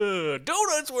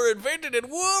Donuts were invented in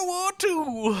World War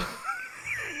II.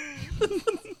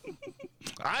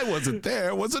 I wasn't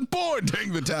there, wasn't born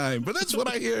during the time, but that's what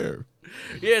I hear.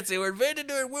 Yes, they were invented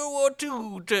during World War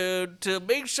II to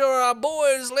make sure our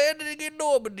boys landing in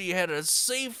Normandy had a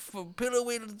safe,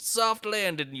 pillowy, soft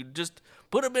landing. You just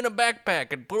put them in a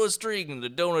backpack and pull a string, and the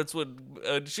donuts would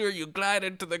ensure you glide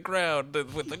into the ground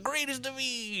with the greatest of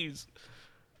ease.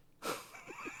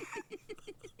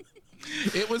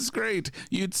 It was great.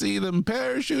 You'd see them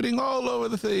parachuting all over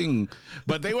the thing.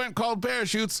 But they weren't called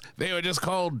parachutes. They were just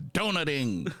called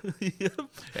donuting. Yep.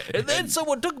 And then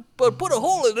someone put a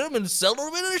hole in them and sold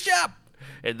them in a shop.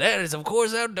 And that is, of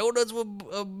course, how donuts were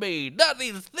made. Not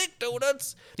these thick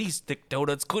donuts. These thick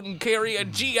donuts couldn't carry a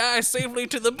GI safely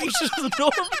to the beaches of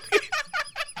Normandy.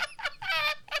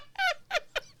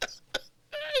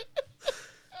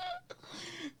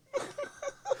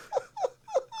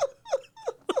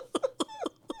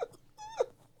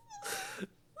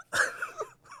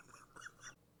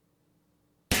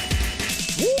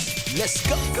 Let's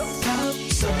go.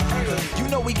 You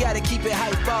know we gotta keep it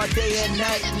hype all day and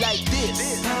night like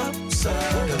this.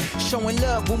 Showing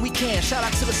love when we can. Shout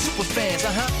out to the super fans,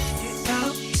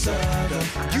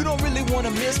 You don't really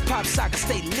wanna miss Pop Saga,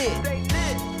 stay lit.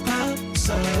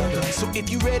 So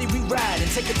if you ready, we ride and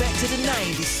take it back to the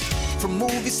 90s. From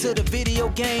movies to the video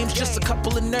games, just a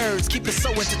couple of nerds keep it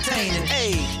so entertaining.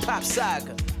 Hey, Pop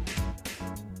Saga.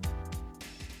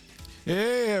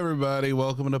 Hey, everybody.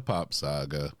 Welcome to Pop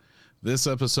Saga. This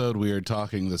episode, we are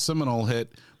talking the seminal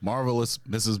hit, Marvelous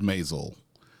Mrs. Maisel.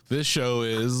 This show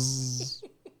is...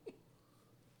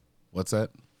 What's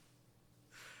that?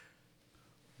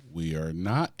 We are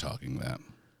not talking that.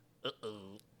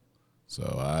 Uh-oh.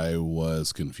 So I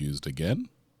was confused again.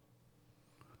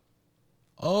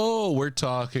 Oh, we're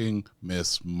talking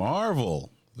Miss Marvel,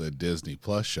 the Disney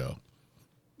Plus show.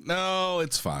 No,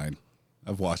 it's fine.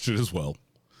 I've watched it as well.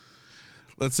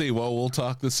 Let's see. Well, we'll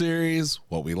talk the series,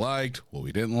 what we liked, what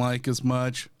we didn't like as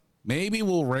much. Maybe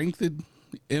we'll rank the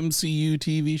MCU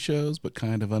TV shows, but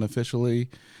kind of unofficially.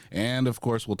 And, of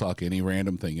course, we'll talk any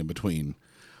random thing in between.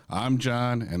 I'm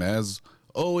John, and as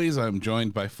always, I'm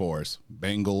joined by Forrest,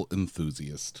 Bengal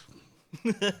enthusiast.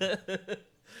 Bengal!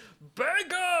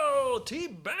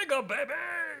 Team Bengal, baby!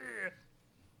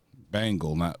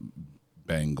 Bengal, not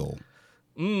Bengal.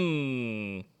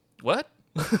 What?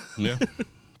 Yeah.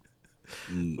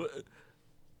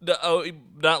 No,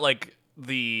 not like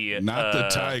the... Not the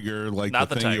tiger, like not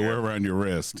the the thing you tiger. wear around your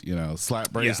wrist. You know,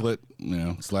 slap bracelet,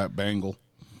 slap bangle.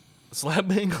 Slap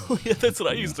bangle? Yeah, that's what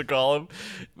I used to call him.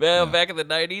 Man, back in the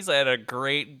 90s, I had a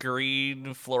great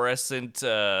green fluorescent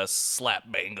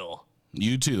slap bangle.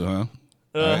 You too, huh?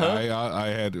 Uh-huh. I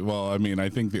had, well, I mean, I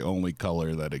think the only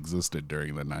color that existed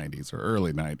during the 90s or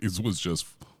early 90s was just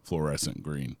fluorescent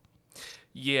green.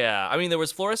 Yeah, I mean, there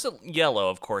was fluorescent yellow,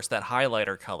 of course, that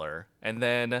highlighter color, and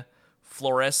then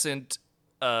fluorescent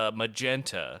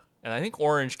magenta, and I think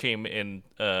orange came in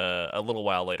a little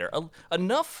while later.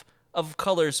 Enough of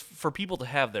colors for people to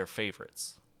have their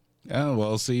favorites. Oh,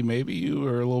 well, see, maybe you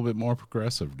were a little bit more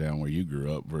progressive down where you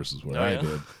grew up versus where I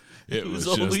did. It was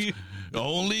just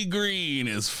only green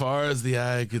as far as the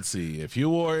eye could see. If you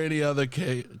wore any other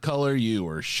color, you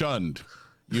were shunned.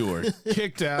 You were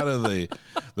kicked out of the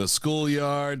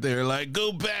schoolyard. They were like,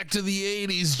 go back to the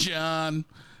 80s, John.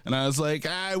 And I was like,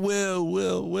 I will.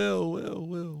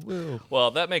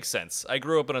 Well, that makes sense. I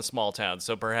grew up in a small town,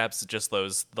 so perhaps just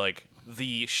those, like,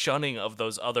 the shunning of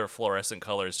those other fluorescent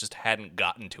colors just hadn't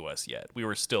gotten to us yet. We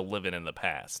were still living in the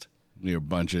past. You're a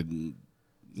bunch of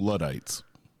Luddites.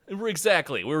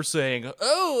 Exactly. We were saying,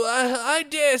 oh, I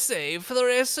dare say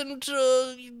fluorescent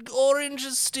orange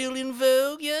is still in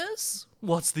vogue, yes?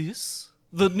 What's this?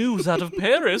 The news out of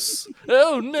Paris?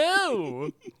 Oh,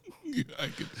 no.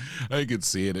 I could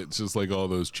see it. It's just like all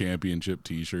those championship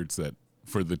T-shirts that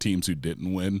for the teams who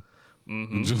didn't win.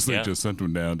 Mm-hmm, they just sent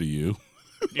them down to you.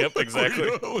 Yep, exactly.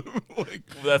 Like,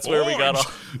 that's where we got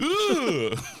off.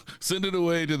 Send it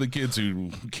away to the kids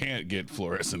who can't get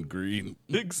fluorescent green.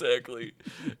 Exactly.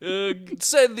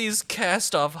 Send these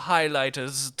cast-off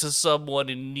highlighters to someone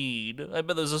in need. I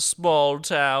bet there's a small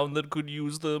town that could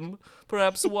use them.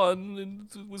 Perhaps one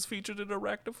was featured in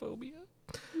Arachnophobia.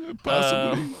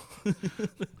 Possibly.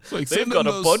 It's like, they've got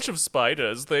a bunch of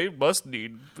spiders. They must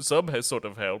need some sort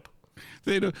of help.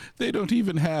 They don't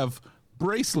even have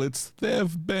bracelets. They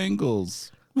have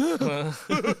bangles. Oh,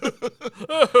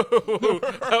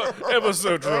 ever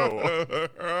so droll.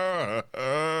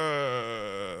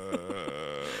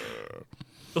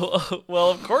 Well,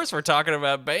 of course we're talking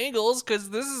about bangles because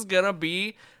this is gonna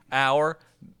be our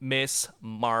Miss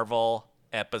Marvel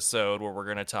episode where we're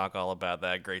going to talk all about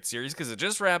that great series because it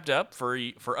just wrapped up for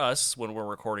us when we're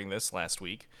recording this last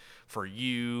week. For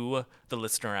you, the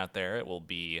listener out there, it will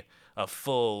be a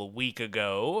full week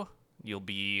ago. You'll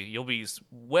be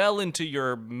well into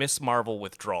your Miss Marvel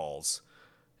withdrawals,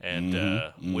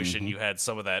 and wishing you had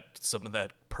some of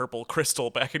that purple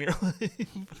crystal back in your life.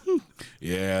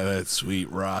 Yeah, that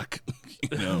sweet rock.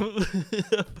 You know.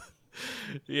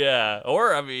 Yeah,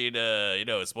 or I mean,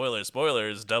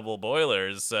 spoilers, double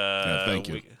boilers. Thank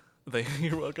you.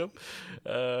 You're welcome.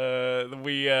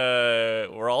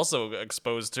 We're also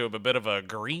exposed to a bit of a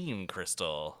green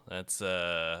crystal. That's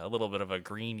a little bit of a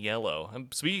green yellow. And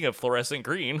speaking of fluorescent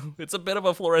green, it's a bit of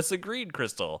a fluorescent green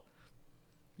crystal.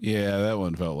 Yeah, that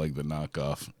one felt like the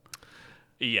knockoff.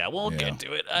 Yeah, we'll get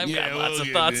to it. I've got Yeah, lots of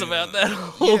we'll thoughts get- about that.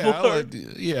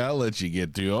 I'll let you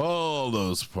get to all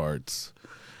those parts.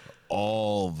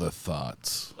 All the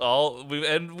thoughts.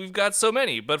 We've got so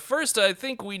many. But first, I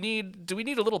think do we need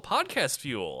a little podcast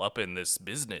fuel up in this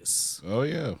business? Oh,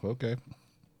 yeah. Okay.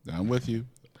 I'm with you.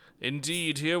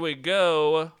 Indeed, here we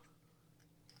go.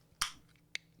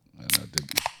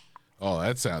 Oh,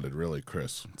 that sounded really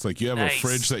crisp. It's like you have Nice. a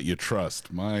fridge that you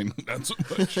trust. Mine, not so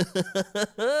much.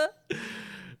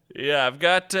 Yeah, I've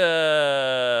got the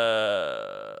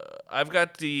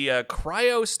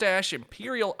Cryo Stash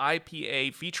Imperial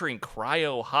IPA featuring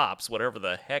cryo hops, whatever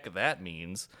the heck that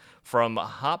means, from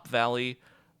Hop Valley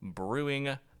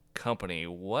Brewing Company.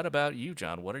 What about you,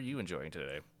 John? What are you enjoying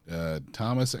today?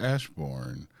 Thomas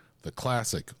Ashbourne, the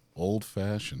classic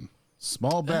old-fashioned,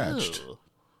 small batched, Oh.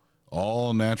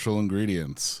 all natural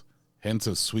ingredients, hints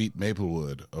of sweet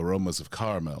maplewood, aromas of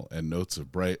caramel, and notes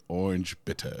of bright orange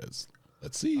bitters.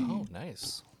 Let's see. Oh,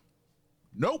 nice.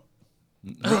 Nope.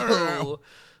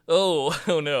 Oh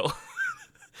no.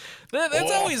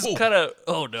 That's always kind of,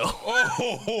 oh no.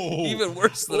 Oh, Even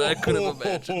worse than I could have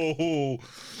imagined.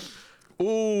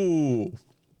 Oh,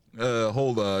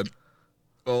 hold on.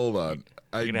 You're going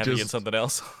to have to get something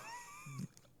else.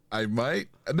 I might.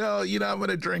 No, I'm going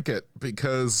to drink it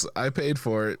because I paid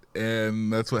for it,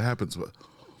 and that's what happens.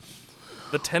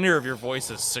 The tenor of your voice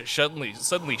has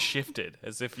suddenly shifted,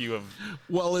 as if you have...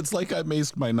 Well, it's like I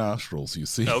maced my nostrils, you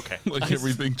see. Okay. Like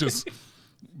everything just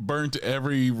burnt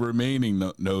every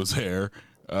remaining nose hair,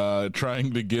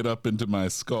 trying to get up into my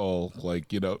skull, like,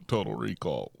 Total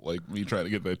Recall. Like me trying to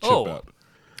get that chip out.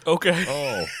 Okay.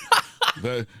 Oh,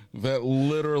 that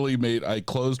literally made, I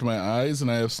closed my eyes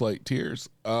and I have slight tears.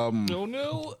 Oh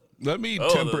no. Let me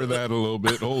temper that a little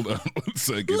bit. Hold on 1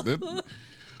 second.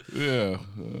 Yeah,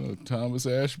 Thomas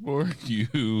Ashbourne,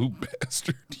 you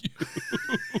bastard, you.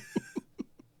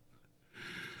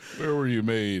 Where were you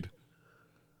made?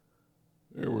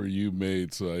 Where were you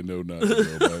made so I know not to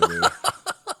go by there?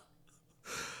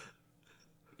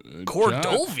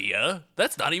 Cordovia?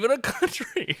 That's not even a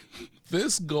country.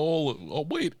 This goal, oh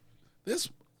wait, this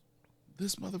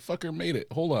motherfucker made it.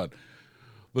 Hold on.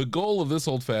 The goal of this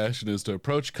old fashioned is to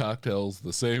approach cocktails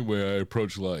the same way I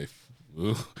approach life.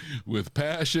 With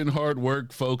passion, hard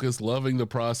work, focus, loving the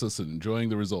process, and enjoying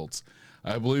the results.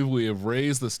 I believe we have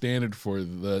raised the standard for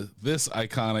this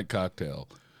iconic cocktail.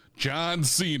 John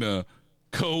Cena,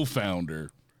 co-founder.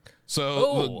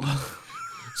 So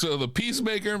the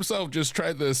peacemaker himself just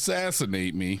tried to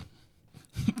assassinate me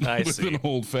I with see. an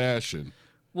old fashioned.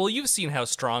 Well, you've seen how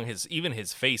strong even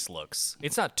his face looks.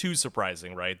 It's not too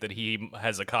surprising, right, that he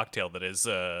has a cocktail that is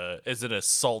an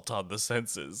assault on the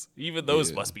senses. Even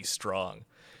those must be strong.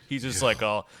 He's just like,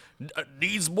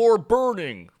 needs more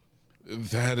burning.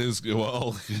 That is,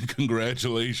 well,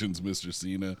 congratulations, Mr.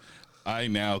 Cena. I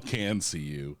now can see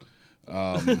you.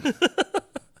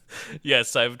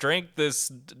 Yes, I've drank this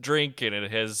drink, and it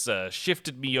has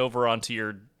shifted me over onto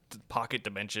your pocket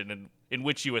dimension, in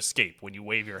which you escape when you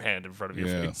wave your hand in front of your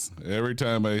face. Every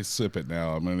time I sip it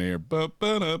now, I'm going to hear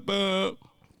ba-ba-da-ba.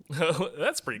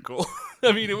 That's pretty cool.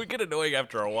 I mean, it would get annoying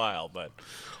after a while, but...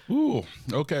 Ooh,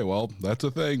 okay, well, that's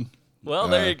a thing. Well,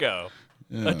 there you go.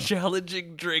 A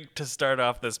challenging drink to start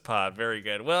off this pod. Very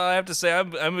good. Well, I have to say,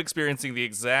 I'm experiencing the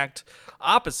exact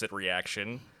opposite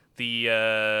reaction.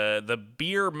 The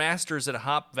beer masters at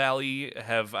Hop Valley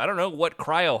have, I don't know what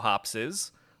cryo hops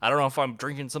is. I don't know if I'm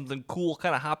drinking something cool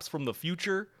kind of hops from the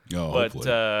future. Oh, but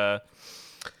hopefully.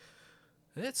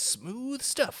 that's smooth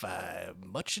stuff I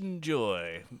much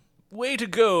enjoy. Way to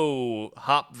go,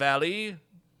 Hop Valley.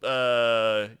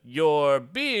 Your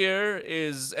beer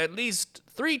is at least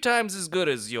 3 times as good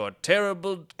as your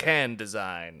terrible can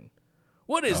design.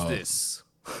 What is this?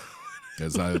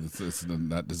 It's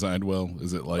not designed well.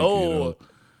 Is it like,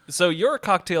 So your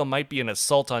cocktail might be an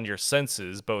assault on your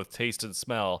senses, both taste and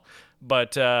smell,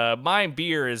 but my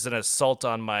beer is an assault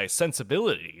on my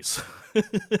sensibilities,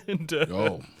 and,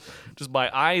 just my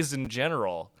eyes in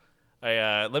general.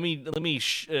 Let me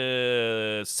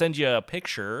send you a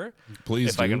picture, Please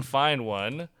if do. I can find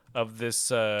one, of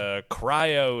this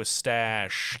Cryo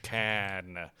Stash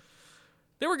can.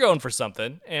 They were going for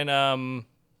something, and I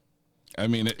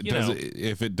mean, know.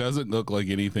 if it doesn't look like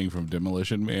anything from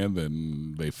Demolition Man,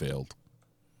 then they failed.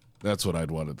 That's what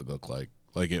I'd want it to look like.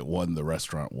 Like it won the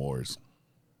restaurant wars.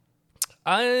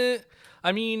 I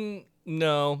mean,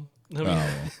 no.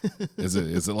 Is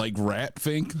it like Rat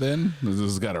Fink then? Has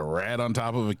this got a rat on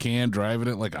top of a can driving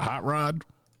it like a hot rod?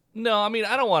 No, I mean,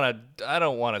 I don't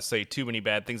want to say too many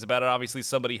bad things about it. Obviously,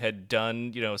 somebody had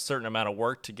done, a certain amount of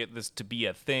work to get this to be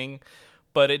a thing,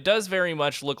 but it does very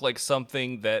much look like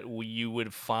something that you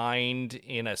would find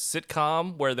in a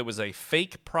sitcom where there was a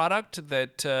fake product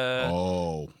that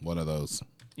One of those.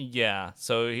 yeah.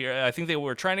 So here I think they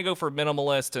were trying to go for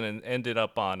minimalist and ended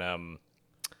up on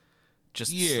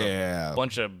just a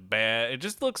bunch of bad. It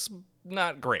just looks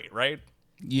not great, right?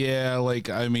 Yeah, like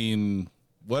I mean,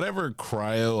 whatever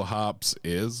cryo hops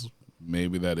is,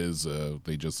 maybe that is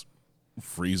they just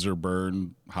freezer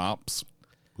burn hops.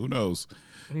 Who knows?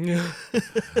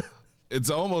 It's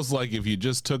almost like if you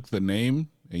just took the name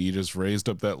and you just raised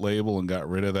up that label and got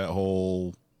rid of that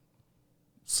whole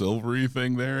silvery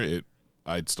thing there,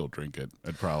 I'd still drink it.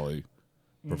 I'd probably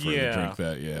prefer to drink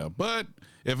that, yeah. But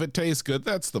if it tastes good,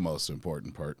 that's the most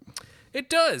important part. It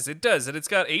does, and it's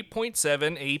got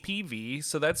 8.7 APV,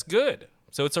 so that's good.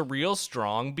 So it's a real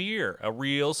strong beer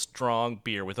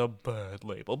with a bad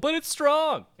label, but it's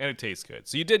strong and it tastes good.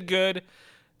 So you did good.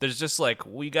 There's just like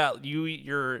we got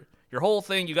your whole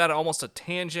thing. You got almost a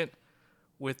tangent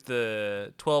with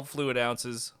the 12 fluid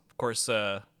ounces. Of course,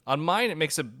 on mine it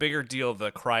makes a bigger deal of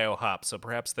the cryo hop. So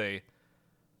perhaps they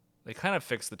kind of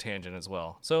fixed the tangent as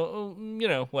well. So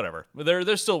whatever.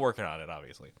 They're still working on it,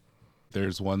 obviously.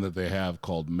 There's one that they have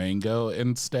called Mango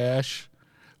and Stash,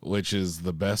 which is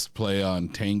the best play on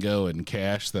Tango and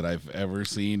Cash that I've ever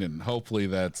seen, and hopefully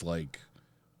that's like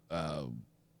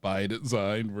by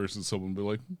design versus someone be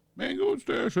like, Mango and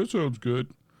Stash, that sounds good.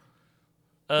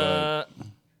 It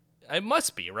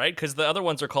must be, right? Because the other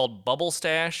ones are called Bubble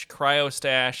Stash, Cryo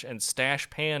Stash, and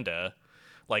Stash Panda.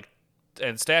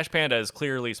 And Stash Panda is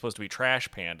clearly supposed to be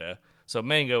Trash Panda. So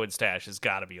Mango and Stash has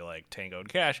got to be like Tango and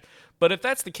Cash. But if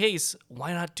that's the case,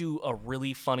 why not do a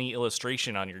really funny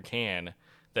illustration on your can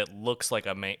that looks like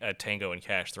a Tango and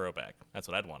Cash throwback? That's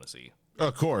what I'd want to see.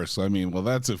 Of course. I mean, well,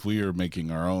 that's if we are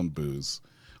making our own booze,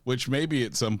 which maybe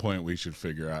at some point we should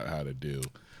figure out how to do.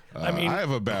 I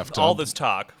have a bathtub. All this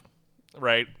talk,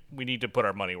 right? We need to put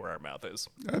our money where our mouth is.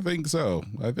 I think so.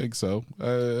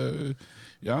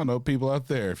 Yeah, I don't know, people out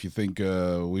there, if you think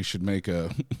we should make a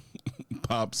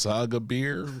Pop Saga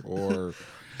beer or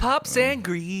Pop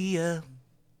Sangria.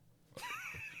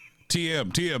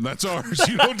 TM, that's ours.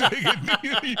 You don't take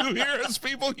it. You hear us,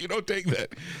 people? You don't take that.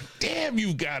 Damn,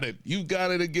 you got it. You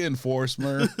got it again,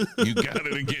 Forsmer. You got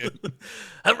it again.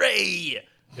 Hooray!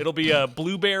 It'll be a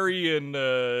blueberry and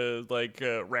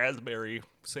raspberry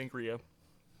sangria.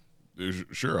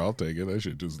 Sure, I'll take it. That's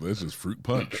just fruit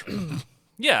punch.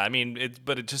 Yeah, I mean, it's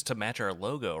just to match our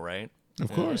logo, right?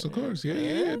 Of course.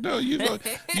 Yeah. No, you are.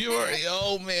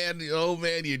 Oh man,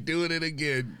 you're doing it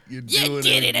again. You did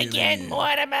it again,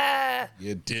 Mortimer.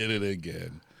 You did it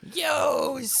again.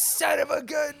 Yo, son of a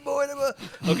gun, Mortimer.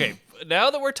 Okay,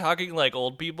 now that we're talking like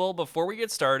old people, before we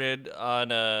get started on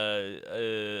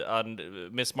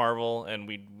Miss Marvel and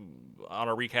on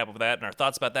a recap of that and our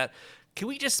thoughts about that, can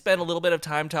we just spend a little bit of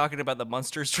time talking about the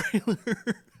Munsters trailer?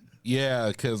 Yeah,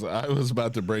 because I was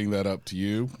about to bring that up to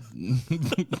you.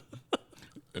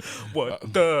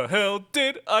 What the hell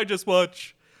did I just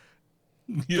watch?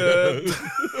 Yeah.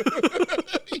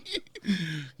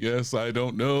 Yes, I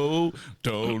don't know.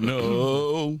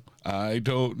 I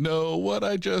don't know what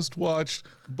I just watched,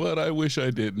 but I wish I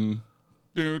didn't.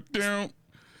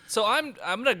 So I'm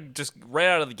gonna just right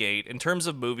out of the gate, in terms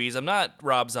of movies, I'm not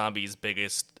Rob Zombie's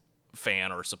biggest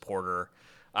fan or supporter.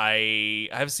 I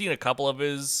have seen a couple of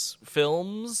his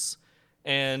films,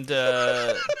 and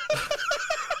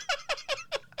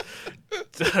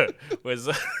was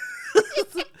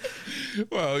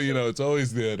well, it's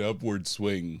always that upward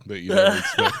swing that you never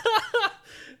expect.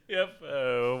 Yep.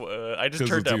 I just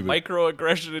turned a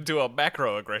microaggression into a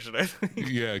macroaggression, I think.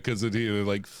 Yeah, because it's either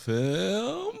like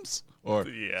films or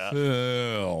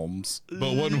films.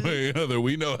 But one way or another,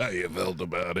 we know how you felt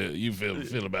about it. You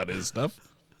feel about his stuff.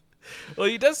 Well,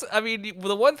 he does. I mean,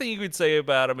 the one thing you could say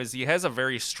about him is he has a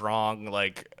very strong,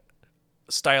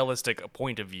 stylistic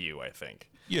point of view, I think.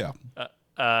 Yeah.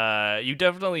 You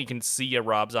definitely can see a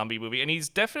Rob Zombie movie, and he's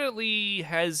definitely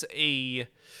has a,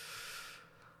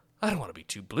 I don't want to be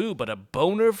too blue, but a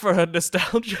boner for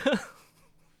nostalgia.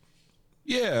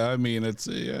 Yeah, I mean, it's,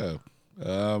 yeah.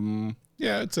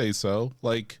 Yeah, I'd say so.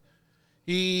 Like,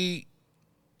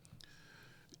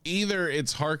 either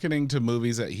it's hearkening to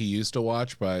movies that he used to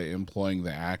watch by employing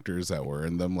the actors that were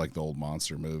in them, like the old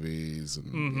monster movies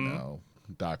and, you know,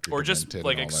 Dr. Or just Demented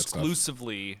like and all that stuff.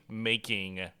 exclusively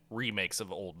making remakes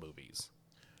of old movies.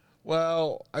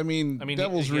 Well, I mean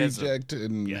Devil's he has Reject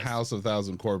and yes. House of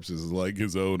Thousand Corpses is like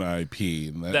his own IP.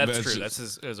 And That's true. just-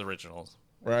 That's his originals.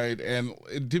 Right. And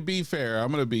to be fair,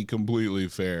 I'm going to be completely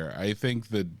fair. I think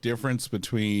the difference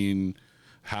between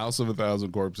House of a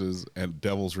Thousand Corpses and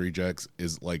Devil's Rejects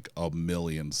is like a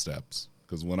million steps.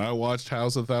 Because when I watched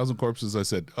House of a Thousand Corpses, I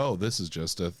said, oh, this is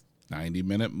just a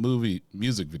 90-minute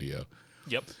music video.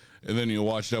 Yep. And then you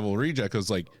watch Devil Reject, I was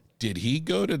like, did he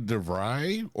go to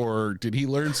DeVry or did he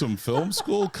learn some film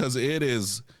school? Because it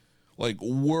is like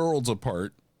worlds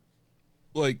apart.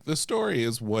 Like the story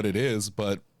is what it is,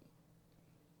 but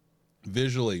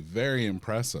visually very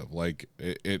impressive. Like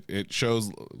it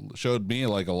showed me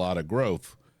like a lot of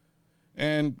growth.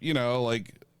 And, you know,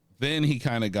 like then he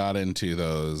kind of got into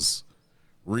those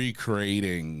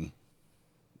recreating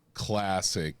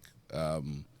classic,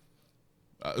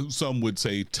 some would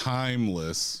say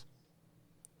timeless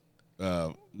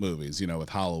movies, you know, with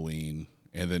Halloween,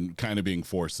 and then kind of being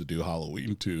forced to do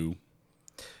Halloween 2.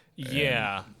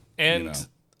 Yeah. And you know.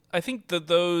 I think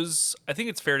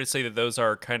it's fair to say that those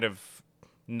are kind of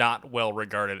not well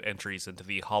regarded entries into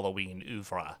the Halloween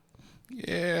oeuvre.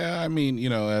 Yeah, I mean, you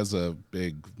know, as a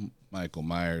big Michael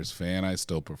Myers fan, I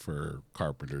still prefer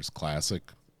Carpenter's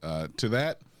classic to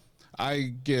that.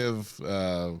 I give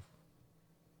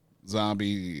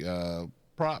Zombie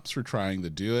props for trying to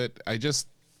do it. I just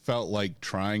felt like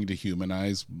trying to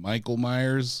humanize Michael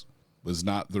Myers was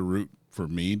not the route for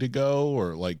me to go,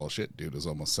 or like, well, shit, dude is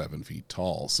almost 7 feet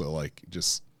tall. So like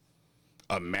just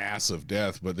a massive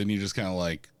death. But then you just kind of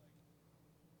like,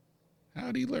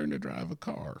 how'd he learn to drive a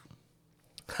car?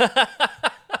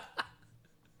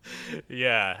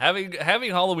 Yeah,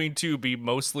 having Halloween 2 be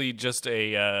mostly just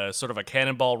a sort of a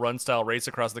cannonball run style race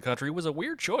across the country was a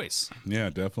weird choice. Yeah,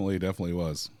 definitely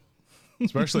was.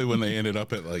 Especially when they ended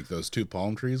up at like those two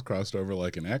palm trees crossed over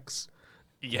like an X.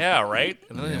 Yeah, right?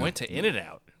 And then they went to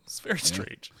In-N-Out. It's very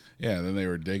strange. Yeah, and then they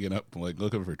were digging up like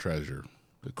looking for treasure.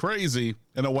 Crazy.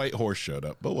 And a white horse showed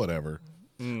up, but whatever.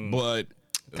 But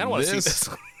Kind of want to see this.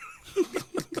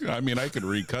 I mean, I could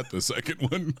recut the second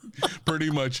one. Pretty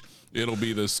much, it'll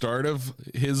be the start of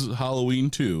his Halloween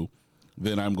 2.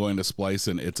 Then I'm going to splice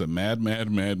in It's a Mad, Mad,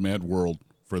 Mad, Mad World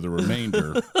for the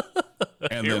remainder.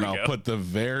 And Here then we I'll go. put the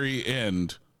very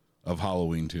end of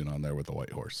Halloween 2 on there with the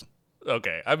white horse.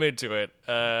 Okay, I'm into it.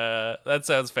 That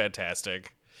sounds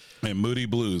fantastic. And Moody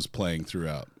Blues playing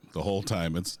throughout. The whole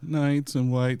time it's Nights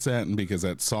in White Satin, because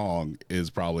that song is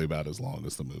probably about as long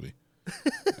as the movie.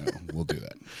 We'll do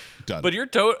that. Done. But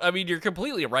you're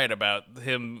completely right about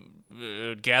him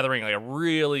gathering like a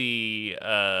really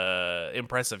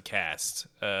impressive cast.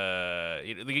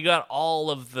 You got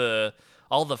all the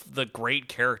great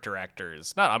character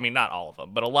actors. Not all of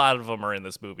them, but a lot of them are in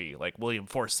this movie. Like William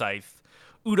Forsythe,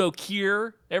 Udo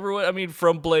Kier, everyone. I mean,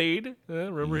 from Blade.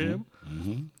 Remember him?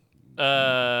 Mm-hmm.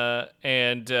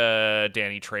 And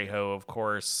Danny Trejo, of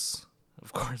course,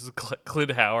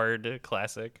 Clint Howard,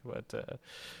 classic. But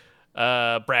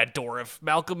Brad Dourif,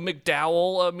 Malcolm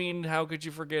McDowell. I mean, how could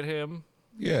you forget him?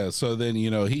 Yeah, so then, you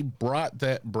know, he brought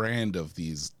that brand of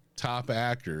these top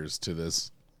actors to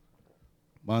this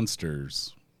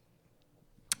Monsters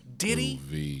Did he?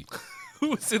 movie. Who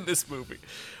was in this movie?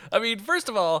 I mean, first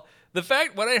of all, the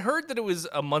fact when I heard that it was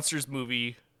a Monsters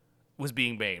movie was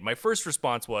being made, my first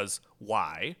response was,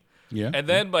 why? Yeah. And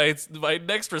then my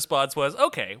next response was,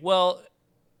 okay, well,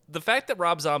 the fact that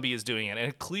Rob Zombie is doing it,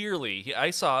 and clearly I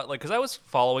saw it, like, because I was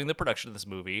following the production of this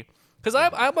movie, because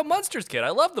I'm a Munsters kid. I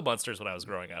loved the Munsters when I was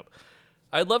growing up.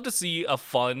 I'd love to see a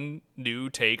fun new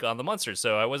take on the Munsters.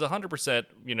 So I was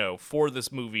 100%, for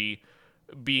this movie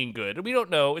being good. We don't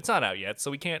know; it's not out yet,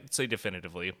 so we can't say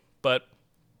definitively. But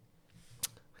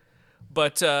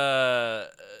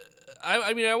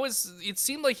it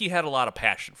seemed like he had a lot of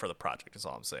passion for the project. Is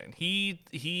all I'm saying.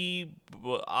 He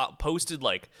posted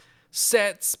like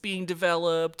sets being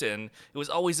developed, and it was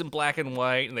always in black and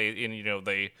white, and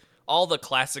they all the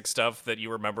classic stuff that you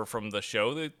remember from the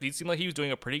show. It seemed like he was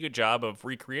doing a pretty good job of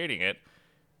recreating it.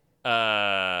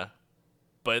 But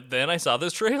then I saw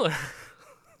this trailer.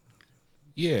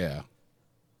 Yeah.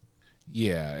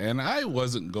 Yeah, and I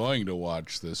wasn't going to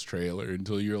watch this trailer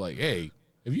until you're like, "Hey,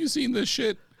 have you seen this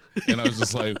shit?" And I was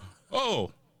just like,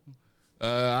 "Oh,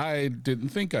 I didn't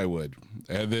think I would."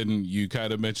 And then you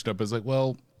kind of mentioned up as like,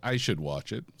 "Well, I should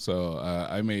watch it." So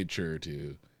I made sure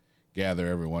to gather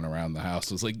everyone around the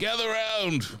house. I was like, "Gather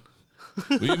around!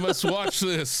 We must watch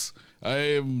this. I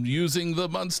am using the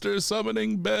monster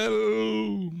summoning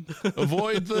bell.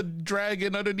 Avoid the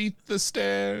dragon underneath the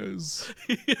stairs."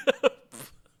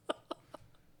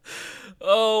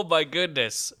 Oh my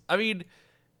goodness. I mean,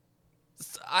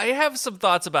 I have some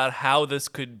thoughts about how this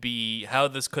could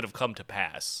have come to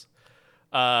pass.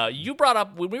 You brought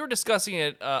up, when we were discussing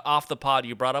it off the pod,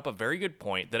 you brought up a very good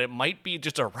point that it might be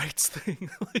just a rights thing.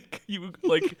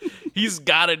 He's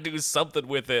got to do something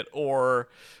with it, or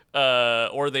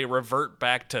they revert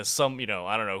back to some,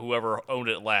 I don't know, whoever owned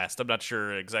it last. I'm not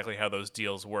sure exactly how those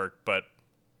deals work, but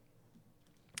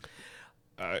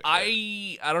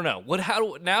I don't know.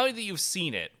 Now that you've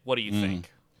seen it, what do you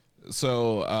think?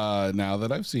 So now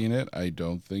that I've seen it, I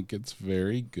don't think it's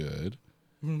very good.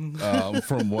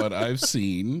 From what I've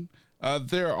seen,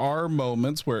 there are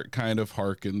moments where it kind of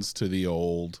harkens to the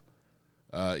old,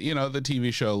 the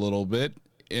TV show a little bit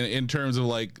in terms of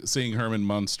like seeing Herman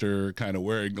Munster kind of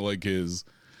wearing like the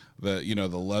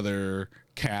leather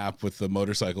cap with the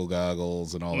motorcycle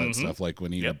goggles and all that stuff, like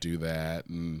when he would do that,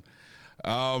 and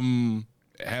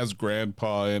has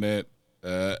Grandpa in it,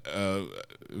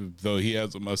 though he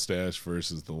has a mustache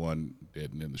versus the one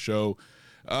didn't in the show.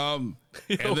 And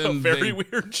then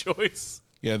weird choice.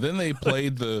 Yeah, then they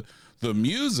played the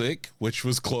music, which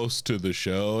was close to the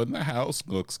show, and the house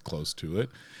looks close to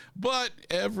it. But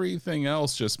everything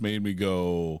else just made me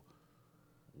go,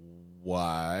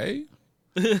 why?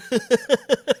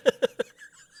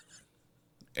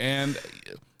 And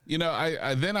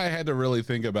I then I had to really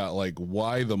think about like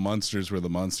why the Munsters were the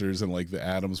Munsters and like the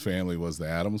Addams Family was the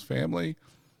Addams Family.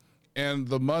 And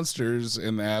the Munsters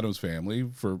in the Addams Family,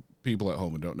 for people at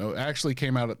home who don't know, actually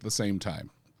came out at the same time.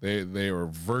 They were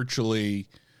virtually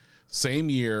same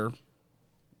year,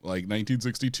 like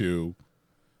 1962.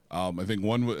 I think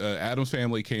Addams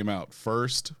Family came out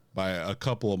first by a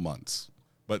couple of months,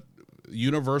 but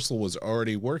Universal was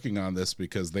already working on this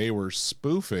because they were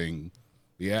spoofing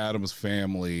the Addams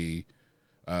Family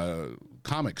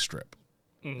comic strip.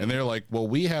 And they're like, well,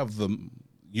 we have the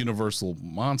Universal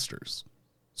monsters,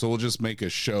 so we'll just make a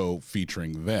show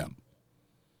featuring them.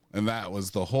 And that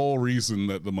was the whole reason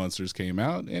that the Munsters came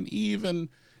out. And even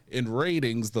in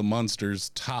ratings, the Munsters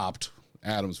topped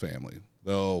Addams Family.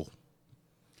 Though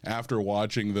after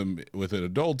watching them with an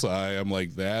adult eye, I'm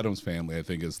like, the Addams Family, I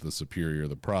think, is the superior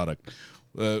the product.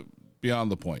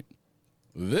 Beyond the point.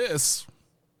 This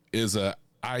is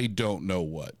I don't know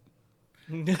what.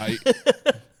 I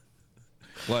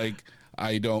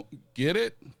don't get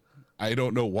it. I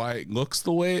don't know why it looks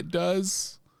the way it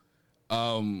does.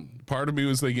 Part of me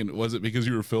was thinking, was it because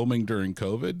you were filming during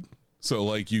COVID? So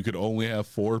like you could only have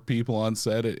 4 people on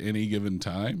set at any given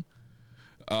time.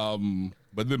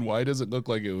 But then why does it look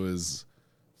like it was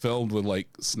filmed with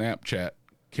like Snapchat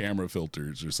camera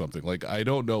filters or something? Like, I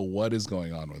don't know what is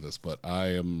going on with this, but I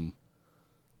am.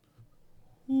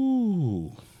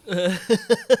 Ooh.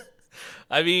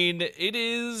 I mean,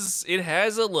 it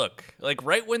has a look. Like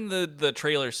right when the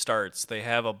trailer starts, they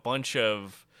have a bunch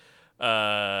of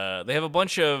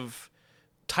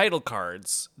title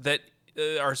cards that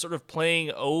are sort of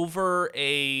playing over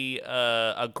a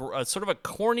sort of a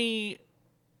corny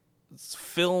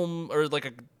film, or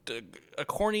like a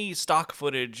corny stock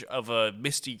footage of a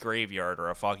misty graveyard or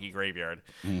a foggy graveyard.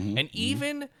 And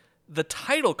even the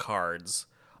title cards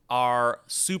are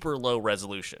super low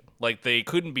resolution. Like they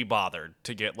couldn't be bothered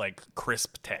to get like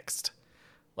crisp text.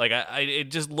 Like it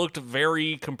just looked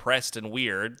very compressed and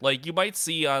weird. Like you might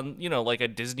see on, like a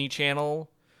Disney Channel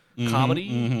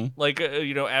comedy, like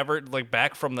like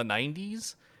back from the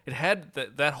 90s. It had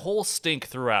that whole stink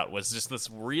throughout was just this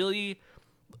really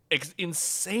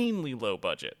insanely low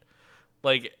budget.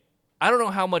 Like I don't know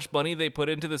how much money they put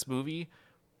into this movie,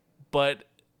 but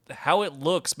how it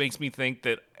looks makes me think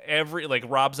that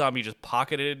Rob Zombie just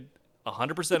pocketed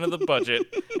 100% of the budget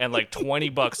and like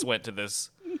 $20 went to this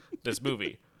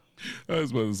movie. I was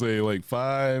about to say like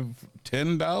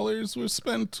 $5-10 was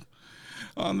spent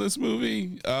on this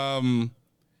movie.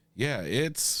 Yeah,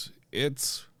 it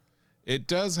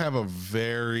does have a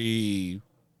very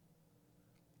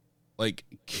like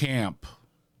camp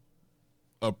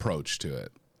approach to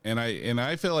it. And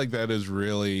I feel like that is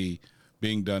really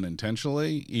being done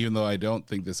intentionally, even though I don't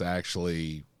think this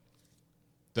actually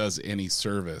does any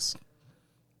service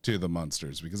to the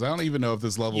Munsters, because I don't even know if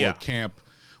this level of camp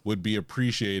would be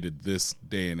appreciated this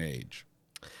day and age.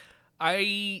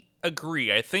 I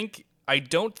agree. I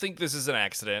don't think this is an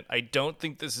accident. I don't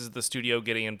think this is the studio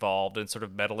getting involved and sort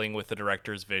of meddling with the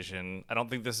director's vision. I don't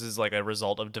think this is like a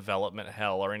result of development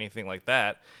hell or anything like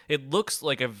that. It looks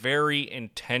like a very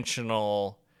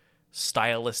intentional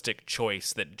stylistic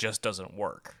choice that just doesn't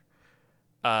work.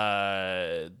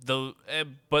 But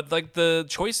like the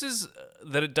choices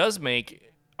that it does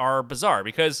make are bizarre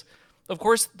because, of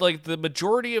course, like the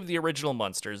majority of the original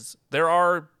Munsters, there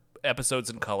are episodes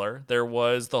in color. There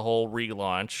was the whole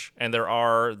relaunch, and there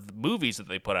are the movies that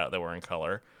they put out that were in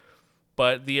color.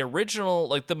 But the original,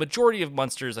 like the majority of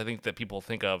Munsters, I think that people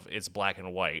think of is black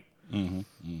and white.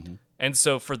 And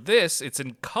so for this, it's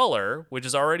in color, which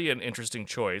is already an interesting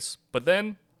choice. But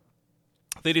then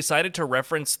they decided to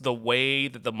reference the way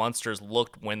that the Munsters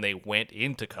looked when they went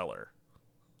into color,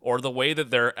 or the way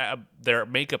that their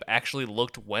makeup actually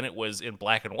looked when it was in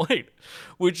black and white,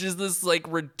 which is this like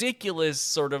ridiculous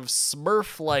sort of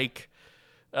Smurf-like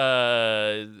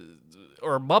or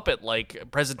Muppet-like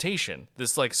presentation.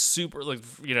 This like super like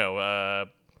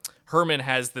Herman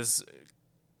has this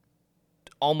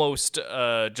almost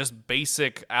just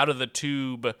basic out of the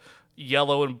tube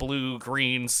yellow and blue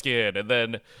green skin, and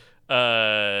then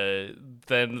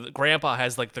Grandpa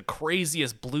has like the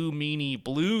craziest blue meanie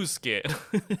blue skin.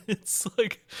 It's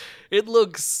like it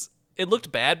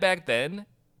looked bad back then,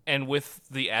 and with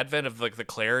the advent of like the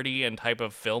clarity and type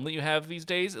of film that you have these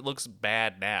days, it looks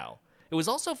bad now. It was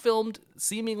also filmed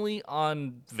seemingly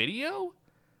on video.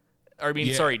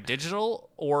 Digital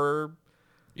or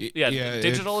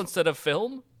digital instead of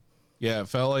film. Yeah, it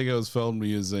felt like it was filmed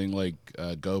using like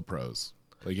GoPros.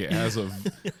 Like it has a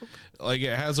like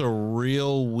it has a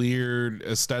real weird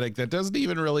aesthetic that doesn't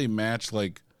even really match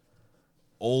like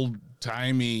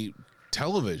old-timey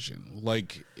television.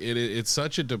 Like it's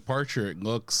such a departure. It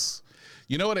looks,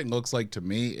 you know what it looks like to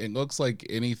me? It looks like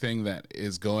anything that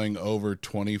is going over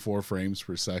 24 frames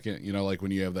per second. You know, like when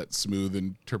you have that smooth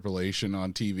interpolation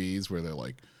on TVs where they're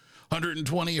like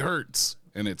 120 hertz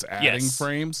and it's adding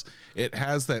frames. It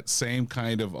has that same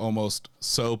kind of almost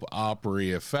soap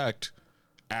opera effect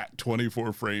at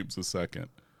 24 frames a second.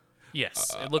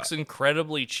 Yes, it looks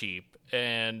incredibly cheap,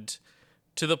 and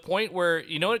to the point where,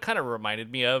 you know what it kind of reminded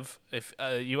me of? If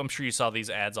I'm sure you saw these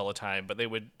ads all the time, but they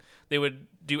would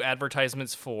do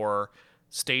advertisements for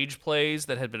stage plays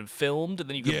that had been filmed, and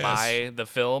then you could buy the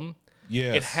film.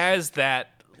 Yes. It has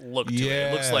that look to it.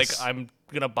 It looks like I'm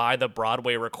going to buy the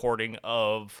Broadway recording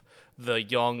of the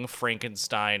Young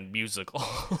Frankenstein musical.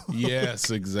 Yes,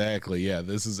 exactly. Yeah,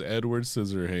 this is Edward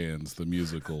Scissorhands, the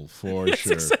musical, for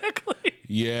sure. Exactly.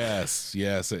 Yes.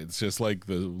 It's just like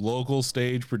the local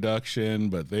stage production,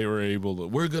 but they were able to,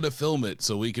 we're going to film it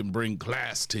so we can bring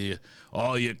class to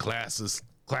all you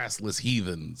classless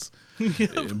heathens. But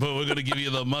we're going to give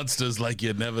you the monsters like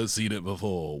you'd never seen it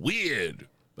before. Weird,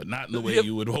 but not in the way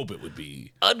you would hope it would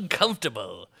be.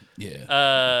 Uncomfortable.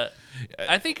 Yeah.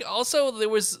 I think also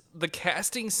the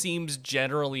casting seems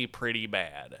generally pretty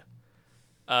bad.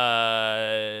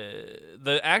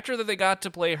 The actor that they got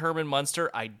to play Herman Munster,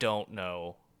 I don't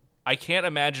know. I can't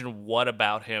imagine what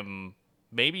about him.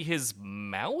 Maybe his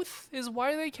mouth is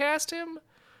why they cast him?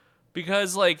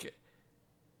 Because, like,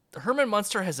 Herman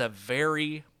Munster has a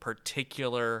very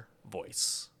particular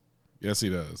voice. Yes, he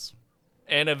does.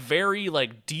 And a very,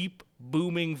 like, deep,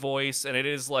 booming voice, and it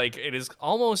is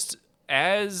almost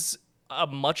as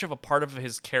much of a part of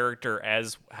his character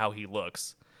as how he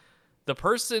looks. The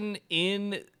person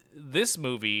in this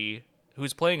movie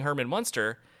who's playing Herman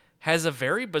Munster has a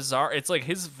very bizarre, it's like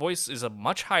his voice is a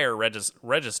much higher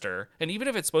register, and even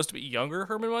if it's supposed to be younger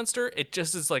Herman Munster, it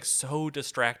just is like so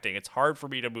distracting. It's hard for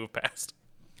me to move past.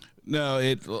 No,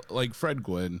 it like Fred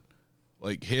Gwynn,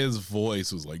 like his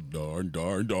voice was like darn.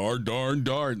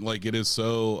 Like it is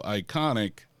so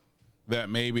iconic that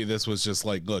maybe this was just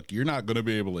like, look, you're not going to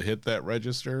be able to hit that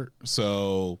register,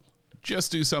 so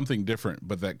just do something different.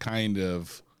 But that kind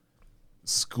of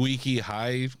squeaky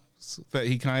high that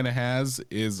he kind of has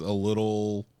is a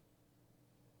little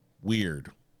weird.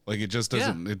 Like it just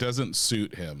doesn't, it doesn't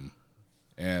suit him.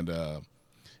 And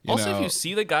also, if you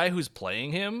see the guy who's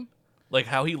playing him, like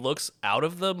how he looks out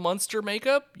of the Munster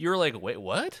makeup, you're like, wait,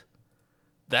 what?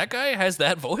 That guy has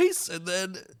that voice? And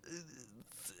then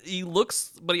he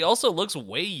also looks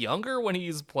way younger when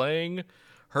he's playing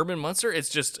Herman Munster. It's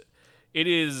just, it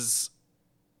is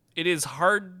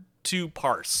hard to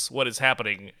parse what is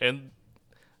happening. And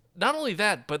not only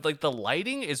that, but like the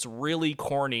lighting is really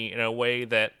corny in a way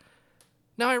that,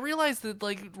 now I realize that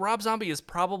like Rob Zombie is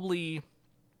probably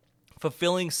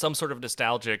fulfilling some sort of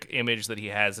nostalgic image that he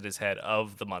has in his head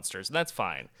of the Munsters, and that's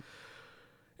fine.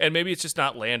 And maybe it's just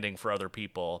not landing for other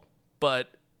people, but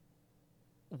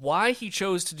why he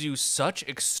chose to do such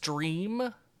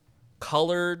extreme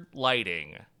colored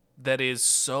lighting that is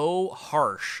so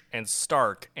harsh and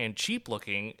stark and cheap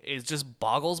looking is just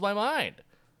boggles my mind.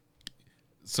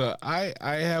 So I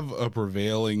have a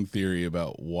prevailing theory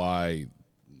about why,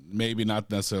 maybe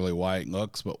not necessarily why it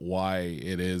looks, but why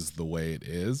it is the way it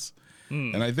is.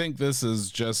 And I think this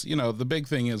is just, the big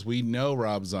thing is we know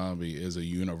Rob Zombie is a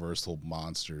Universal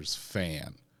Monsters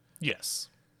fan. Yes.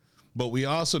 But we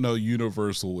also know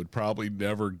Universal would probably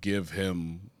never give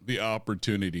him the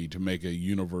opportunity to make a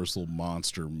Universal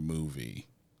monster movie.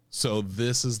 So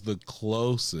this is the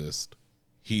closest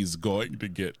he's going to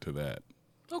get to that.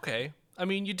 Okay. I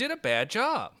mean, you did a bad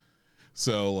job.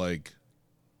 So, like,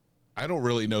 I don't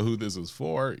really know who this is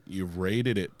for. You've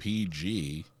rated it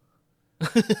PG.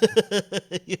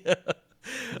 Yeah.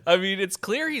 I mean, it's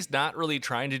clear he's not really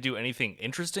trying to do anything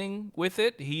interesting with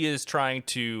it. He is trying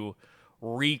to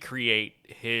recreate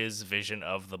his vision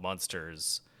of the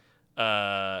Munsters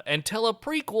and tell a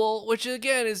prequel, which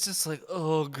again is just like,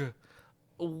 ugh,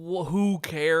 who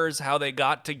cares how they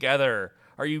got together?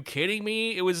 Are you kidding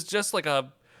me? It was just like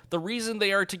the reason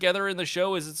they are together in the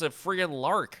show is it's a friggin'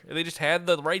 lark. They just had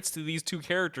the rights to these two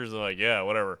characters. They're like, yeah,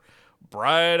 whatever.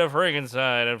 Bride of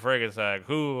Frankenstein and Frankenstein,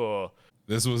 cool.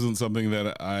 This wasn't something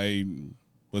that I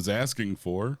was asking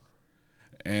for,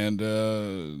 and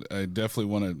I definitely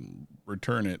want to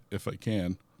return it if I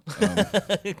can.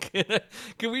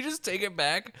 Can we just take it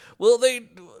back? Well,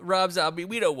 Rob Zombie,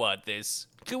 we don't want this.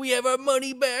 Can we have our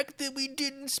money back that we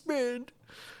didn't spend?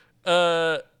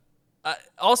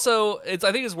 Also, I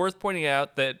think it's worth pointing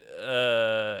out that,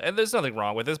 and there's nothing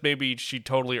wrong with this. Maybe she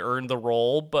totally earned the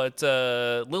role, but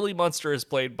Lily Munster is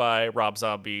played by Rob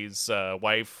Zombie's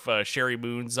wife, Sherry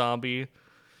Moon Zombie,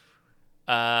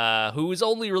 who has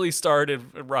only really starred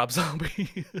in Rob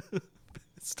Zombie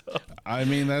stuff. I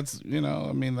mean, that's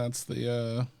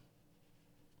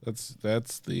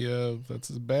that's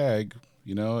his bag.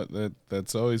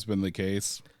 That's always been the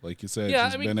case. Like you said, Yeah,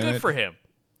 she's I mean, been in good it. for him.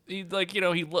 He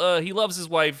he loves his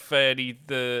wife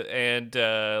and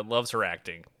loves her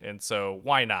acting, and so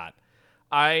why not?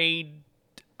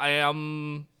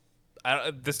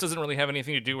 This doesn't really have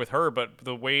anything to do with her, but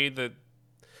the way that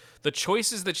the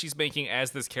choices that she's making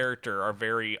as this character are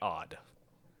very odd.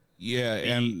 Yeah,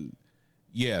 and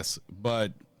yes,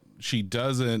 but she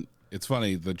doesn't. It's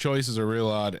funny. The choices are real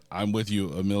odd. I'm with you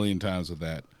a million times with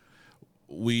that.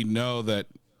 We know that,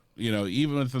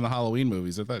 even within the Halloween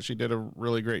movies, I thought she did a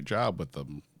really great job with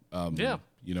them. Yeah.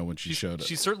 When she showed up.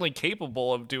 She's certainly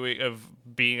capable of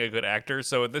being a good actor,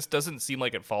 so this doesn't seem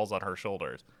like it falls on her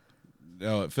shoulders.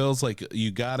 No, it feels like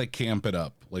you got to camp it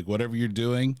up. Like, whatever you're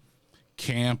doing,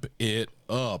 camp it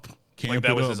up. Like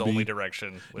that was his only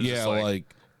direction. Yeah,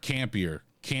 like campier.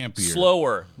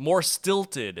 Slower, more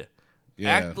stilted. Yeah.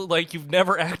 Act like you've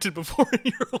never acted before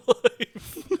in your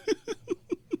life.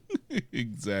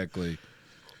 Exactly.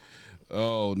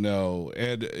 Oh no!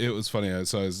 And it was funny. When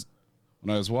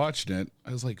I was watching it,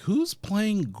 I was like, "Who's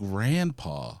playing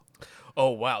Grandpa?" Oh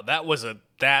wow, that was a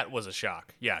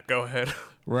shock. Yeah, go ahead.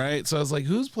 Right. So I was like,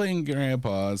 "Who's playing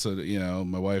Grandpa?" So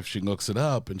my wife, she looks it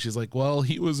up, and she's like, "Well,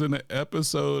 he was in an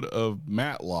episode of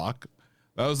Matlock."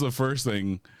 That was the first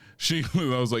thing. I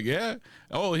was like, "Yeah."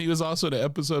 Oh, he was also in an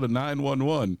episode of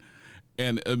 911.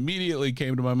 And immediately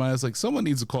came to my mind, it's like, someone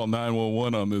needs to call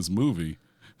 911 on this movie.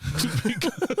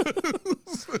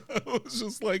 Because I was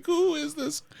just like, who is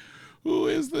this? Who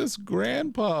is this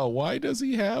grandpa? Why does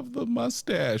he have the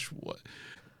mustache? What?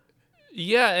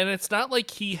 Yeah, and it's not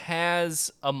like he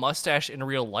has a mustache in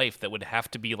real life that would have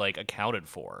to be like accounted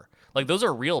for. Like those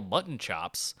are real mutton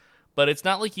chops, but it's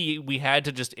not like we had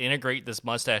to just integrate this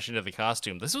mustache into the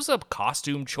costume. This was a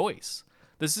costume choice.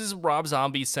 This is Rob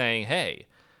Zombie saying, "Hey,"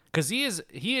 because he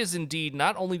is indeed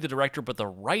not only the director but the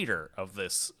writer of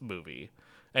this movie.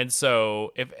 And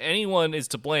so if anyone is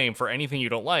to blame for anything you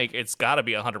don't like, it's got to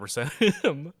be 100%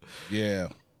 him. Yeah.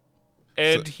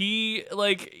 And he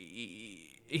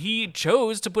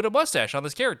chose to put a mustache on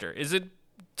this character. Is it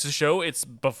to show it's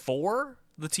before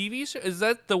the TV show? Is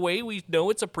that the way we know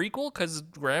it's a prequel? Because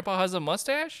Grandpa has a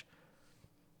mustache?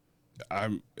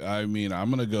 I mean, I'm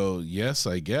going to go, yes,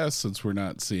 I guess, since we're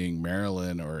not seeing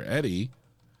Marilyn or Eddie.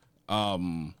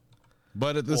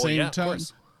 But at the same time,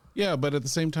 but at the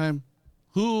same time,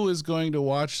 who is going to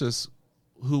watch this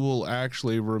who will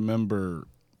actually remember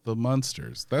the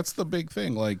Munsters? That's the big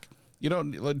thing. Like,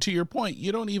 to your point,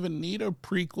 you don't even need a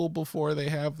prequel before they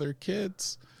have their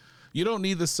kids. You don't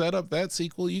need to set up that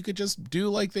sequel. You could just do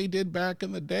like they did back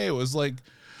in the day. It was like,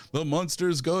 the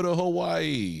Munsters go to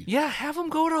Hawaii. Yeah, have them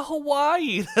go to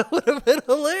Hawaii. That would have been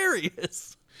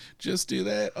hilarious. Just do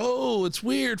that. Oh, it's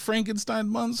weird. Frankenstein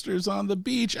monsters on the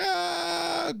beach.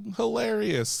 Ah,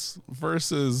 hilarious.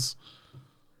 Versus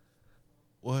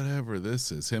whatever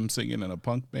this is. Him singing in a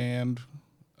punk band.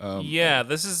 Yeah,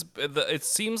 this is. It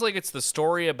seems like it's the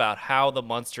story about how the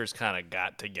monsters kind of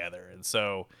got together, and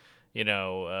so,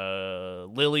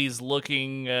 Lily's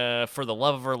looking for the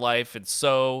love of her life, and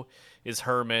so is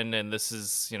Herman, and this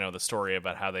is the story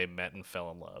about how they met and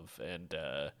fell in love. And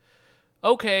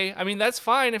okay, I mean that's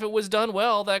fine if it was done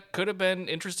well. That could have been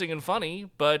interesting and funny,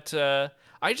 but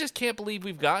I just can't believe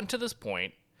we've gotten to this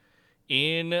point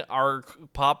in our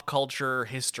pop culture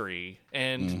history,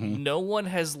 and no one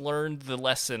has learned the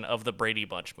lesson of the Brady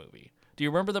Bunch movie. Do you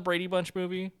remember the Brady Bunch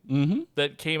movie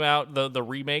that came out, the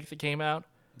remake that came out?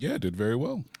 Yeah, it did very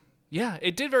well. Yeah,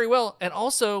 it did very well. And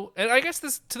also, and I guess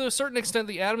this, to a certain extent,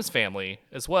 the Addams Family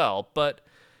as well, but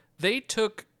they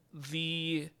took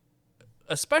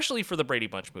especially for the Brady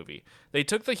Bunch movie, they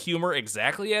took the humor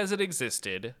exactly as it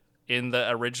existed in the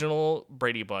original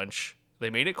Brady Bunch. They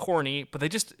made it corny, but they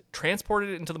just transported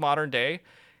it into the modern day,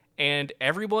 and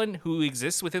everyone who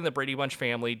exists within the Brady Bunch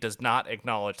family does not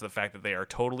acknowledge the fact that they are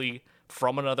totally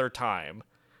from another time,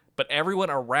 but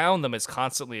everyone around them is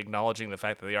constantly acknowledging the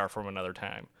fact that they are from another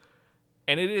time.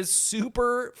 And it is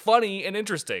super funny and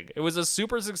interesting. It was a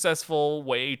super successful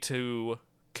way to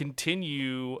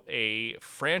continue a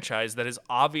franchise that is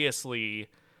obviously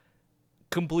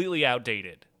completely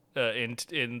outdated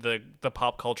in the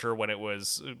pop culture when it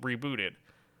was rebooted.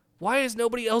 Why is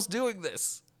nobody else doing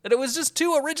this? And it was just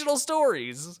 2 original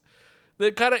stories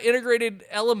that kind of integrated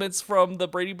elements from the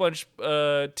Brady Bunch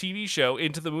TV show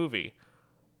into the movie.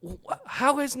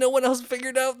 How has no one else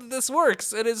figured out that this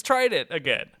works and has tried it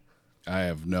again? I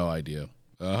have no idea.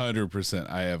 100%.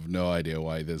 I have no idea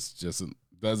why this just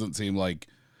doesn't seem like,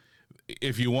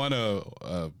 if you want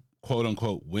a quote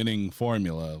unquote winning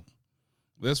formula,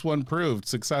 this one proved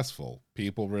successful.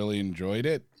 People really enjoyed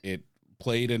it. It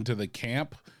played into the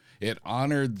camp. It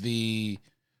honored the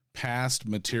past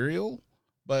material,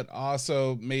 but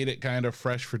also made it kind of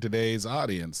fresh for today's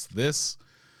audience. This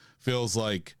feels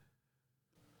like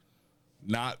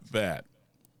not that.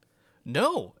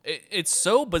 No, it's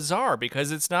so bizarre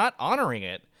because it's not honoring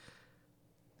it.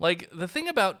 Like, the thing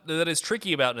that is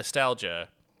tricky about nostalgia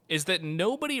is that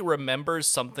nobody remembers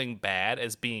something bad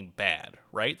as being bad,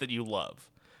 right? That you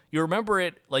love. You remember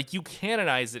it, like, you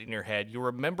canonize it in your head. You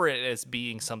remember it as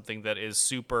being something that is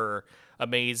super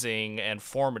amazing and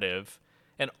formative.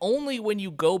 And only when you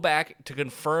go back to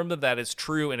confirm that that is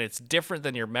true and it's different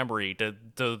than your memory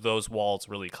do those walls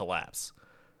really collapse.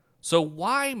 So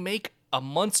why make a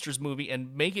Munsters movie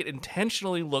and make it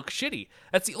intentionally look shitty?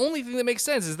 That's the only thing that makes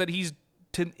sense, is that he's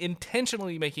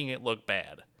intentionally making it look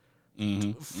bad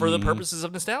for the purposes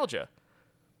of nostalgia.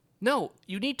 No,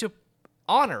 you need to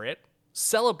honor it,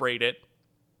 celebrate it,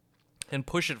 and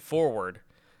push it forward.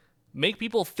 Make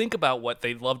people think about what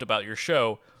they loved about your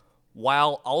show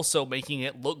while also making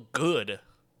it look good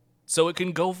so it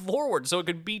can go forward, so it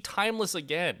can be timeless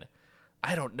again.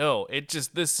 I don't know.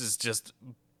 This is just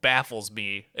baffles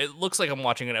me. It looks like I'm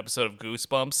watching an episode of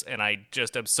Goosebumps, and I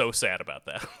just am so sad about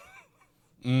that.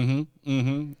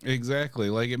 Exactly.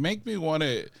 Like, it makes me want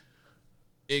to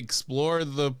explore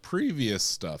the previous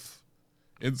stuff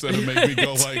instead of make me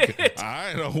go like,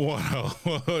 I don't want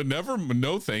to,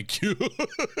 no thank you.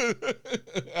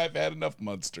 I've had enough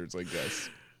Munsters, I guess.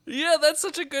 Yeah, that's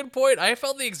such a good point. I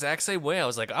felt the exact same way. I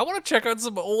was like, I want to check out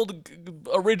some old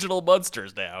original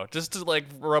Munsters now, just to like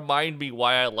remind me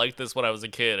why I liked this when I was a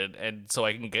kid, and so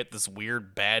I can get this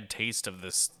weird bad taste of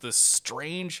this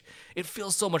strange. It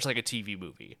feels so much like a TV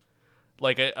movie,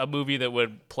 like a movie that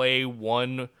would play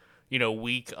one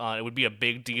week on. It would be a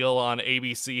big deal on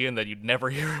ABC, and then you'd never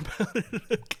hear about it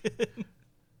again.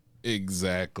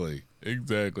 Exactly.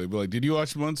 But like, did you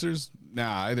watch Munsters?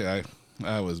 Nah,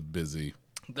 I was busy.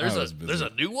 There's a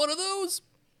new one of those?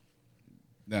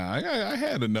 Nah, I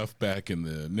had enough back in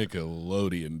the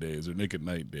Nickelodeon days or Nick at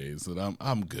Night days that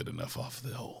I'm good enough off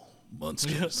the whole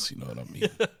Munsters. You know what I mean?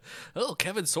 Oh,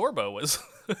 Kevin Sorbo was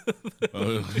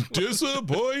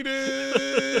disappointed,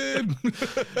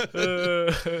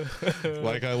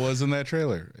 like I was in that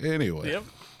trailer. Anyway, yep,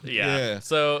 yeah.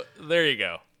 So there you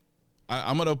go.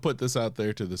 I'm gonna put this out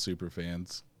there to the super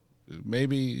fans.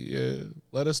 Maybe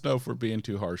let us know if we're being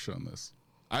too harsh on this.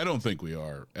 I don't think we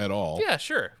are at all. Yeah,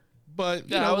 sure.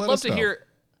 But I would love to hear.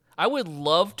 I would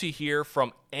love to hear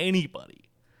from anybody,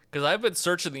 because I've been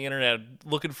searching the internet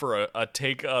looking for a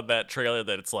take on that trailer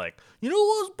that it's like, what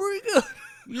was pretty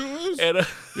good.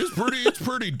 It's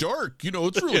pretty dark.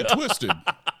 It's really twisted.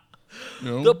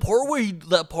 know? The part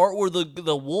where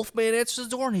the wolf man answers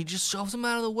the door and he just shoves him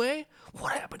out of the way.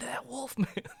 What happened to that wolf man?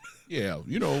 Yeah,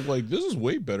 like this is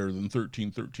way better than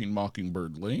 1313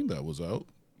 Mockingbird Lane that was out.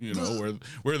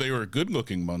 Where they were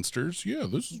good-looking monsters. Yeah,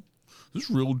 this is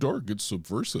real dark. It's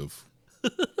subversive.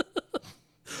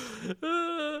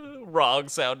 Wrong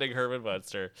sounding Herman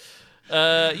Munster.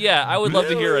 Yeah, I would love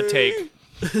to hear a take.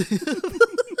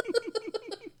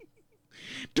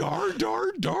 Darn.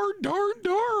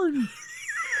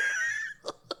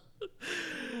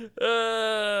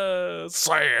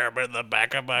 Slam in the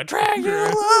back of my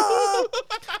Dracula.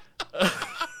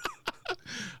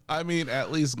 I mean,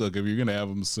 at least look, if you're gonna have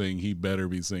him sing, he better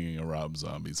be singing a Rob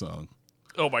Zombie song.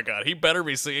 Oh my God, he better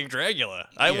be singing Dracula.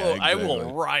 I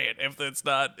will riot if there's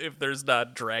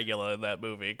not Dracula in that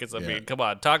movie. Because I mean, come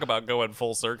on, talk about going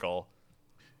full circle.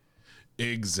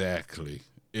 Exactly.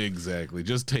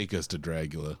 Just take us to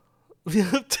Dracula.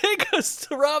 Take us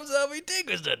to Rob Zombie.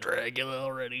 Take us to Dracula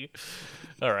already.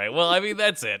 All right. Well, I mean,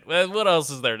 that's it. What else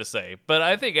is there to say? But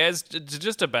I think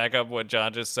just to back up what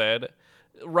John just said,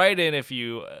 write in if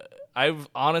you. I've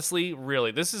honestly,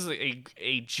 really, this is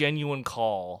a genuine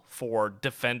call for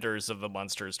defenders of the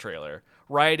Munsters trailer.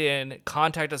 Write in,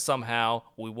 contact us somehow.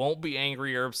 We won't be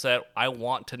angry or upset. I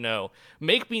want to know.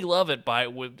 Make me love it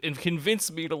and convince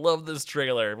me to love this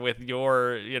trailer with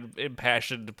your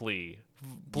impassioned plea.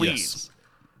 Please. Yes.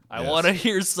 I want to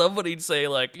hear somebody say,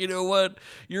 like, you know what?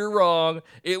 You're wrong.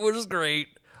 It was great.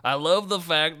 I love the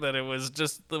fact that it was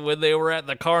just when they were at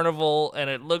the carnival and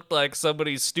it looked like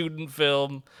somebody's student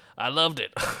film. I loved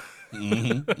it.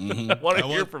 I want to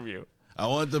hear from you. I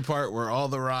want the part where all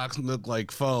the rocks look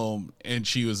like foam and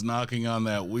she was knocking on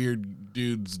that weird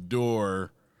dude's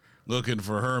door looking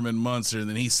for Herman Munster, and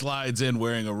then he slides in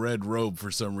wearing a red robe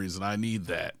for some reason. I need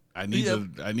that. I need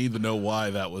to know why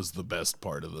that was the best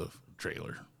part of the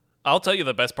trailer. I'll tell you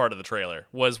the best part of the trailer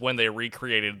was when they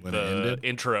recreated the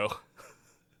intro.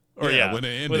 When it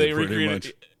ended, when they pretty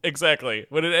much. Exactly.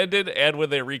 When it ended and when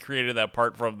they recreated that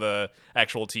part from the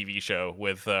actual TV show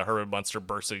with Herman Munster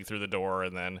bursting through the door,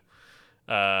 and then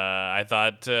I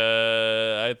thought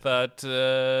that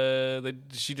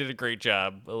she did a great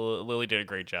job. Lily did a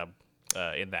great job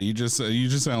in that. You just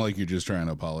sound like you're just trying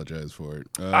to apologize for it.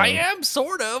 I am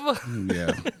sort of.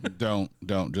 Yeah. Don't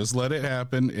just let it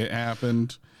happen. It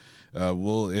happened.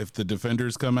 If the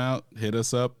defenders come out, hit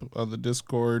us up on the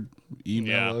Discord,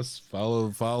 email us,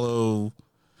 follow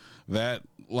that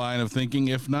line of thinking.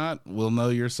 If not, we'll know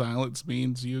your silence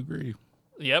means you agree.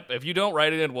 Yep. If you don't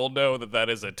write it in, we'll know that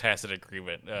is a tacit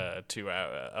agreement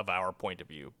of our point of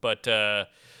view. But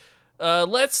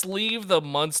let's leave the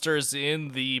Munsters in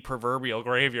the proverbial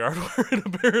graveyard where it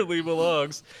apparently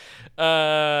belongs,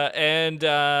 and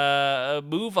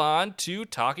move on to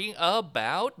talking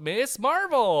about Miss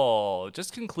Marvel.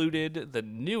 Just concluded the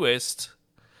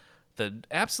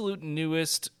absolute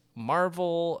newest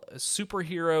Marvel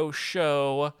superhero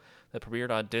show that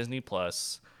premiered on Disney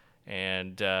Plus,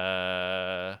 and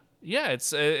it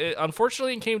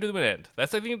unfortunately came to an end.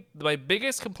 That's, I think, my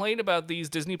biggest complaint about these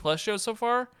Disney Plus shows so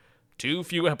far. Too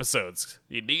few episodes.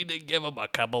 You need to give them a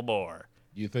couple more.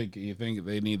 You think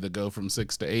they need to go from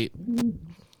 6 to 8?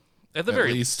 At the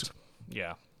very least.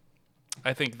 Yeah.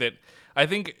 I think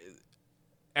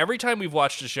every time we've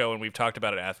watched a show and we've talked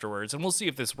about it afterwards, and we'll see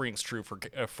if this rings true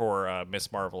for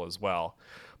Miss Marvel as well,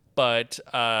 but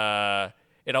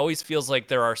it always feels like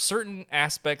there are certain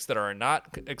aspects that are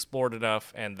not explored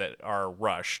enough and that are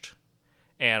rushed.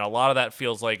 And a lot of that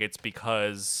feels like it's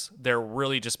because they're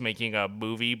really just making a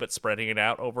movie but spreading it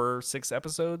out over 6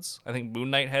 episodes. I think Moon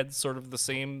Knight had sort of the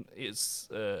same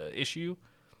issue.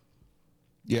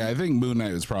 Yeah, I think Moon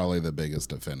Knight was probably the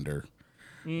biggest offender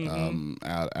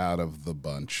out of the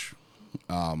bunch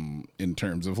in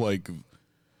terms of, like,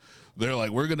 they're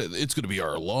like, it's gonna be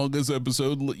our longest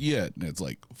episode yet, and it's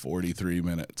like 43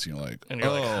 minutes. You're like,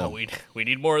 we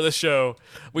need more of the show.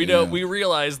 We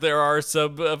realize there are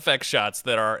some effect shots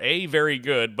that are A, very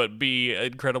good, but B,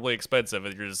 incredibly expensive,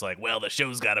 and you're just like, well, the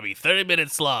show's got to be 30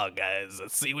 minutes long, guys.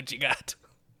 Let's see what you got.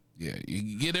 Yeah,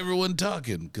 you get everyone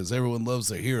talking because everyone loves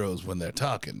their heroes when they're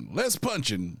talking. Less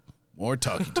punching, more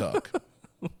talky talk.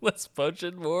 Less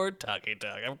punching, more talky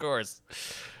talk. Of course.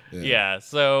 Yeah,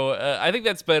 so I think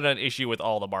that's been an issue with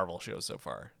all the Marvel shows so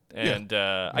far, and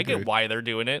I get why they're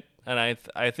doing it, and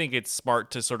I think it's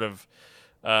smart to sort of,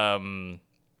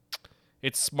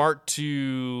 it's smart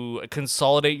to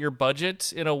consolidate your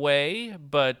budget in a way,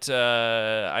 but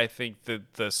I think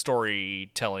that the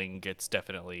storytelling gets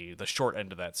definitely the short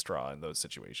end of that straw in those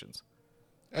situations.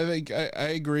 I think I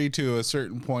agree to a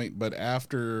certain point, but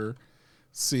after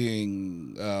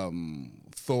seeing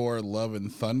Thor: Love and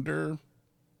Thunder,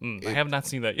 I have not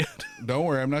seen that yet. Don't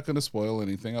worry, I'm not going to spoil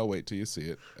anything. I'll wait till you see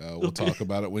it. We'll talk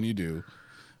about it when you do.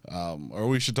 Or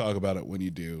we should talk about it when you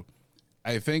do.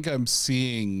 I think I'm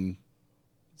seeing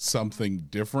something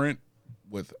different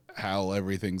with how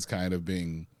everything's kind of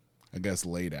being, I guess,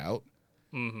 laid out.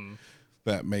 Mm-hmm.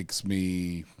 That makes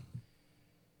me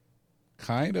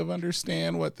kind of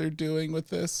understand what they're doing with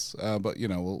this. But, you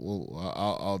know,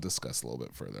 I'll discuss a little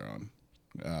bit further on.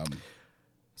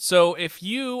 So if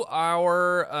you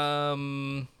are,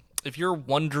 if you're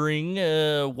wondering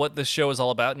what this show is all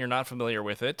about and you're not familiar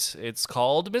with it, it's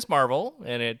called Ms. Marvel,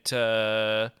 and it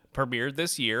premiered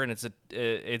this year, and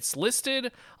it's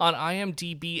listed on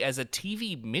IMDb as a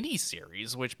TV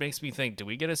miniseries, which makes me think, do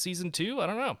we get a season 2? I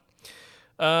don't know.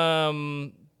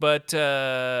 But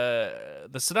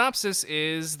the synopsis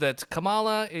is that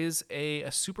Kamala is a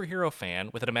superhero fan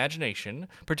with an imagination,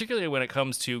 particularly when it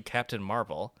comes to Captain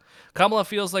Marvel. Kamala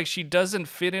feels like she doesn't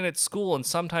fit in at school and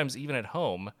sometimes even at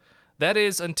home. That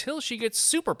is until she gets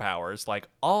superpowers like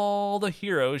all the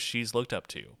heroes she's looked up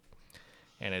to.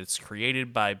 And it's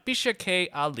created by Bisha K.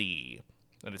 Ali.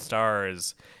 And it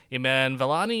stars Iman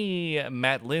Vellani,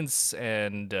 Matt Lintz,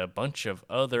 and a bunch of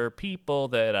other people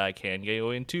that I can't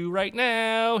go into right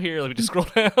now. Here, let me just scroll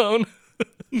down.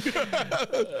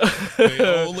 They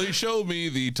only show me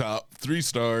the top 3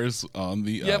 stars on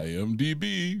the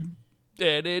IMDb.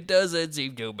 And it doesn't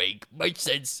seem to make much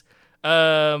sense.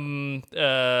 Zenobia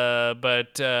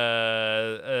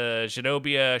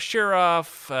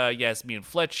Shroff, Yasmin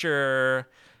Fletcher,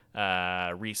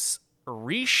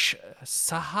 Rish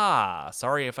Saha.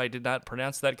 Sorry if I did not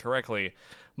pronounce that correctly.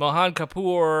 Mohan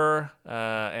Kapoor,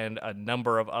 and a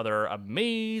number of other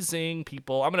amazing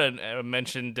people. I'm going to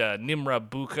mention Nimra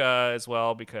Buka as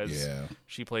well because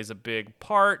she plays a big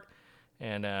part.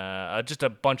 And just a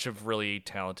bunch of really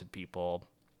talented people.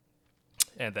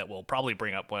 And that we'll probably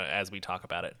bring up as we talk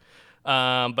about it.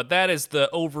 But that is the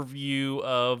overview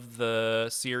of the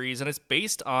series. And it's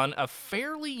based on a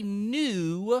fairly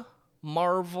new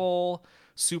Marvel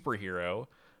superhero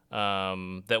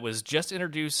that was just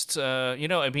introduced.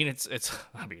 It's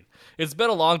been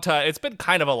a long time. It's been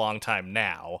kind of a long time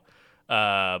now.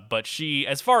 But she,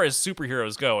 as far as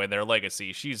superheroes go and their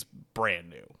legacy, she's brand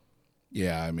new.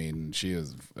 Yeah, I mean, she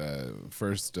was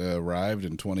first arrived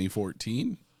in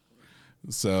 2014.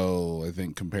 So I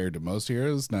think compared to most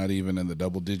heroes, not even in the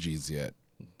double digits yet.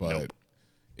 But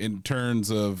in terms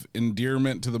of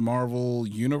endearment to the Marvel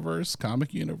universe,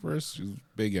 comic universe, she's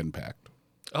big impact.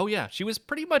 Oh, yeah. She was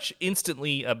pretty much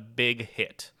instantly a big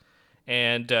hit.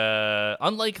 And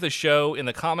unlike the show, in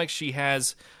the comics, she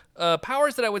has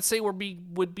powers that I would say would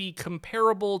be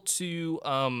comparable to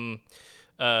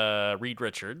Reed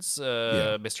Richards,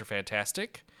 Mr.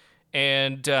 Fantastic.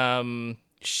 And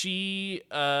she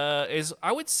is,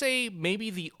 I would say, maybe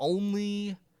the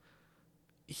only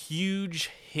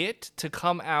huge hit to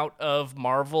come out of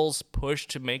Marvel's push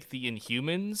to make the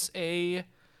Inhumans a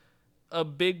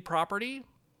big property.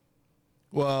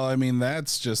 Well, I mean,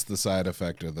 that's just the side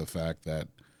effect of the fact that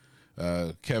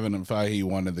Kevin and Feige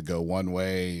wanted to go one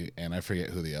way, and I forget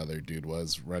who the other dude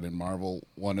was running Marvel,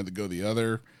 wanted to go the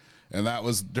other. And that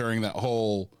was during that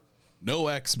whole no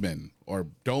X-Men, or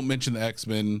don't mention the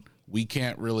X-Men. We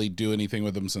can't really do anything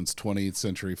with them since 20th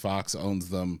Century Fox owns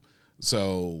them.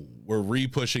 So we're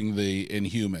re-pushing the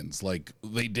Inhumans like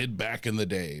they did back in the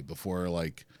day before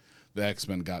like the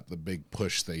X-Men got the big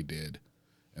push they did.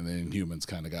 And the Inhumans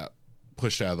kind of got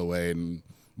pushed out of the way, and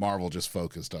Marvel just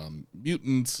focused on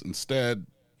mutants instead.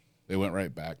 They went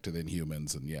right back to the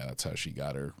Inhumans, and that's how she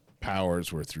got her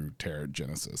powers, were through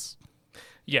Terrigenesis.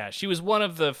 Yeah, she was one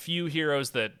of the few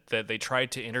heroes that they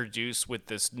tried to introduce with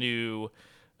this new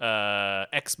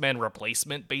X-Men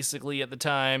replacement, basically, at the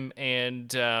time,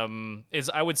 and is,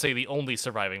 I would say, the only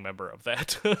surviving member of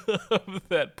that of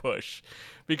that push,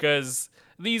 because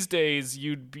these days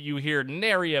you hear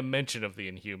nary a mention of the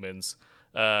Inhumans,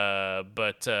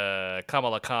 but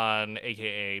Kamala Khan,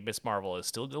 aka Ms. Marvel, is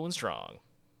still going strong.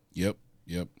 Yep.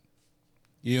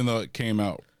 Even though it came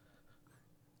out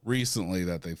recently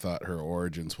that they thought her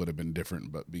origins would have been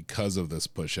different, but because of this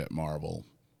push at Marvel,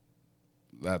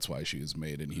 that's why she was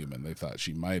made Inhuman. They thought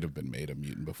she might have been made a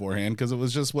mutant beforehand because it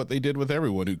was just what they did with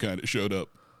everyone who kind of showed up.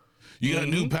 You got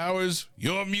new powers,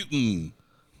 you're a mutant.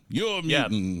 You're a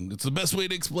mutant. Yeah. It's the best way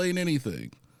to explain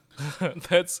anything.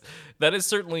 that is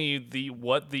certainly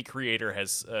what the creator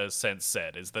has since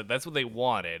said, is that's what they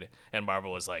wanted, and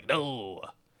Marvel was like, no,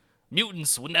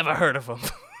 mutants would never heard of them.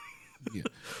 Yeah.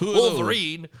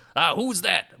 Wolverine? Who's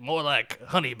that? More like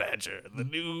Honey Badger, the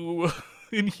new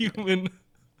Inhuman.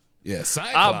 Yeah,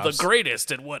 Cyclops. I'm the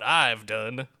greatest at what I've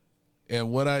done.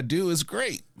 And what I do is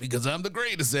great because I'm the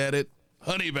greatest at it.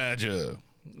 Honey Badger,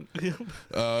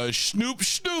 Snoop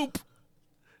Snoop.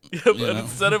 Yeah,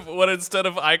 but instead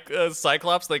of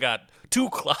Cyclops, they got two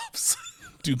Clops.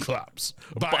 Two Clops.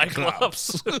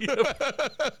 Biclops.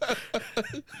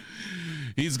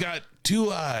 He's got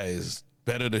two eyes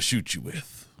better to shoot you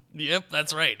with. Yep,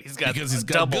 that's right. He's got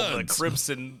double the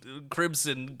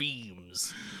crimson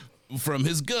beams from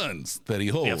his guns that he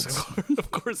holds. Yes,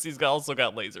 of course, he's also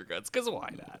got laser guns. Because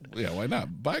why not? Yeah, why not?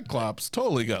 Biclops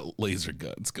totally got laser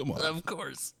guns. Come on. Of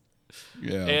course.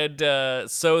 Yeah. And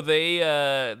so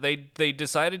they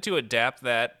decided to adapt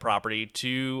that property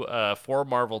to for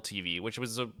Marvel TV, which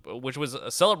was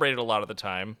celebrated a lot of the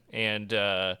time, and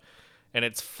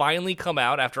it's finally come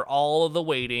out after all of the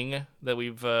waiting that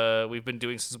we've been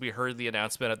doing since we heard the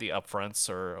announcement at the upfronts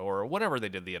or whatever they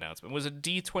did the announcement. Was it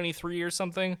D23 or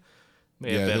something?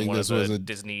 May have been one of the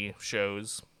Disney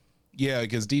shows. Yeah,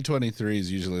 because D23 is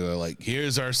usually like,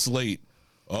 here's our slate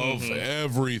of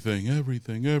everything, and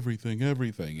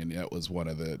that was one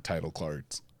of the title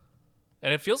cards.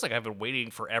 And it feels like I've been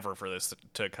waiting forever for this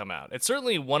to come out. It's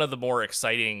certainly one of the more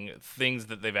exciting things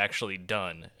that they've actually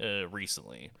done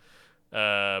recently,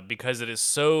 because it is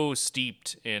so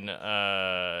steeped in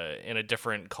a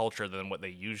different culture than what they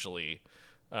usually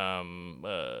plumb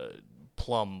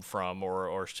from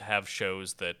or have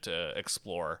shows that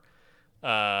explore.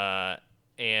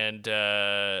 And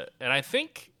I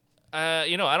think. I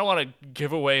don't want to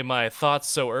give away my thoughts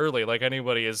so early, like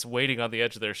anybody is waiting on the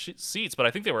edge of their seats, but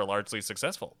I think they were largely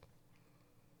successful.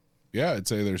 Yeah, I'd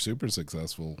say they're super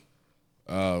successful.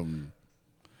 Osley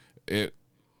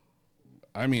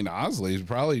is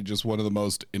probably just one of the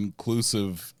most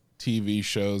inclusive TV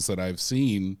shows that I've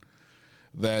seen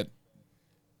that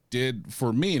did,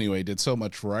 for me anyway, did so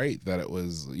much right that it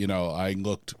was, I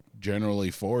looked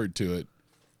generally forward to it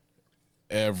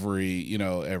every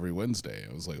Wednesday.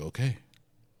 I was like, okay,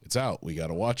 it's out. We got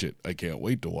to watch it. I can't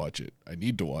wait to watch it. I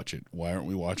need to watch it. Why aren't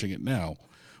we watching it now?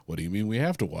 What do you mean we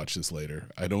have to watch this later?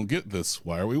 I don't get this.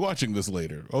 Why are we watching this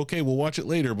later? Okay, we'll watch it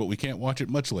later, but we can't watch it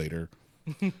much later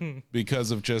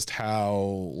because of just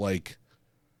how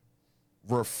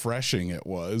refreshing it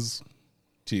was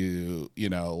to,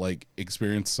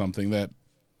 experience something that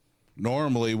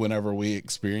normally, whenever we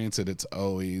experience it, it's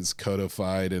always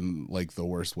codified in the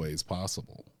worst ways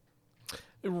possible.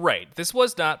 Right. This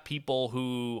was not people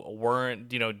who weren't,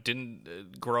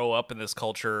 didn't grow up in this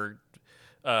culture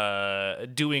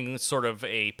doing sort of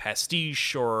a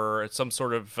pastiche or some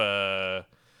sort of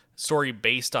story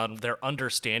based on their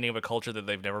understanding of a culture that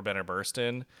they've never been immersed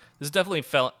in. This definitely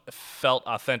felt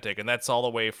authentic, and that's all the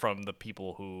way from the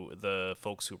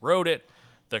folks who wrote it,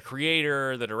 the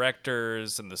creator, the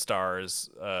directors, and the stars.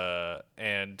 What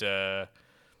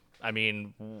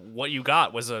you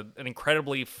got was an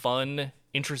incredibly fun,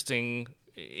 interesting,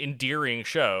 endearing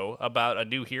show about a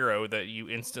new hero that you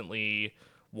instantly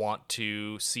want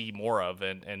to see more of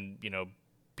and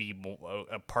be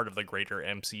a part of the greater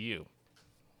MCU.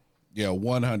 Yeah,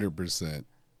 100%.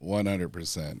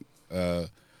 100%.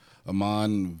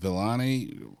 Iman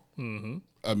Vellani,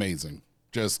 amazing.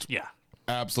 Just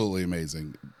absolutely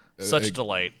amazing. Such a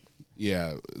delight.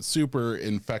 Yeah, super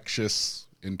infectious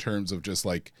in terms of just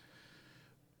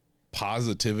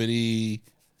positivity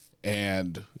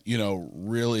and,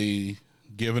 really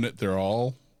giving it their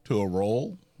all to a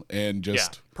role and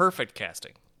just perfect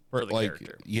casting for the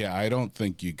character. Yeah, I don't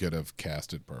think you could have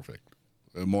casted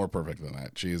more perfect than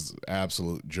that. She's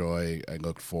absolute joy. I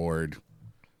look forward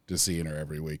to seeing her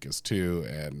every week as too,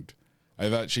 and I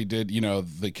thought she did,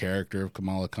 the character of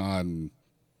Kamala Khan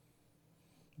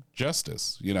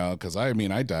justice, because I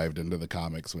dived into the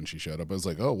comics when she showed up. I was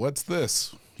like, oh, what's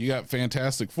this? You got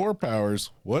Fantastic Four powers,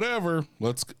 whatever.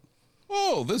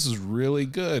 Oh, this is really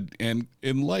good and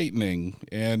enlightening.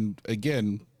 And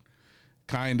again,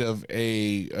 kind of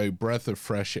a breath of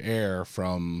fresh air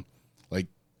from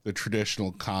the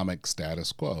traditional comic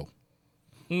status quo.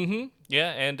 Mm-hmm. Yeah,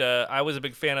 and I was a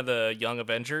big fan of the Young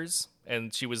Avengers,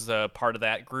 and she was part of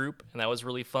that group, and that was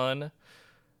really fun.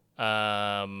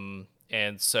 And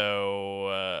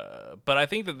so, but I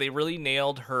think that they really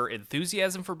nailed her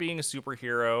enthusiasm for being a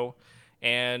superhero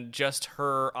and just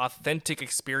her authentic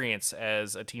experience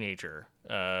as a teenager,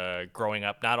 growing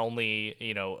up, not only,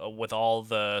 with all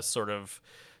the sort of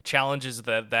challenges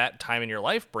that time in your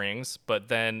life brings, but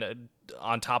then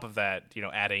on top of that,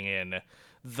 adding in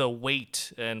the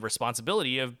weight and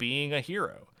responsibility of being a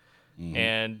hero. Mm-hmm.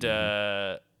 And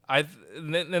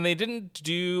they didn't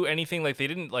do anything they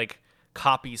didn't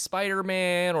copy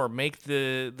Spider-Man or make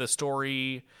the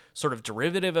story sort of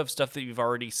derivative of stuff that you've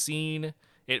already seen.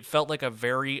 It felt like a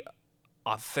very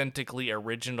authentically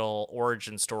original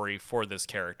origin story for this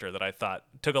character that I thought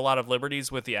took a lot of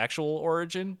liberties with the actual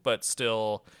origin, but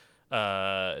still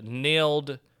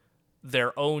nailed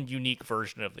their own unique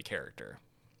version of the character.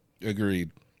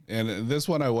 Agreed. And this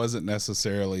one I wasn't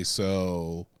necessarily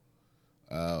so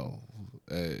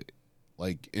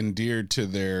like endeared to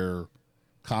their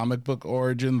comic book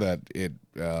origin that it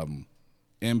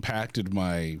impacted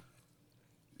my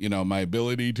my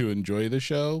ability to enjoy the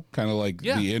show, kind of like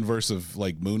the inverse of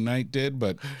like Moon Knight did.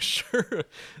 But Sure.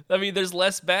 I mean, there's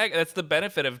less that's the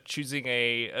benefit of choosing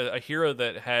a hero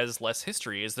that has less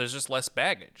history, is there's just less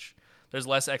baggage. There's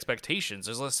less expectations.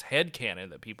 There's less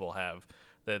headcanon that people have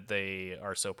that they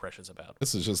are so precious about.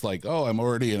 this is just like, oh, I'm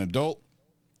already an adult.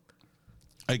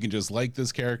 I can just like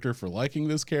this character for liking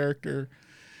this character.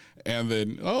 And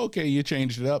then, oh, okay, you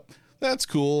changed it up. That's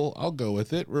cool. I'll go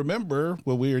with it. Remember,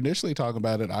 when we were initially talking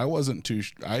about it,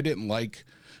 I didn't like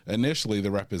initially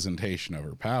the representation of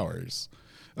her powers.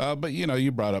 But,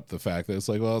 you brought up the fact that it's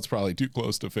like, well, it's probably too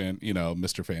close to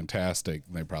Mr. Fantastic.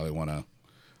 And they probably want to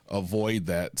avoid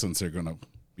that since they're going to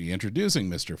be introducing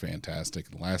Mr.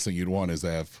 Fantastic. The last thing you'd want is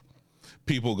to have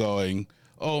people going,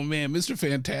 oh man, Mr.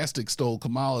 Fantastic stole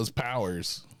Kamala's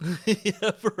powers.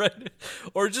 Yeah, right.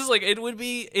 Or just like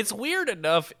it's weird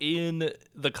enough in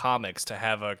the comics to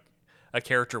have a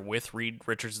character with Reed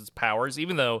Richardson's powers,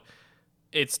 even though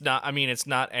it's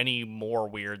not any more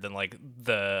weird than like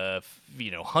the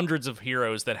hundreds of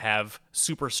heroes that have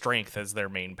super strength as their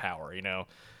main power.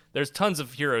 There's tons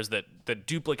of heroes that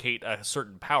duplicate a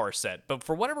certain power set, but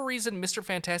for whatever reason Mr.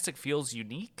 Fantastic feels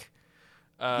unique.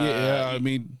 I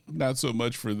mean, not so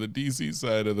much for the DC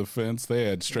side of the fence. They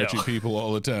had stretchy people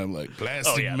all the time, like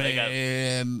Plastic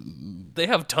Man. They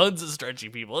have tons of stretchy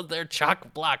people. They're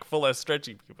chock block full of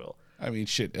stretchy people. I mean,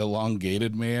 shit,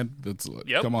 Elongated Man.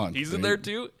 Come on. He's in there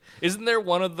too. Isn't there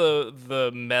one of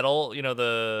the metal,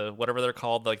 the whatever they're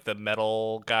called, like the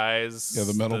metal guys? Yeah,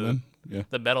 the metal men. Yeah.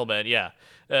 The metal men, yeah.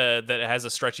 That has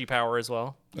a stretchy power as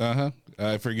well. Uh-huh.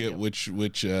 I forget which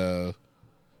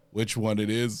one it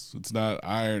is. It's not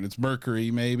iron. It's mercury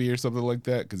maybe or something like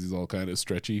that, because he's all kind of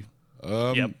stretchy.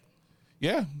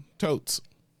 Yeah, totes.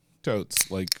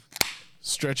 Like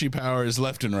stretchy powers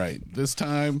left and right. This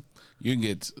time you can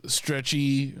get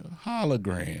stretchy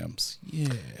holograms.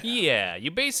 Yeah, you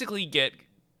basically get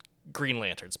Green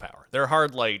Lantern's power. They're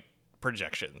hard light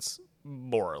projections,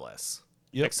 more or less.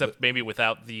 Yep. Except maybe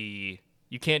without you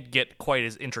can't get quite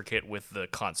as intricate with the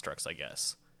constructs, I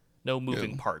guess. No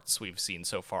moving parts we've seen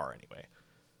so far, anyway.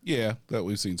 Yeah, that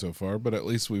we've seen so far, but at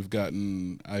least we've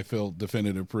gotten, I feel,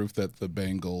 definitive proof that the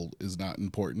bangle is not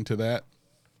important to that.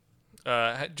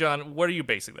 John, what are you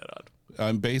basing that on?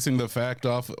 I'm basing the fact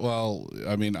off,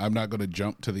 I'm not going to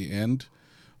jump to the end,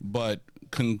 but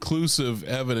conclusive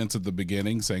evidence at the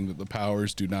beginning saying that the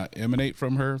powers do not emanate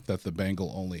from her, that the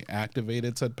bangle only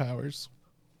activated said powers.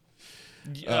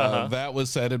 That was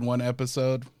said in one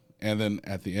episode. And then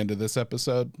at the end of this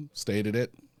episode, stated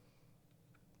it.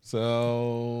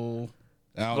 So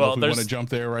I don't know if we want to jump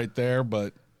there right there,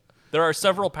 but there are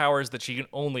several powers that she can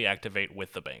only activate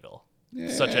with the bangle,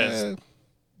 such as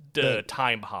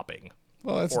time hopping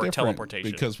or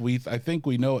teleportation. Because I think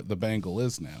we know what the bangle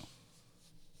is now.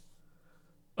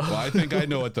 Well, I think I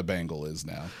know what the bangle is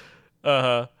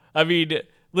now. I mean,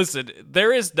 listen,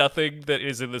 there is nothing that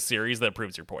is in the series that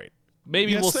proves your point.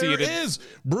 Maybe we'll see it. There is.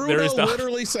 Bruno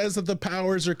literally says that the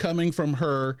powers are coming from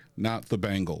her, not the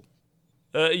bangle.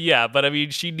 Yeah, but I mean,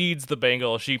 she needs the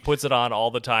bangle. She puts it on all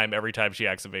the time, every time she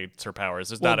activates her powers.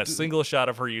 There's not a single shot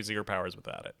of her using her powers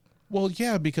without it. Well,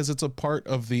 yeah, because it's a part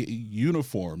of the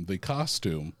uniform, the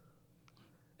costume.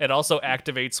 It also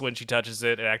activates when she touches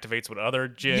it. It activates when other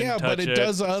Jinn touch it. Yeah, but it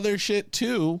does other shit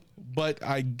too. But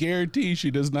I guarantee she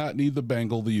does not need the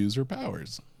bangle to use her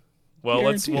powers. Well,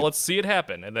 let's see it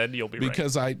happen, and then you'll be right.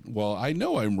 Because I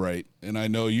know I'm right, and I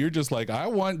know you're just like, I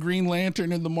want Green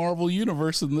Lantern in the Marvel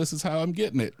Universe, and this is how I'm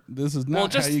getting it. This is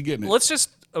not how you're getting it. Let's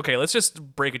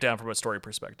just break it down from a story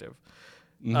perspective.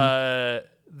 Mm-hmm.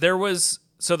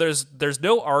 There's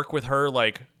no arc with her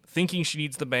like thinking she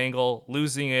needs the bangle,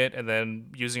 losing it, and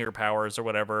then using her powers or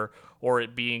whatever, or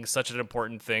it being such an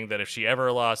important thing that if she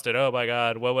ever lost it, oh my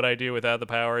god, what would I do without the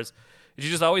powers? She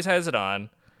just always has it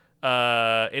on.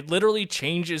 It literally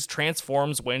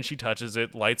transforms when she touches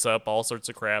it, lights up, all sorts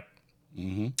of crap.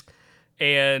 Mm-hmm.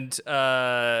 And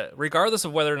regardless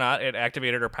of whether or not it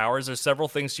activated her powers, there's several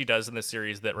things she does in the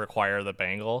series that require the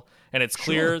bangle. And it's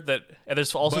clear that and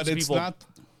there's all sorts of people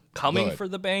coming for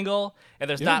the bangle. And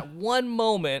there's not one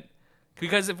moment,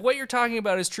 because if what you're talking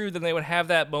about is true, then they would have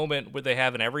that moment where they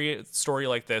have in every story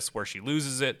like this where she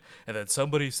loses it, and then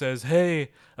somebody says, hey,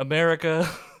 America...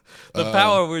 The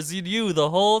power was in you the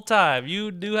whole time.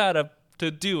 You knew how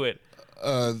to do it.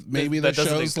 Maybe That the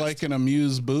doesn't show's exist. like an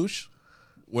amuse-bouche,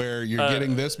 where you're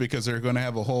getting this because they're going to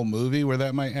have a whole movie where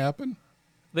that might happen.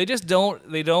 They just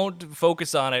don't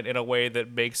focus on it in a way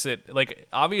that makes it like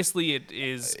obviously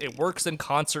it works in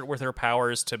concert with her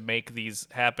powers to make these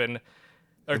happen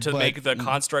or to But- make the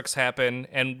constructs happen.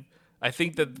 And I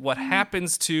think that what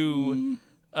happens to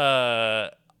oh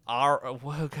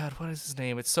god, what is his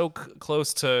name? It's so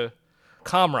close to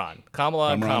Kamran.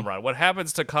 Kamala and Kamran. Kamran. What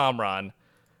happens to Kamran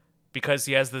because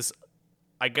he has this,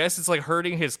 I guess it's like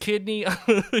hurting his kidney.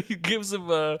 It gives him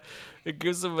an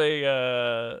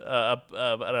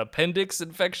appendix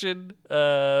infection,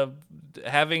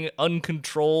 having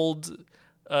uncontrolled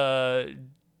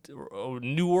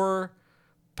newer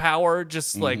power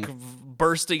just like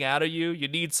bursting out of you. You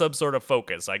need some sort of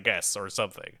focus, I guess, or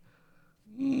something.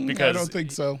 I Because don't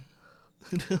think so.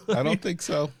 I don't think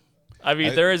so. I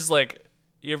mean, there is like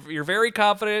you're very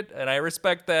confident, and I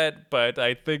respect that. But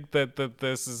I think that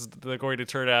this is going to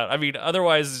turn out. I mean,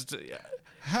 otherwise,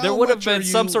 How there would have much are been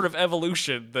some you- sort of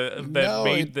evolution that No,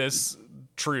 made this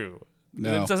true.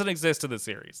 No. It doesn't exist in the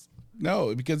series.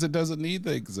 No, because it doesn't need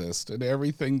to exist, and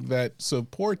everything that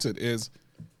supports it is.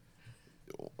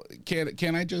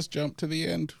 Can I just jump to the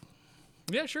end?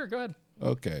 Yeah, sure. Go ahead.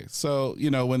 Okay, so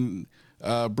when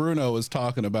Bruno is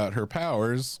talking about her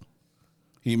powers,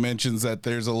 he mentions that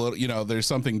there's a little, there's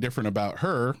something different about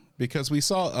her because we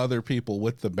saw other people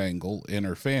with the bangle in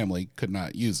her family could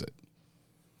not use it.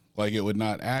 Like it would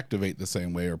not activate the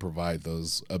same way or provide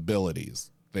those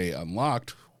abilities they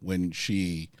unlocked when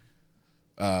she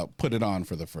put it on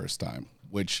for the first time,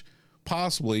 which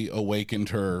possibly awakened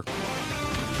her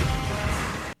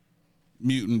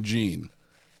mutant gene,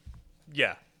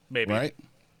 Yeah, maybe. right?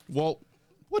 Well,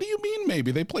 what do you mean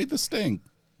maybe? They played the sting.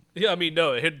 Yeah, I mean,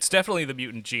 no, it's definitely the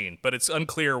mutant gene, but it's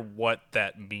unclear what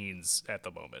that means at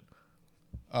the moment.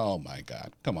 Oh my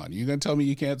God. Come on. You going to tell me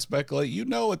you can't speculate? You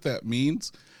know what that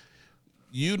means.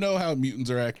 You know how mutants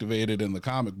are activated in the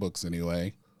comic books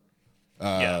anyway.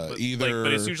 Yeah, but, either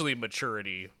but it's usually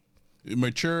maturity.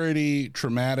 maturity,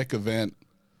 traumatic event,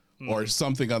 or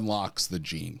something unlocks the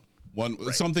gene.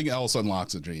 Something else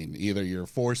unlocks a gene. Either you're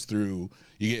forced through,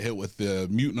 you get hit with the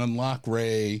mutant unlock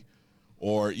ray,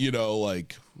 or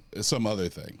like some other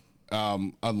thing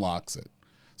unlocks it.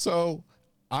 So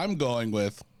I'm going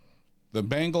with the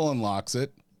bangle unlocks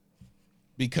it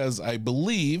because I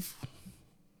believe,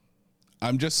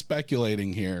 I'm just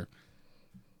speculating here,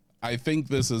 I think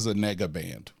this is a nega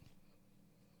band.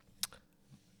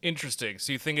 Interesting.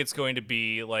 So you think it's going to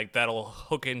be like that'll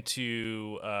hook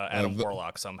into Adam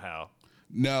Warlock somehow?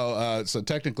 No, so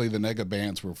technically the nega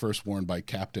bands were first worn by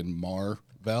Captain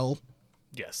Marvel,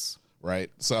 Yes. right?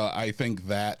 So I think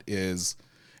that is,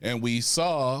 and we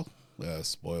saw,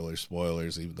 spoilers,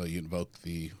 even though you invoked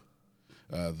the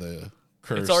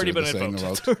curse. It's already or been the saying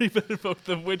invoked. It's already been invoked,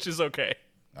 which is okay.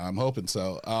 I'm hoping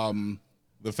so.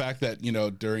 The fact that,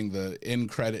 during the end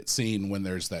credit scene when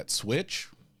there's that switch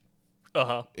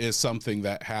is something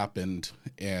that happened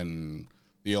in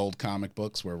the old comic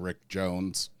books where Rick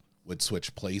Jones would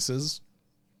switch places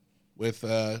with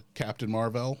Captain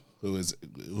Marvel,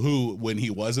 who when he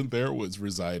wasn't there was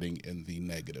residing in the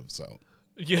negative zone.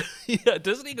 Yeah, yeah.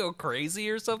 Doesn't he go crazy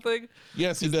or something?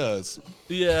 Yes, he does.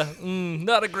 Yeah,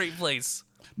 not a great place.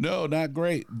 No, not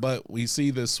great, but we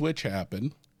see the switch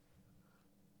happen.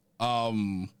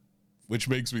 Which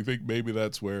makes me think maybe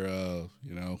that's where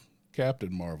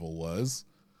Captain Marvel was.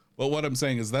 But what I'm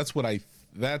saying is that's what I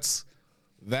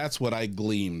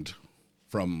gleaned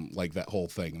from like that whole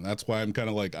thing. And that's why I'm kind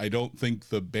of like, I don't think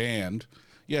the band,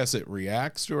 yes, it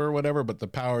reacts to her or whatever, but the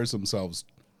powers themselves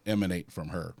emanate from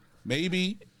her.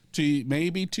 Maybe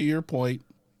to your point,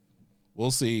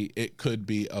 we'll see, it could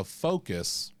be a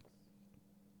focus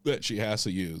that she has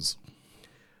to use.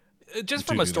 Just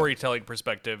from a storytelling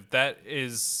perspective, that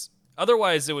is.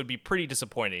 Otherwise, it would be pretty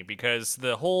disappointing because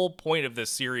the whole point of this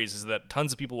series is that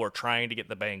tons of people are trying to get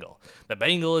the bangle. The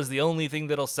bangle is the only thing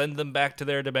that'll send them back to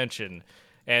their dimension.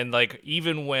 And like,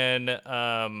 even when,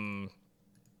 God,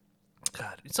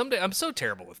 someday I'm so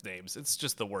terrible with names. It's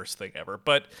just the worst thing ever.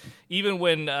 But even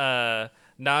when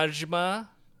Najma,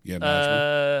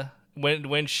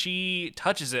 when she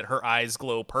touches it, her eyes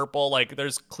glow purple. Like,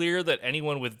 there's clear that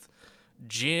anyone with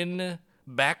Jinn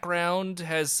background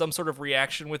has some sort of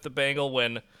reaction with the bangle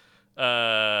when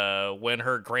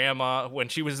her grandma, when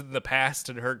she was in the past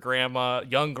and her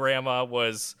young grandma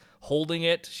was holding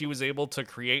it, she was able to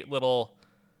create little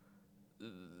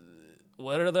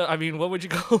what would you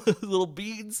call it? Little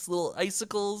beads, little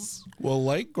icicles. Well,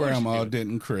 like grandma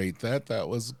didn't create that. That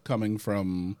was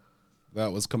Kamala.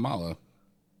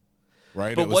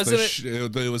 right? But It was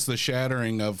wasn't it was the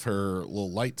shattering of her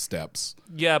little light steps.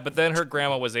 Yeah, but then her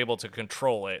grandma was able to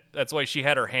control it. That's why she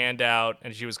had her hand out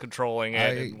and she was controlling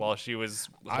it while she was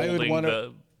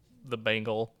holding the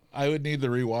bangle. I would need to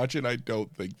rewatch it. I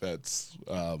don't think that's.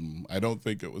 I don't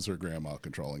think it was her grandma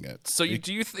controlling it. So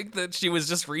do you think that she was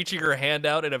just reaching her hand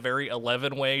out in a very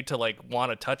 11 way to like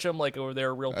want to touch him like over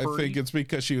there real I pretty? think it's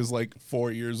because she was like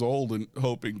 4 years old and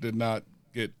hoping to not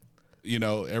get,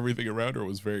 everything around her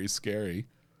was very scary.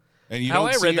 And you How don't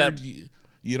I see read her, that-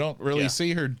 you don't really Yeah.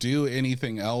 see her do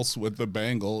anything else with the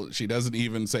bangle. She doesn't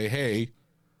even say, "Hey,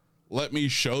 let me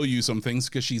show you some things,"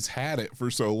 because she's had it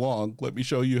for so long. Let me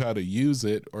show you how to use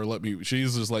it, or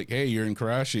she's just like, "Hey, you're in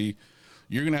Karashi.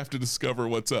 You're going to have to discover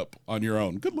what's up on your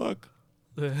own. Good luck."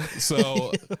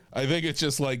 So I think it's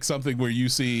just like something where you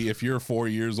see, if you're 4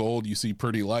 years old, you see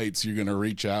pretty lights, you're going to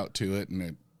reach out to it, and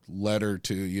it led her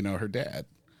to, her dad.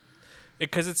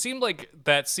 Because it seemed like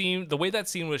the way that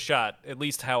scene was shot, at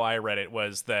least how I read it,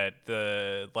 was that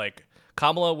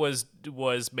Kamala was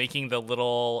making the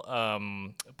little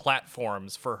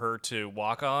platforms for her to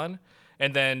walk on,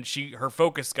 and then her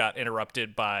focus got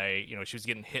interrupted by she was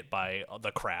getting hit by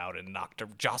the crowd and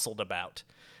jostled about,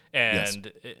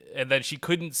 and then she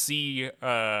couldn't see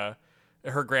her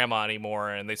grandma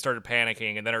anymore, and they started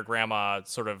panicking, and then her grandma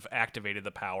sort of activated the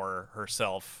power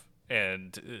herself,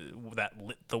 and that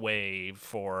lit the way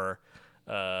for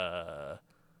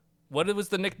what was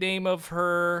the nickname of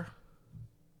her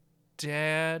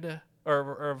dad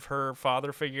or of her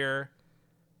father figure?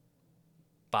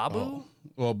 Babu? Oh.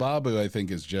 Well, Babu, I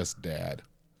think, is just dad.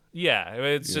 Yeah,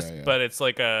 it's just, yeah. but it's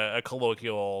like a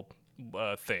colloquial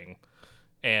thing,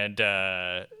 and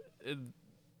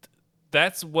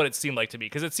that's what it seemed like to me.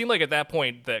 Because it seemed like at that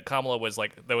point that Kamala was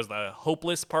like, there was the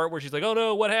hopeless part where she's like, "Oh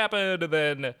no, what happened?" And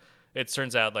then it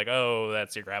turns out like, "Oh,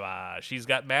 that's your grandma. She's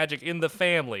got magic in the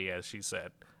family," as she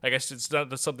said. I guess it's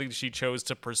not something she chose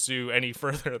to pursue any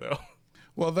further, though.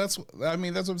 Well, that's what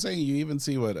I'm saying. You even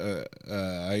see what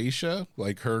Aisha,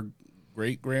 like her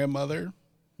great grandmother,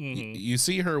 you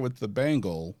see her with the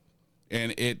bangle,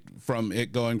 and it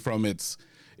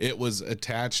was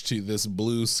attached to this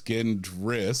blue skinned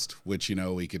wrist, which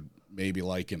we could maybe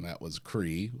liken that was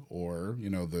Kree, or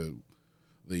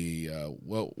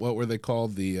what were they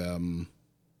called, the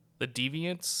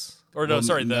Deviants, or no,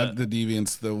 sorry, not the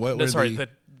Deviants,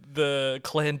 the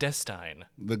clandestine.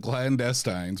 The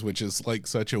clandestines, which is like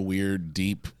such a weird,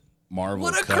 deep Marvel.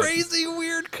 What a cut. crazy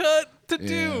weird cut to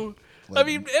do. I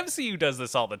mean, MCU does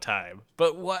this all the time,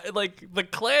 but the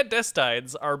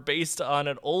clandestines are based on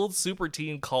an old super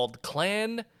team called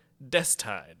Clandestine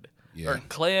or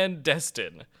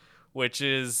Clandestine, which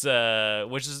is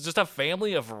just a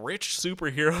family of rich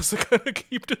superheroes that kind of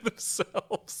keep to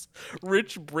themselves.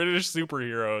 Rich British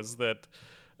superheroes that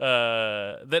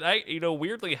I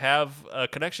weirdly have a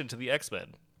connection to the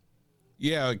X-Men.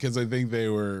 Yeah, because I think they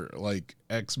were like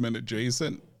X-Men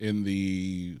adjacent in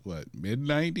the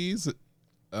mid-90s,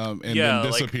 and then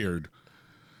disappeared.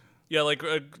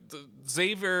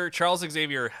 Charles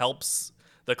Xavier helps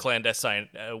the clandestine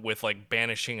with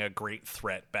banishing a great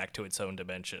threat back to its own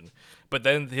dimension, but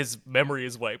then his memory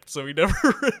is wiped, so he never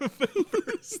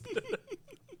remembers.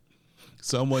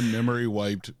 Someone memory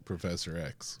wiped Professor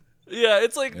X. Yeah,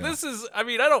 it's like, this is, I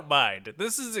mean, I don't mind.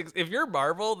 This is, if you're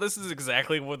Marvel, this is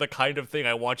exactly the kind of thing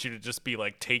I want you to just be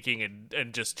taking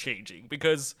and just changing,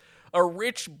 because a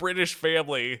rich British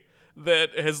family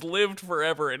that has lived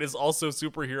forever and is also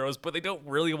superheroes, but they don't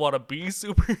really want to be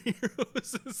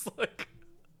superheroes is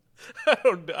I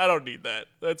don't need that.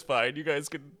 That's fine. You guys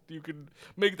you can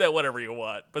make that whatever you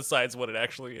want besides what it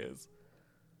actually is.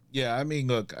 Yeah, I mean,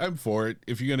 look, I'm for it.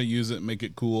 If you're going to use it, make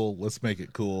it cool. Let's make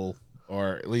it cool.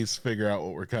 Or at least figure out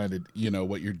what we're kind of,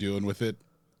 what you're doing with it.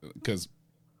 Because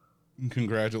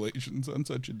congratulations on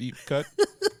such a deep cut.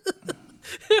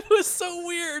 It was so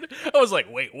weird. I was like,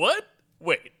 wait, what?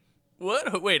 Wait,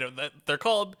 what? Wait, they're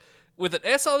called with an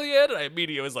S on the end? And I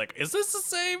immediately was like, is this the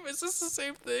same? Is this the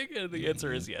same thing? And the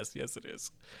answer is yes. Yes, it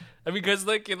is. I mean, because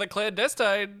in the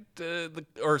clandestine,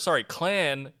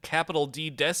 clan, capital D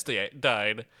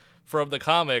Destine from the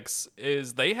comics,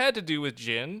 is they had to do with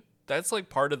Jinn. That's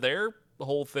part of their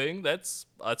whole thing. That's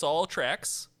all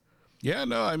tracks. Yeah,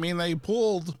 no, I mean, they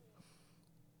pulled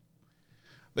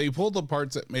the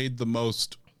parts that made the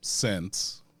most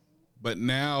sense, but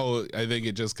now I think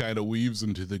it just kind of weaves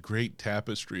into the great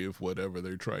tapestry of whatever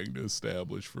they're trying to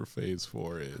establish for Phase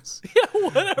 4 is. Yeah,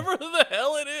 whatever the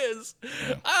hell it is.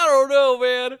 I don't know,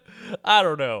 man. I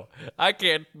don't know. I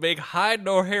can't make hide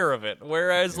nor hair of it.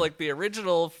 Whereas the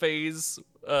original phase,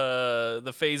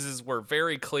 the phases were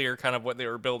very clear kind of what they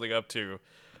were building up to.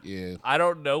 Yeah. I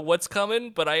don't know what's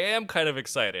coming, but I am kind of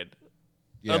excited.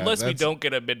 Yeah, Unless we that's- don't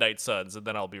get a Midnight Suns, and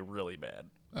then I'll be really mad.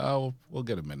 Oh, we'll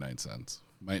get a Midnight Suns.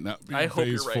 Might not be I in hope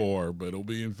phase you're right. 4, but it'll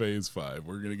be in phase 5.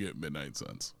 We're gonna get Midnight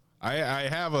Suns. I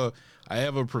have a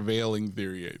prevailing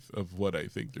theory of what I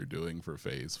think they're doing for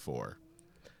phase 4.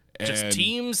 Just And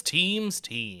teams.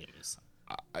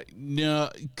 no,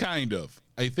 kind of.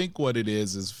 I think what it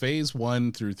is phase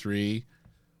 1 through 3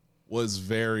 was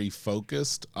very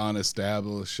focused on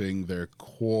establishing their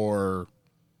core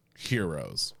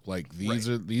heroes. Like these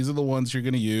are the ones you're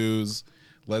going to use.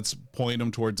 Let's point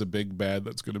them towards a big bad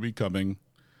that's going to be coming,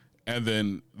 and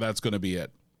then that's going to be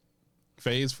it.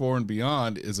 Phase 4 and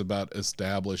beyond is about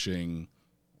establishing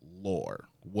lore,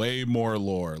 way more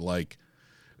lore, like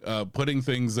putting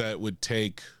things that would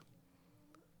take,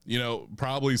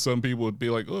 probably some people would be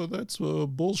like, oh, that's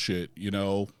bullshit,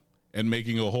 and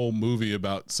making a whole movie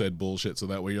about said bullshit. So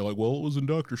that way you're like, well, it was in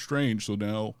Doctor Strange, so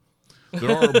now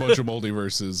there are a bunch of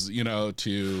multiverses,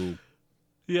 to,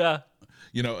 Yeah.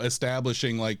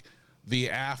 establishing like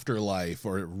the afterlife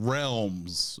or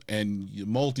realms and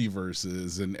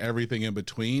multiverses and everything in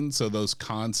between. So those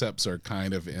concepts are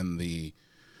kind of in the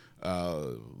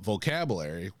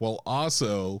vocabulary, while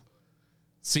also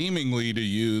seemingly to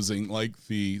using like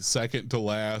the second to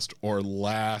last or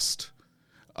last,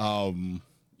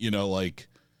 like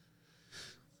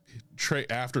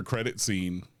after credit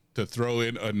scene to throw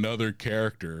in another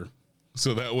character.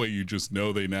 So that way you just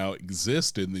know they now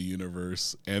exist in the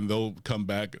universe and they'll come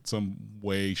back at some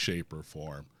way, shape, or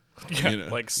form. Yeah,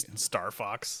 like Star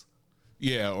Fox.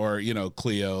 Yeah, or,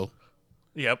 Cleo.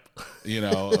 Yep.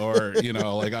 Or,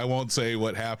 like I won't say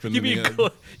what happened. You mean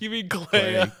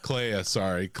Clea? Clea,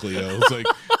 sorry, Cleo. It's like,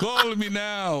 call me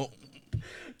now.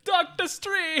 Doctor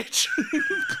Strange.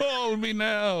 Call me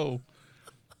now.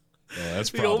 Yeah, that's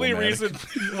The only reason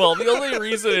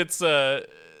it's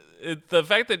the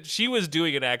fact that she was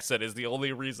doing an accent is the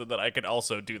only reason that I could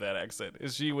also do that accent.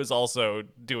 Is she was also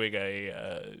doing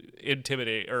a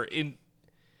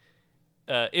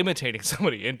imitating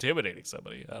somebody. I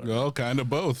don't know. Well, kind of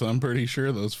both. I'm pretty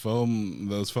sure those phone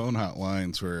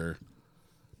hotlines were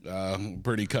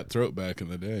pretty cutthroat back in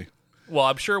the day. Well,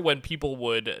 I'm sure when people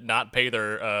would not pay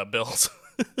their bills,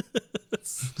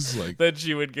 It's like, then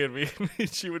she would give me.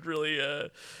 She would really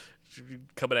she'd be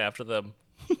coming after them.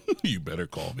 you better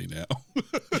call me now.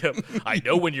 Yep. I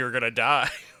know when you're gonna die.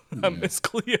 I'm Miss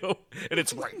Cleo, and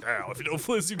it's right now. If you don't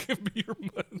fliz, you give me your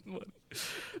money.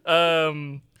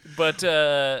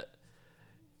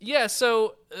 Yeah.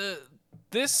 So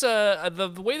this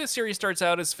the way the series starts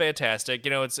out is fantastic.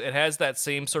 It has that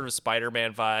same sort of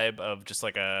Spider-Man vibe of just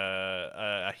like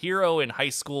a hero in high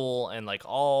school and like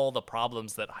all the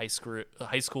problems that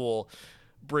high school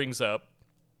brings up.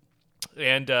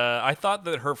 And I thought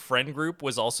that her friend group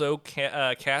was also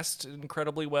cast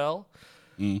incredibly well.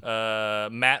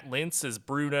 Matt Lintz as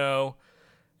Bruno,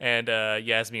 and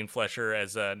Yasmin Fletcher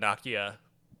as Nakia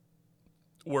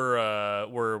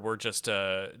were just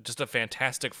a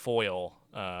fantastic foil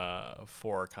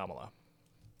for Kamala.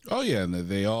 Oh yeah, and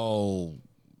they all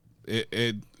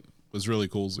it was really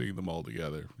cool seeing them all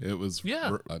together. It was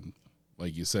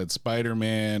like you said,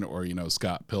 Spider-Man or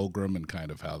Scott Pilgrim, and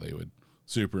kind of how they would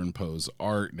superimpose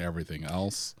art and everything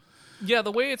else. Yeah,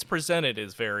 the way it's presented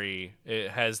is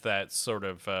it has that sort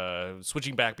of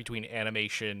switching back between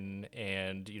animation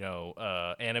and,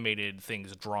 animated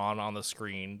things drawn on the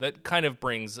screen that kind of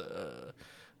brings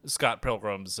Scott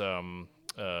Pilgrim's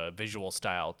visual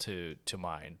style to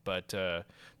mind. But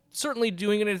certainly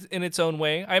doing it in its own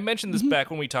way. I mentioned this back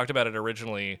when we talked about it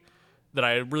originally, that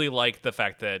I really liked the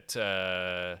fact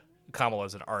that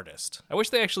Kamala's an artist. I wish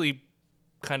they actually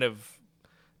kind of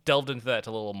delved into that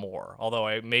a little more,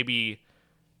 although maybe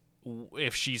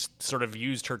if she's sort of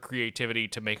used her creativity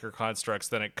to make her constructs,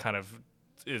 then it kind of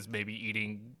is maybe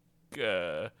eating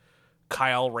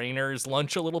Kyle Rayner's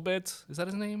lunch a little bit. Is that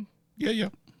his name? Yeah.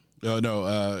 Oh no,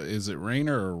 is it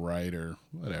Rayner or Ryder?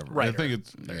 Whatever. Ryder. I think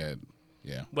it's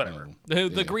yeah. Whatever. Yeah.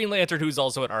 The Green Lantern, who's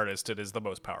also an artist, and is the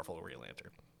most powerful Green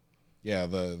Lantern. Yeah,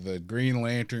 the Green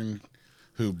Lantern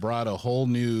who brought a whole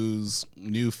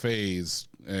new phase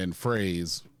and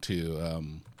phrase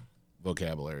to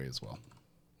vocabulary as well.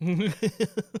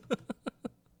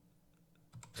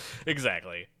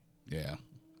 Exactly. Yeah.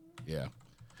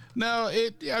 No,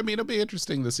 it'll be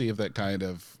interesting to see if that kind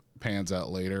of pans out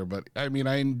later. But I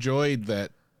enjoyed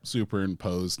that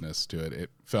superimposedness to it. It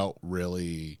felt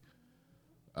really,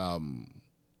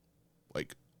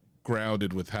 like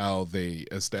grounded with how they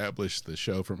established the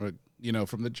show from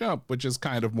the jump, which is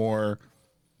kind of more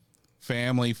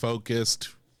family focused,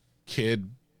 kid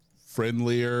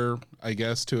friendlier, I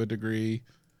guess, to a degree.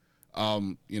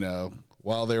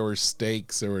 While there were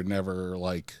stakes, there were never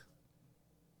like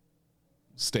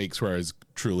stakes where I was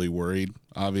truly worried,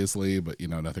 obviously, but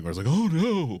nothing where I was like, oh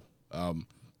no.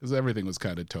 Because everything was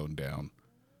kind of toned down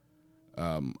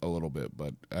a little bit,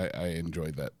 but I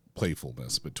enjoyed that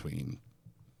playfulness between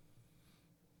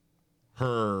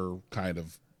her kind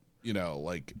of,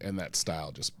 and that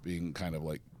style just being kind of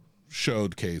like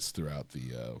showcased throughout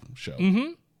the show.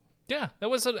 Mm-hmm. Yeah, it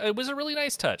was a really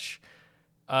nice touch.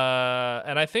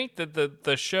 And I think that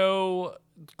the show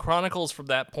chronicles from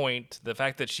that point the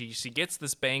fact that she gets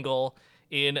this bangle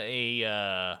in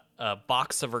a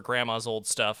box of her grandma's old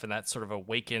stuff, and that sort of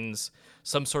awakens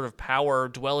some sort of power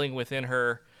dwelling within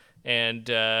her. And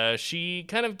she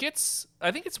kind of gets,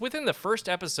 I think it's within the first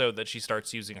episode that she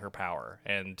starts using her power.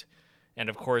 And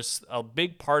of course, a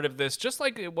big part of this, just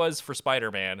like it was for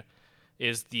Spider-Man,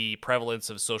 is the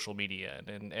prevalence of social media.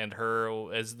 And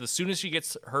her, as soon as she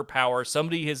gets her power,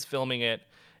 somebody is filming it,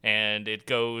 and it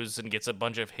goes and gets a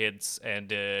bunch of hits,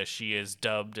 and she is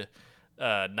dubbed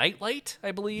Nightlight,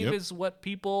 I believe, is what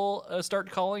people start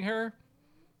calling her.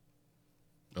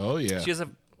 Oh, yeah. She has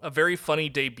a very funny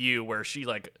debut where she,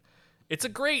 like, it's a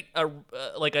great,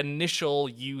 initial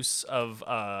use of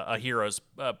a hero's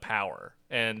power.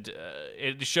 And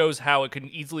it shows how it can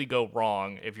easily go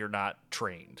wrong if you're not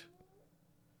trained.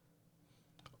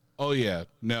 Oh, yeah.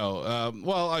 No.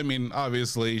 Well, I mean,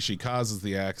 obviously she causes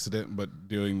the accident, but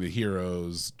doing the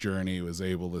hero's journey was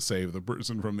able to save the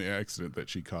person from the accident that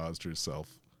she caused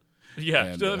herself. Yeah.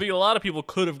 And, I mean, a lot of people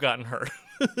could have gotten hurt.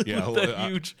 Yeah.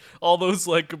 All those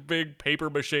like big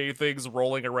paper mache things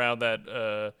rolling around that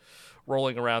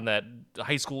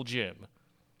high school gym.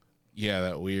 Yeah,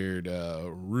 that weird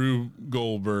Rube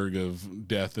Goldberg of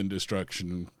death and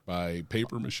destruction by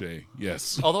paper mache.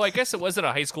 Yes. Although I guess it wasn't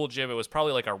a high school gym; it was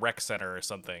probably like a rec center or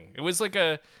something. It was like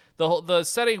the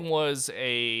setting was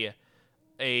a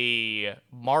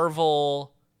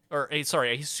Marvel a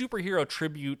superhero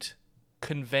tribute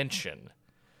convention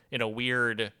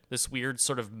in this weird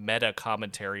sort of meta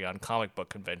commentary on comic book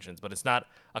conventions. But it's not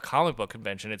a comic book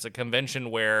convention; it's a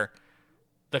convention where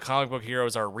the comic book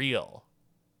heroes are real.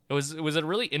 It was a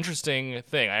really interesting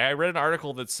thing. I read an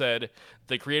article that said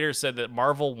the creators said that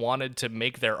Marvel wanted to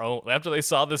make their own. After they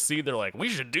saw this scene, they're like, we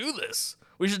should do this.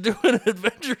 We should do an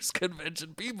Avengers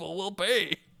convention. People will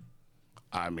pay.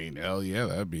 I mean, hell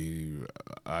yeah,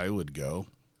 I would go.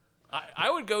 I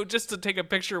would go just to take a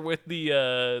picture with the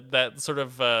that sort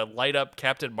of light up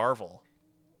Captain Marvel.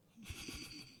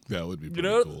 That would be pretty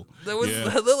cool. That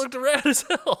looked rad as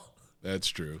hell. That's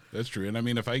true. And I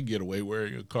mean, if I could get away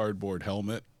wearing a cardboard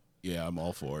helmet, yeah, I'm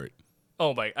all for it.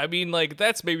 Oh my! I mean, like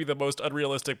that's maybe the most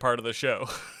unrealistic part of the show.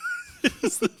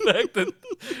 Is the fact that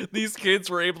these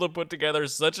kids were able to put together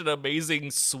such an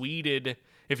amazing sweeted,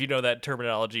 if you know that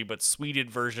terminology, but sweeted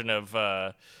version of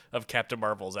Captain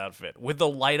Marvel's outfit with the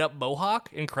light up mohawk.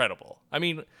 Incredible. I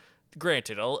mean,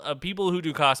 granted, people who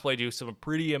do cosplay do some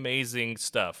pretty amazing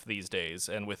stuff these days,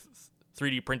 and with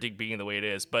 3D printing being the way it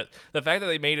is, but the fact that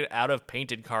they made it out of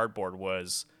painted cardboard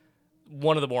was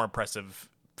one of the more impressive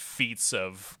feats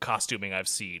of costuming I've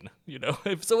seen.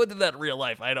 If someone did that in real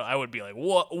life, I would be like,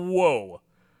 whoa,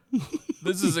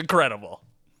 this is incredible.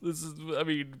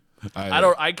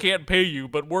 I can't pay you,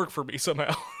 but work for me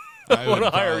somehow. I want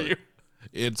to hire you.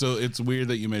 It's weird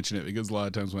that you mention it, because a lot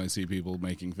of times when I see people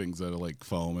making things out of like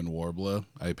foam and Warbler,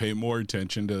 I pay more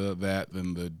attention to that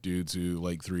than the dudes who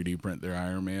like 3D print their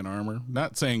Iron Man armor.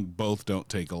 Not saying both don't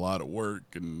take a lot of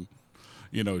work and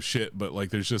shit, but like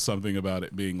there's just something about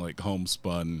it being like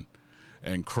homespun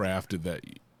and crafted that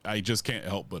I just can't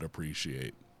help but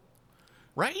appreciate.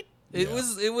 Right? It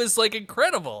was like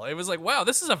incredible. It was like, wow,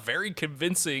 this is a very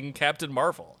convincing Captain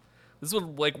Marvel. This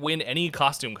would like win any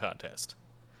costume contest.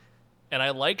 And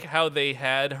I like how they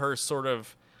had her sort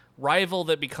of rival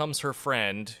that becomes her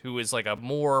friend, who is like a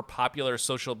more popular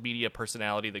social media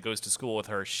personality that goes to school with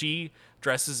her. She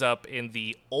dresses up in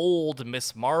the old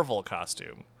Miss Marvel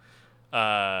costume.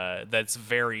 That's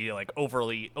very like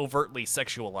overtly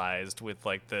sexualized with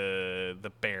like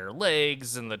the bare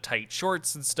legs and the tight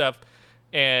shorts and stuff.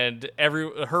 And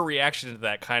her reaction to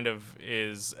that kind of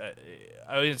is,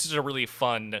 it's just a really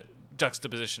fun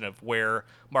juxtaposition of where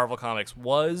Marvel Comics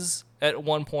was at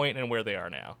one point and where they are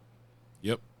now.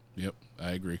 Yep.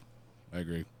 I agree.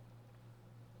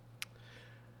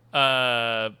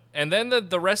 And then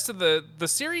the rest of the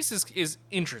series is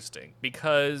interesting,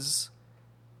 because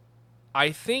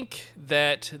I think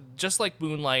that just like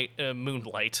Moonlight.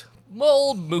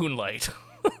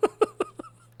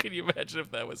 Can you imagine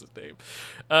if that was his name?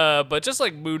 But just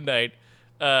like Moon Knight,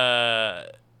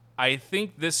 I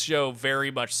think this show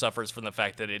very much suffers from the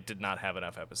fact that it did not have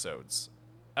enough episodes.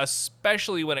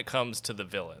 especially when it comes to the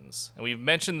villains. And we've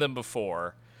mentioned them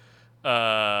before,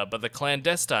 but the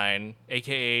clandestine,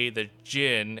 aka the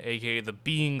Jinn, aka the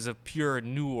beings of pure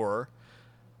Nur,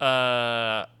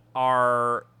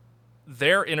 are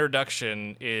their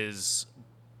introduction is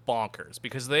bonkers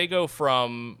because they go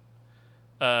from,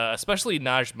 especially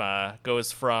Najma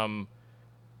goes from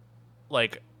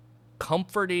like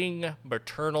comforting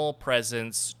maternal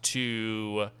presence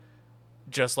to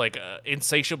just like an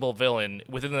insatiable villain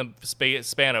within the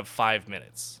span of 5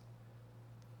 minutes.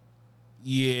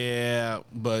 Yeah,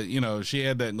 but she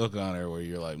had that look on her where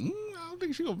you're like, I don't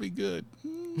think she's gonna be good.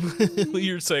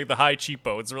 You're saying the high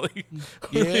cheekbones really?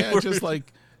 Yeah, just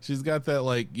like she's got that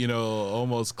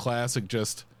almost classic.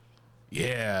 Just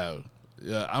I'm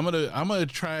gonna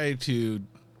try to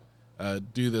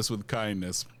do this with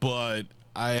kindness, but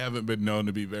I haven't been known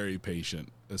to be very patient,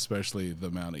 especially the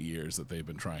amount of years that they've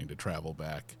been trying to travel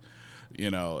back,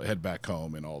 head back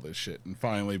home and all this shit, and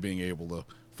finally being able to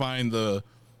find the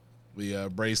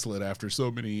bracelet after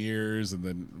so many years and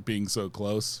then being so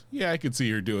close. Yeah, I could see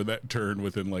her doing that turn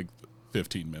within like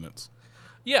 15 minutes.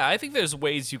 Yeah, I think there's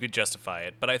ways you could justify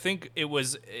it, but I think it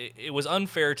was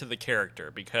unfair to the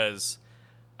character because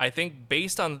I think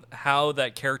based on how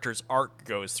that character's arc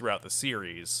goes throughout the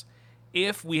series,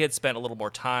 if we had spent a little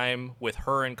more time with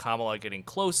her and Kamala getting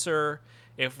closer,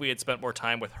 if we had spent more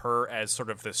time with her as sort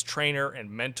of this trainer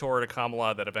and mentor to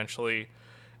Kamala that eventually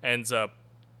ends up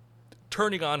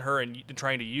turning on her and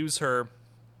trying to use her,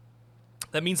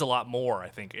 that means a lot more, I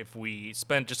think, if we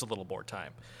spend just a little more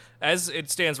time. As it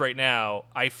stands right now,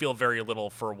 I feel very little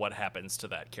for what happens to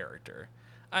that character.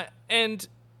 And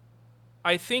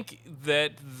I think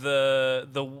that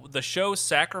the show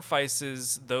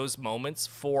sacrifices those moments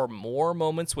for more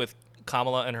moments with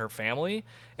Kamala and her family,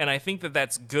 and I think that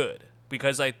that's good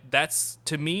because that's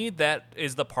to me that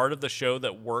is the part of the show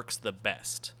that works the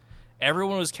best.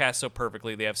 Everyone was cast so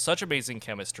perfectly. They have such amazing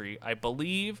chemistry. I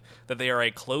believe that they are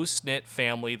a close-knit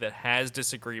family that has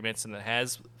disagreements and that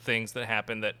has things that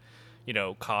happen that,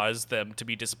 cause them to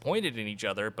be disappointed in each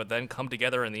other, but then come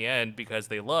together in the end because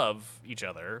they love each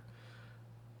other.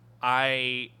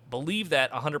 I believe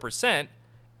that 100%,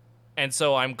 and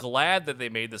so I'm glad that they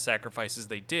made the sacrifices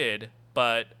they did,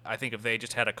 but I think if they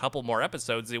just had a couple more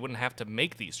episodes, they wouldn't have to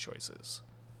make these choices.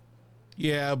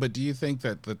 Yeah, but do you think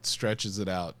that stretches it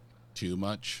out too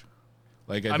much?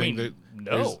 Like, I think mean, that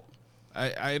no.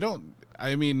 I don't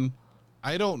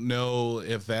know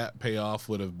if that payoff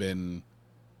would have been,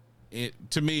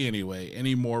 to me anyway,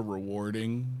 any more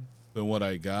rewarding than what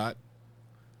I got.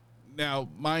 Now,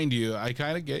 mind you, I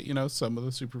kind of get, some of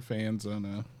the super fans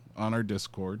on our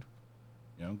Discord,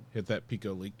 hit that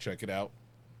Pico leak, check it out.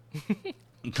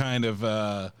 Kind of,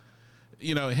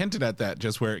 hinted at that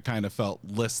just where it kind of felt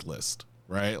listless,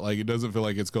 right? Like it doesn't feel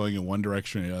like it's going in one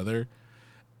direction or the other.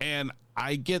 And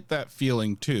I get that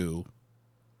feeling too.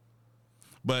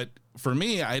 But for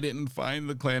me, I didn't find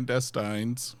the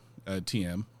clandestines,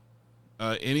 TM,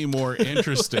 any more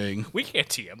interesting. We can't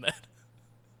TM that.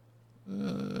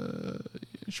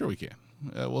 Sure we can.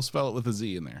 We'll spell it with a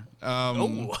Z in there. Now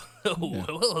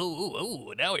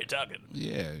you're talking.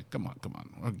 Yeah, come on.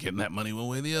 I'm getting that money one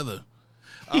way or the other.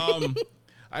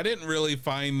 I didn't really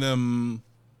find them.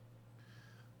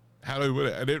 How do I put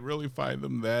it? I didn't really find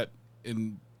them that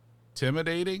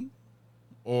intimidating,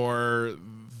 or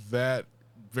that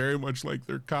very much like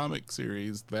their comic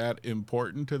series that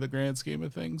important to the grand scheme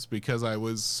of things, because I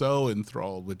was so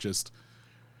enthralled with just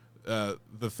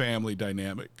the family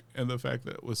dynamic and the fact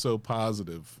that it was so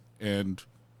positive and,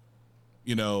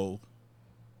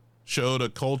 showed a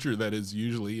culture that is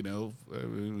usually, we're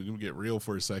going to get real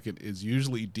for a second, is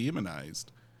usually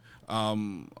demonized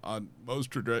on most,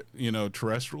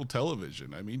 terrestrial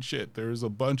television. I mean, shit, there's a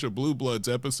bunch of Blue Bloods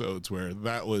episodes where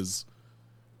that was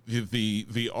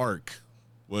the arc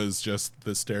was just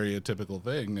the stereotypical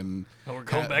thing. And we're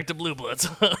going back to Blue Bloods.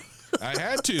 I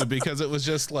had to, because it was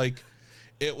just like,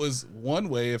 it was one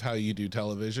way of how you do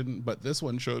television, but this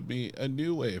one showed me a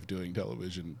new way of doing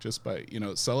television just by,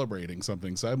 celebrating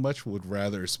something. So I much would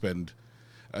rather spend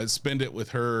it with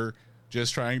her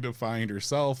just trying to find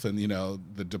herself and,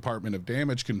 the Department of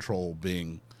Damage Control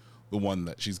being the one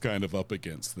that she's kind of up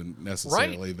against than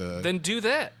necessarily Then do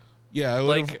that. Yeah,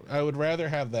 I would rather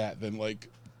have that than the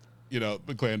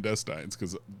clandestines,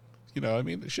 because,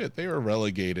 shit, they were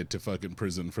relegated to fucking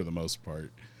prison for the most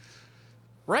part.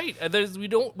 Right.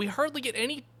 We hardly get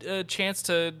any chance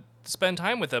to spend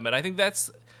time with them, and I think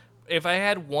that's, if I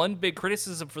had one big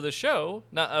criticism for the show,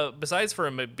 not besides for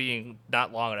it being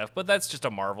not long enough, but that's just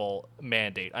a Marvel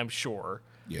mandate, I'm sure.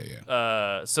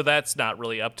 Yeah. So that's not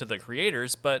really up to the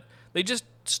creators, but they just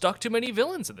stuck too many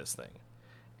villains in this thing.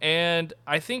 And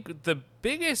I think the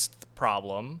biggest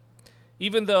problem,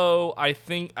 even though I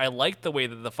think I liked the way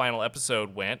that the final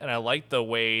episode went, and I liked the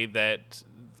way that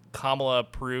Kamala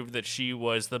proved that she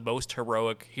was the most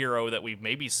heroic hero that we've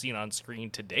maybe seen on screen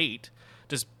to date,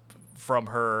 just from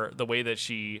her, the way that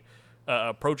she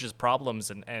approaches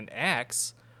problems and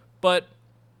acts. But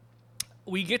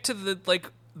we get to the,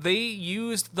 like, they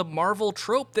used the Marvel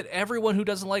trope that everyone who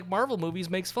doesn't like Marvel movies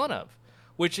makes fun of,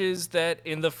 which is that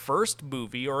in the first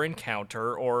movie or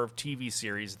encounter or TV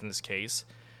series in this case,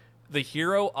 the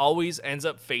hero always ends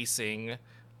up facing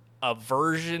a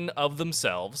version of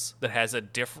themselves that has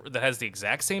the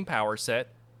exact same power set.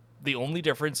 The only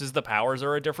difference is the powers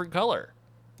are a different color.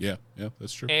 Yeah,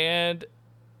 that's true. And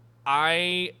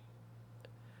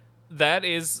that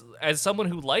is, as someone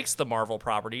who likes the Marvel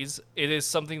properties, it is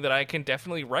something that I can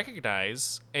definitely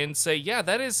recognize and say, yeah,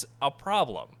 that is a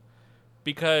problem.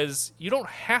 Because you don't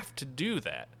have to do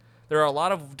that. There are a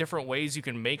lot of different ways you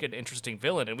can make an interesting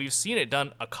villain, and we've seen it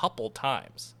done a couple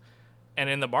times. And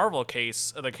in the Marvel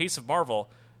case, the case of Marvel,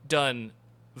 done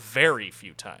very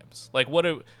few times. Like,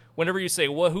 whenever you say,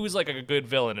 well, who's like a good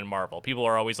villain in Marvel, people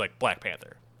are always like Black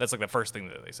Panther. That's like the first thing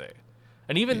that they say.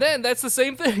 And even then, that's the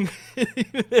same thing.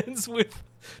 It ends with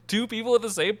two people with the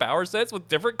same power sets with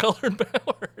different colored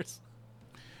powers.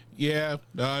 Yeah,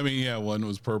 no, I mean, yeah, one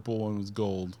was purple, one was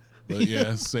gold. But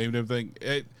yeah, same damn thing.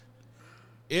 It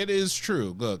is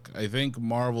true. Look, I think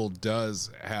Marvel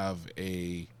does have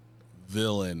a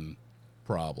villain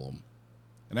problem.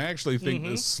 And I actually think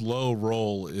the slow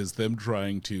roll is them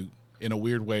trying to, in a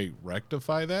weird way,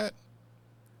 rectify that.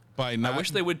 By not, I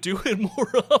wish they would do it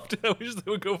more often. I wish they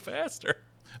would go faster.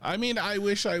 I mean, I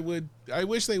wish they would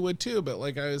too, but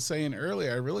like I was saying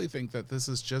earlier, I really think that this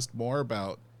is just more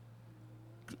about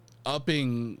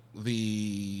upping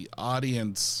the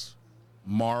audience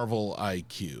Marvel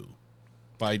IQ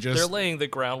by just... They're laying the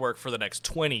groundwork for the next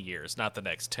 20 years, not the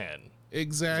next 10.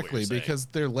 Exactly, because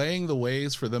they're laying the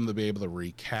ways for them to be able to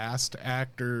recast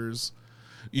actors,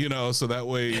 you know, so that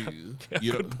way...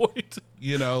 Good point.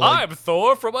 You know, like, I'm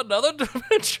Thor from another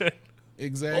dimension.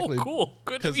 Exactly. Oh, cool.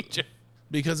 Good to meet you.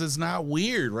 Because it's not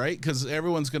weird, right? Because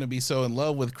everyone's going to be so in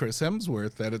love with Chris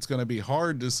Hemsworth that it's going to be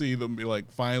hard to see them be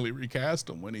like finally recast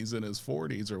him when he's in his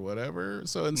 40s or whatever.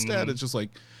 So instead, it's just like,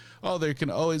 oh, there can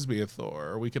always be a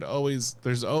Thor. Or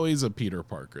there's always a Peter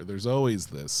Parker. There's always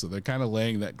this. So they're kind of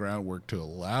laying that groundwork to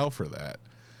allow for that.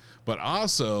 But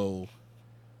also,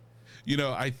 you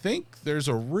know, I think there's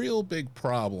a real big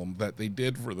problem that they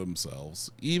did for themselves,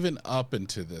 even up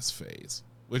into this phase,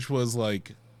 which was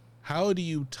like, how do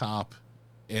you top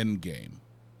Endgame?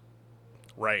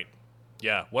 Right.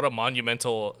 Yeah. What a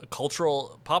monumental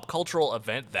pop cultural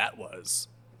event that was.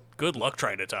 Good luck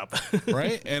trying to top that.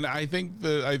 Right. And I think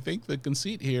the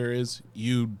conceit here is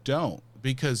you don't,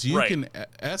 because you can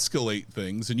escalate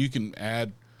things and you can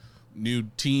add new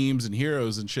teams and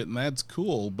heroes and shit, and that's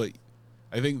cool. But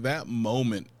I think that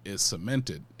moment is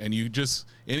cemented, and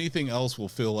anything else will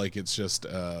feel like it's just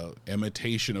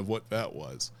imitation of what that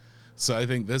was. So I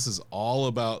think this is all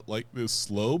about like this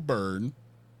slow burn,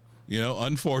 you know,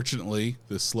 unfortunately,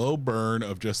 the slow burn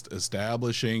of just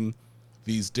establishing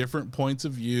these different points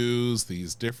of views,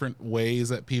 these different ways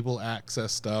that people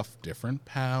access stuff, different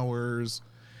powers,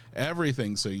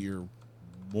 everything. So you're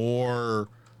more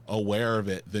aware of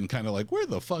it than kind of like, where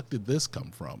the fuck did this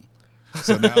come from?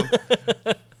 So now,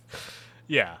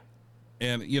 yeah.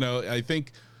 And, you know, I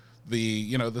think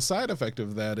the side effect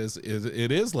of that is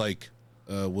it is like,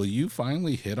 will you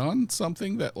finally hit on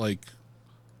something that like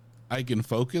I can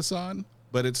focus on?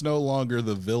 But it's no longer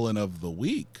the villain of the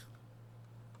week.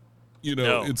 You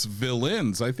know, It's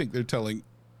villains. I think they're telling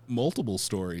multiple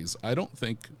stories. I don't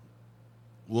think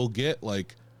we'll get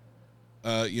like,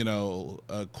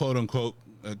 quote unquote,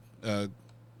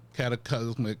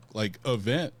 cataclysmic like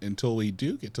event until we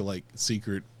do get to like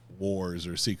Secret Wars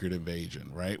or Secret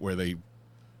Invasion, right? Where they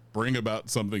bring about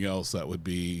something else that would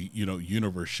be, you know,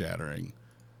 universe shattering.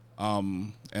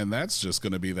 And that's just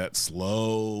going to be that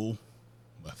slow,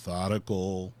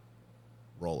 methodical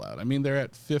rollout. I mean, they're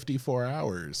at 54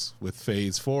 hours with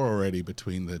phase 4 already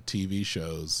between the TV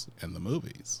shows and the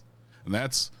movies. And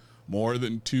that's more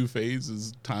than 2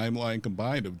 phases timeline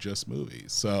combined of just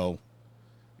movies. So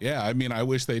yeah, I mean, I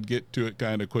wish they'd get to it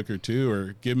kind of quicker too,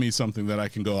 or give me something that I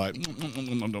can go like,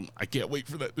 I can't wait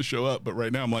for that to show up. But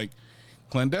right now I'm like,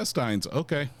 clandestines.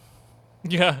 Okay.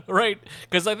 Yeah, right.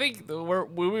 Because I think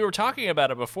when we were talking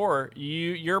about it before,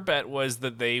 your bet was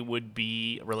that they would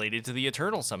be related to the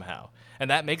Eternals somehow. And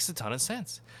that makes a ton of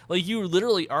sense. Like, you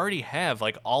literally already have,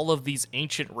 like, all of these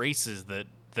ancient races that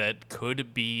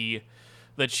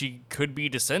she could be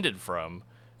descended from.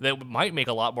 that might make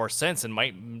a lot more sense and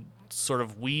might sort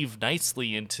of weave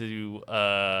nicely into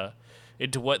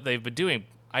what they've been doing.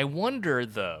 I wonder,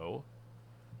 though,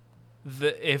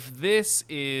 if this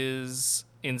is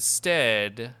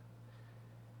instead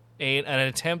an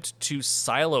attempt to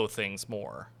silo things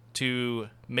more, to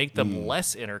make them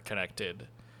less interconnected.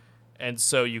 And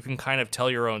so you can kind of tell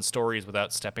your own stories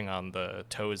without stepping on the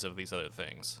toes of these other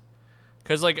things.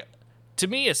 Because, like, to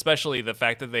me, especially the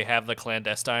fact that they have the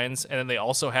clandestines and then they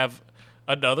also have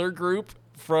another group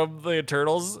from the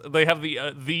Eternals. They have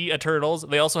the Eternals.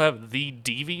 They also have the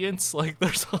Deviants. Like,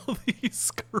 there's all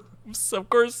these groups. Of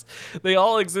course, they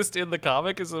all exist in the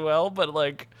comic as well, but,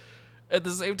 like, at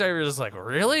the same time, you're just like,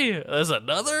 really? There's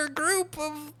another group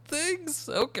of things?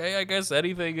 Okay, I guess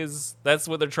anything is... That's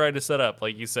what they're trying to set up,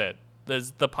 like you said.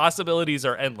 The possibilities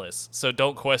are endless, so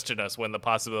don't question us when the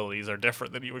possibilities are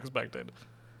different than you expected.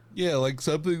 Yeah, like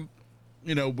something,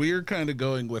 we're kind of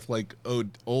going with like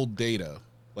old data,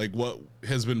 like what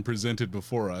has been presented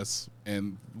before us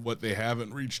and what they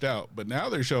haven't reached out. But now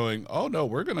they're showing, oh no,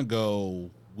 we're going to go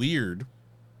weird.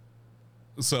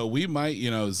 So we might,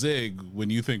 zig when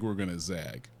you think we're going to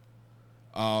zag.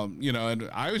 And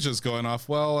I was just going off,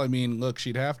 well, I mean, look,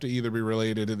 she'd have to either be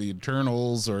related to the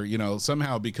Eternals or,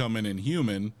 somehow become an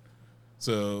Inhuman.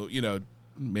 So,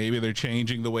 maybe they're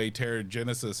changing the way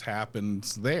Terrigenesis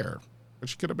happens there,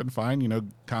 which could have been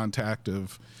fine. Contact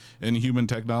of Inhuman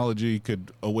technology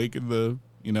could awaken the,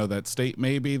 that state.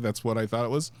 Maybe that's what I thought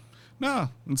it was. No,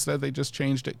 instead they just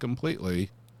changed it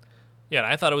completely. Yeah, and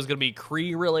I thought it was going to be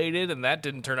Kree related, and that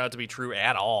didn't turn out to be true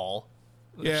at all.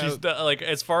 Yeah, she's like,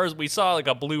 as far as we saw, like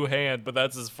a blue hand, but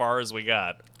that's as far as we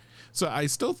got. So I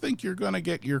still think you're going to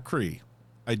get your Kree.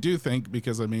 I do think,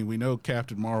 because I mean, we know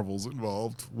Captain Marvel's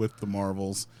involved with the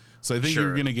Marvels, so I think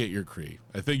you're going to get your Kree.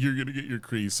 I think you're going to get your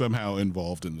Kree somehow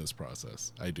involved in this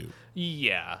process. I do.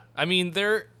 Yeah, I mean,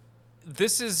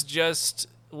 this is just.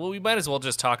 Well, we might as well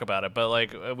just talk about it, but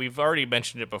like we've already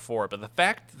mentioned it before. But the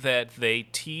fact that they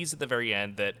tease at the very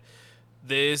end that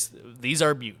these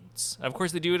are mutants. Of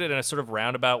course, they do it in a sort of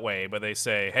roundabout way, but they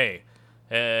say, "Hey,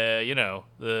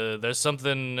 there's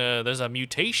something, there's a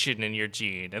mutation in your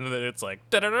gene," and then it's like,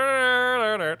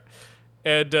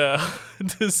 and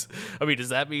does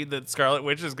that mean that Scarlet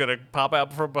Witch is gonna pop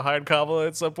out from behind Kamala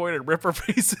at some point and rip her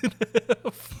face in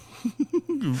half?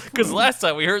 Because last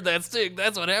time we heard that sting,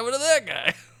 that's what happened to that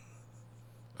guy.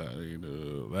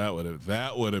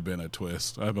 That would have been a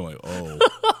twist. I'd be like, oh.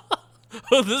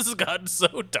 Oh, this has gotten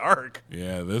so dark.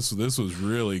 Yeah, this was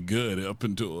really good up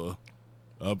until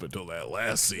that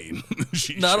last scene.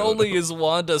 Not only is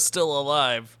Wanda still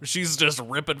alive, she's just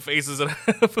ripping faces in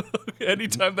half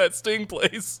anytime that sting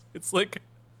plays. It's like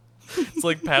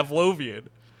Pavlovian.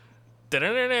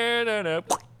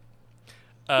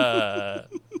 I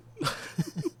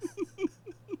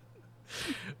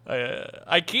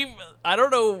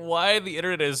don't know why the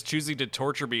internet is choosing to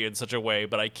torture me in such a way,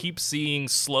 but I keep seeing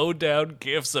slowed down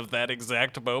GIFs of that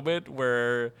exact moment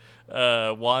where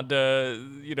Wanda,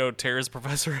 tears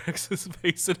Professor X's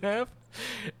face in half.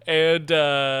 And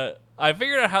I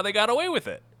figured out how they got away with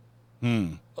it.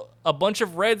 A bunch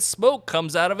of red smoke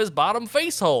comes out of his bottom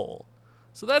face hole.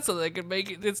 So that's how they can make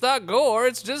it. It's not gore,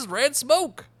 it's just red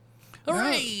smoke.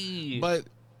 Hooray! No,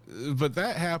 but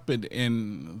that happened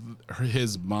in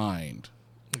his mind.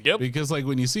 Yep. Because like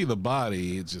when you see the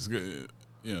body, it's just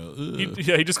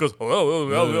he just goes,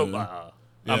 oh.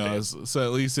 So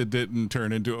at least it didn't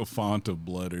turn into a font of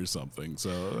blood or something.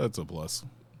 So that's a plus.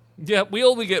 Yeah, we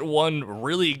only get one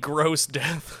really gross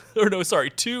death. Or no, sorry,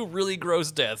 two really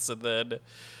gross deaths, and then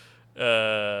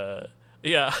I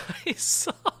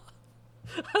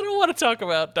don't want to talk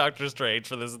about Doctor Strange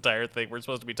for this entire thing. We're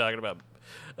supposed to be talking about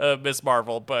Miss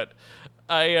Marvel, but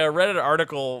I read an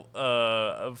article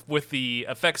with the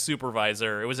effects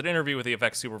supervisor. It was an interview with the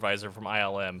effects supervisor from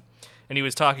ILM, and he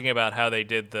was talking about how they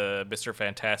did the Mr.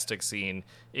 Fantastic scene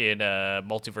in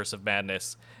Multiverse of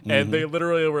Madness, and they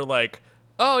literally were like,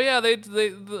 "Oh yeah,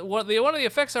 one of the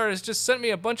effects artists just sent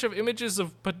me a bunch of images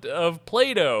of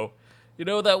Play-Doh." You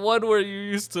know, that one where you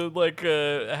used to, like,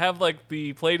 have, like,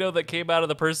 the Play-Doh that came out of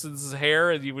the person's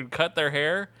hair and you would cut their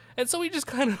hair? And so we just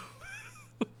kind of,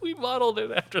 we modeled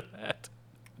it after that.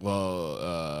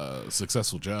 Well,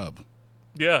 successful job.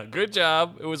 Yeah, good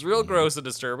job. It was real gross and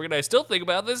disturbing, and I still think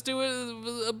about this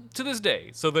to this day.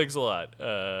 So thanks a lot.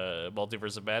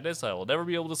 Multiverse of Madness, I will never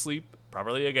be able to sleep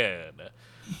properly again.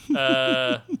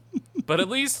 But at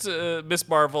least Miss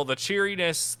Marvel, the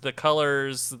cheeriness, the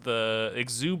colors, the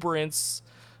exuberance,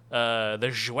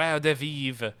 the joie de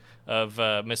vivre of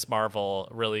Miss Marvel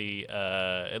really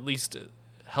at least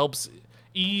helps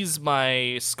ease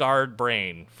my scarred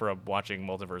brain from watching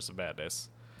Multiverse of Madness.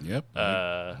 Yep.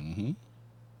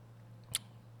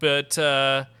 But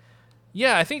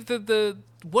yeah, I think that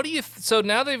what do you so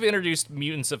now they've introduced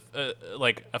mutants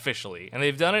like officially, and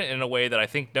they've done it in a way that I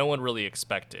think no one really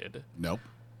expected. Nope.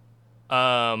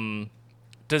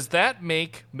 Does that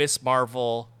make Miss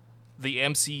Marvel the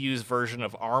MCU's version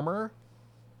of Armor?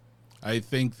 I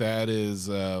think that is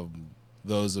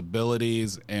those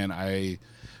abilities, and I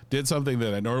did something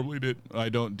that I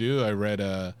don't do. I read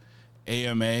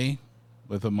AMA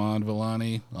with Amon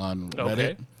Villani on Reddit.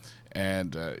 Okay.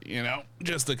 And,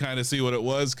 just to kind of see what it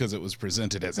was, because it was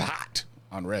presented as hot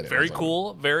on Reddit. Very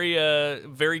cool.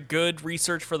 Very good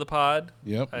research for the pod.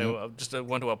 Yep. I just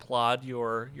want to applaud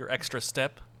your extra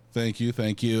step. Thank you.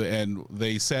 And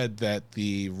they said that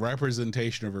the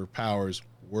representation of her powers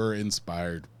were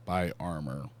inspired by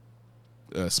Armor,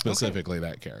 specifically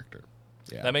that character.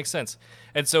 Yeah. That makes sense.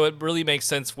 And so it really makes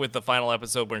sense with the final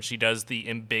episode when she does the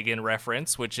Embiggen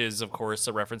reference, which is, of course,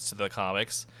 a reference to the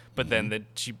comics. But then that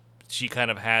she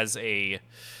kind of has a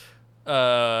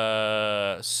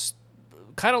kind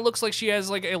of looks like she has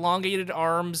like elongated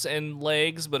arms and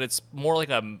legs, but it's more like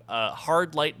a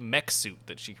hard light mech suit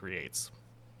that she creates.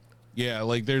 Yeah,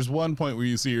 like there's one point where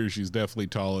you see her, she's definitely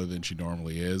taller than she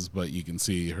normally is, but you can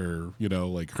see her,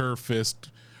 like her fist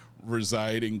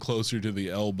residing closer to the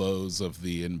elbows of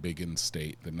the Embiggen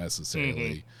state than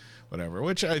necessarily whatever,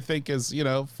 which I think is,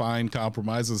 fine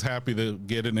compromise. I was happy to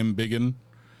get an Embiggen.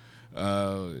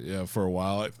 For a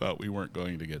while I thought we weren't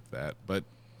going to get that, but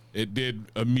it did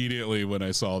immediately when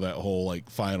I saw that whole like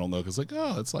final note. It's like,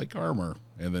 oh, it's like Armor,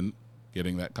 and then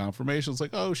getting that confirmation, it's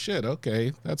like, oh shit,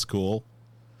 okay, that's cool,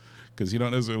 because you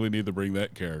don't necessarily need to bring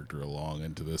that character along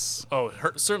into this. Oh,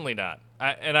 certainly not.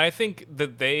 And I think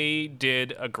that they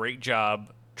did a great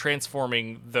job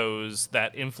transforming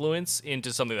that influence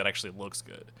into something that actually looks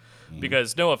good.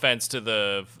 Because no offense to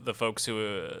the folks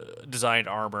who designed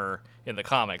Armor in the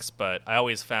comics, but I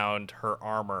always found her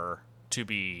armor to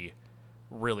be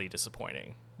really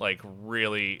disappointing. Like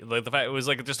the fact it was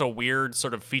like just a weird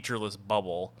sort of featureless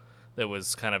bubble that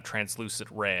was kind of translucent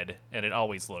red, and it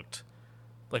always looked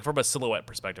like, from a silhouette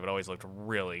perspective, it always looked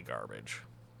really garbage.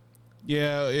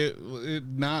 Yeah, it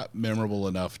not memorable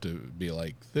enough to be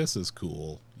like, this is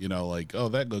cool, like, oh,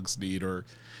 that looks neat, or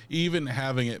even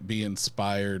having it be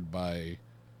inspired by,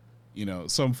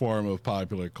 some form of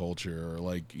popular culture, or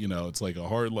like, it's like a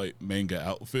hard light manga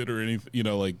outfit or anything,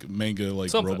 like manga,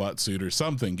 like something. Robot suit or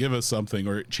something. Give us something,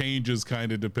 or it changes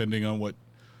kind of depending on what,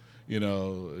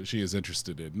 she is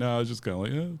interested in. No, it's just kind of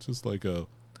like, it's just like a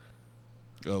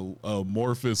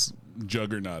amorphous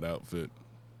juggernaut outfit.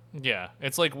 Yeah,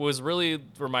 it's like was really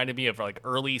reminded me of like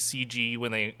early CG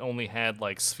when they only had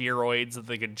like spheroids that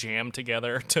they could jam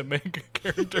together to make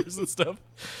characters and stuff.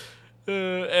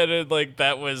 And it, like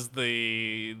that was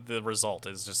the result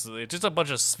is just a bunch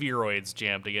of spheroids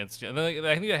jammed against you. And then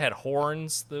I think they had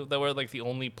horns that were like the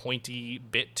only pointy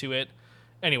bit to it.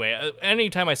 Anyway,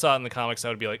 anytime I saw it in the comics, I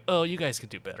would be like, "Oh, you guys could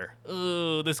do better.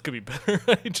 Oh, this could be better."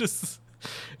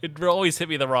 It always hit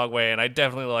me the wrong way, and I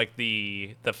definitely like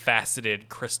the faceted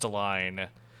crystalline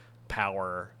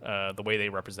power, the way they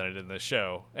represented it in the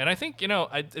show. And I think,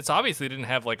 it's obviously didn't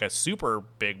have like a super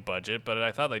big budget, but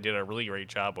I thought they did a really great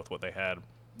job with what they had.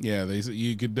 Yeah,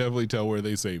 you could definitely tell where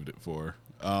they saved it for.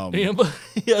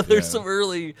 There's some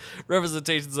early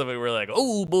representations of it where like,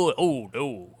 oh boy, oh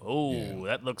no,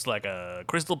 that looks like a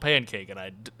crystal pancake,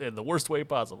 and in the worst way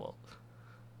possible.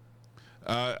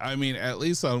 I mean, at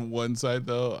least on one side,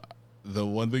 though, the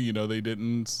one thing they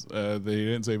didn't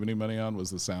save any money on was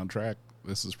the soundtrack.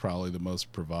 This is probably the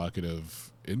most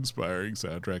provocative, inspiring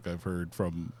soundtrack I've heard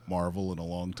from Marvel in a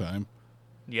long time.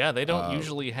 Yeah, they don't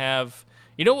usually have.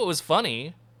 You know what was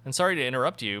funny? And sorry to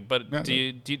interrupt you, but do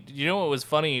you know what was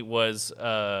funny was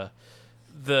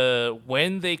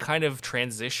when they kind of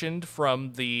transitioned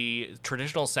from the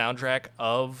traditional soundtrack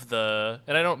of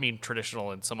and I don't mean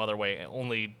traditional in some other way,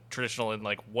 only traditional in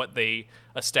like what they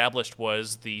established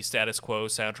was the status quo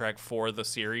soundtrack for the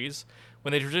series.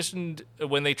 When they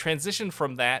transitioned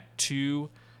from that to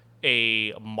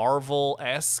a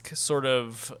Marvel-esque sort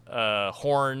of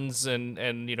horns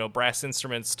and brass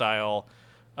instrument style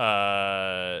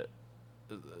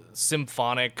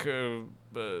symphonic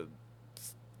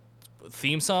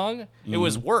theme song, it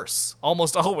was worse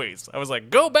almost always. I was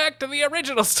like, go back to the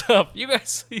original stuff. You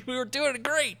guys, we were doing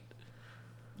great.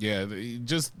 Yeah,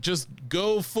 just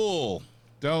go full.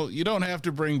 You don't have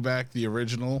to bring back the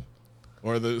original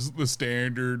or the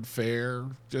standard fare.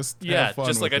 Just have fun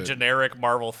just like with a it. generic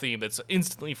Marvel theme that's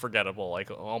instantly forgettable,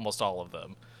 like almost all of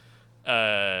them.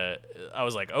 I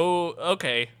was like, oh,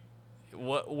 okay.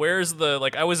 where's the,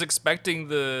 like, I was expecting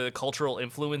the cultural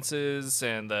influences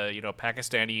and the,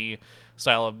 Pakistani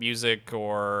style of music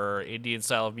or Indian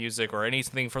style of music or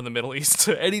anything from the Middle East,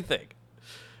 anything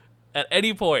at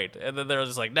any point, and then they're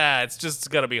just like, nah, it's just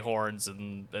gonna be horns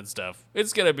and stuff.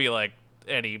 It's gonna be like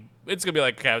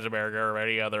Captain America or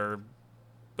any other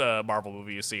Marvel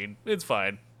movie you've seen. It's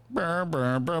fine. You're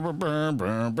like,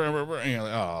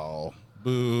 oh,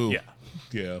 boo.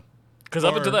 Yeah. Because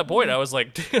up until that point, I was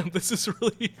like, damn, this is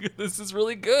really good.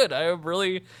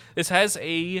 This has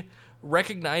a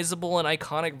recognizable and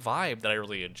iconic vibe that I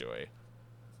really enjoy.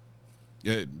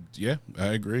 Yeah, I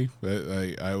agree.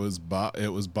 It was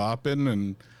bopping,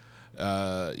 and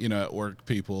at work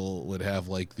people would have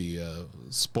like the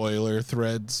spoiler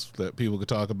threads that people could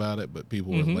talk about it, but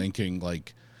people were linking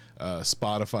like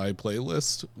Spotify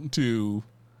playlist to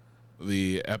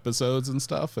the episodes and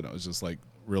stuff, and it was just like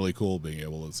really cool being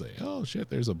able to say, oh shit,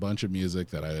 there's a bunch of music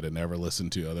that I would have never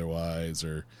listened to otherwise,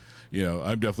 or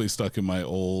I'm definitely stuck in my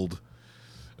old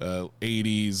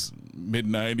 80s, mid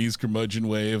 90s curmudgeon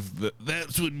wave.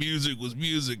 That's when music was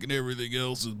music and everything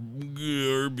else is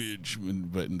garbage.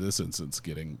 But in this instance,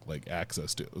 getting like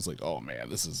access to it was like, oh man,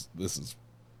 this is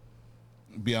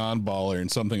beyond baller,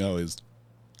 and something I always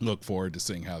look forward to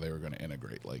seeing how they were going to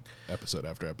integrate, like episode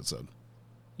after episode.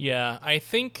 Yeah, I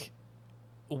think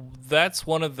that's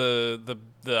one of the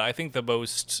I think the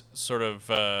most sort of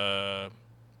the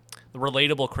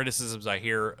relatable criticisms I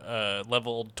hear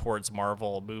leveled towards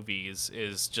Marvel movies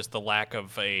is just the lack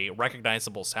of a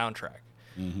recognizable soundtrack.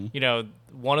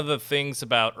 One of the things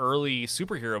about early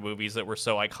superhero movies that were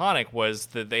so iconic was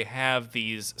that they have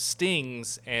these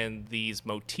stings and these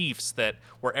motifs that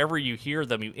wherever you hear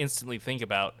them, you instantly think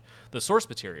about the source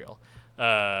material.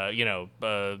 The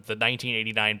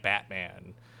 1989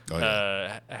 Batman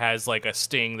has like a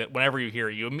sting that whenever you hear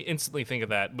it, you instantly think of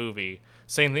that movie.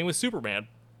 Same thing with Superman.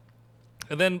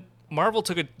 And then Marvel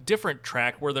took a different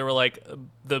track where they were like,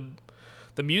 the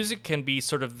music can be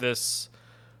sort of this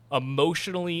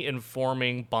emotionally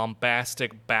informing,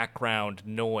 bombastic background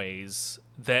noise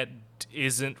that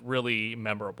isn't really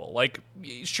memorable. Like,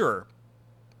 sure,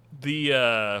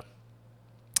 the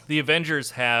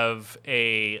Avengers have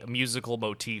a musical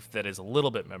motif that is a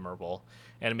little bit memorable,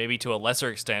 and maybe to a lesser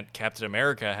extent, Captain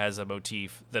America has a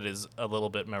motif that is a little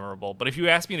bit memorable. But if you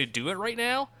ask me to do it right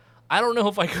now, I don't know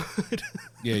if I could.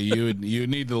 Yeah, you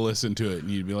need to listen to it,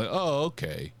 and you'd be like, oh,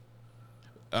 okay.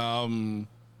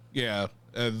 Yeah,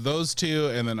 those two,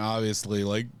 and then obviously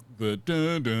like the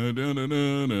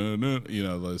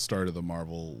the start of the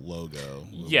Marvel logo.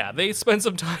 Yeah, they spend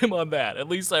some time on that. At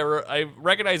least I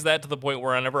recognize that to the point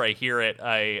where whenever I hear it,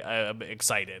 I'm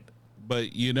excited. But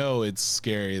it's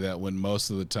scary that when most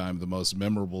of the time the most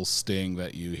memorable sting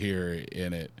that you hear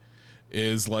in it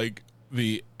is like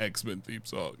the X-Men theme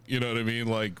song. You know what I mean?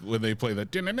 Like when they play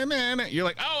that, you're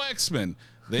like, oh, X-Men.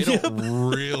 They don't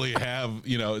really have,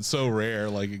 it's so rare,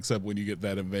 like, except when you get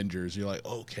that Avengers, you're like,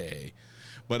 okay.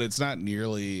 But it's not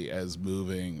nearly as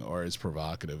moving or as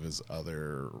provocative as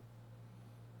other,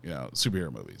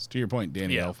 superhero movies. To your point,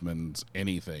 Danny Elfman's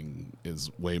anything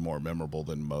is way more memorable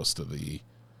than most of the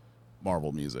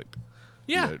Marvel music.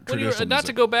 Yeah, not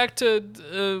to go back to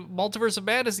Multiverse of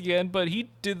Madness again, but he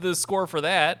did the score for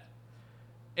that.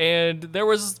 And there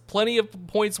was plenty of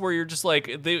points where you're just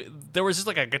like, there was just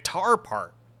like a guitar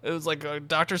part. It was like a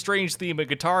Doctor Strange theme, a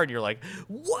guitar, and you're like,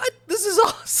 what? This is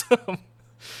awesome.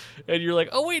 And you're like,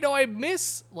 oh, wait, no, I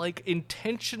miss like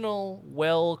intentional,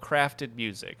 well-crafted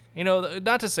music.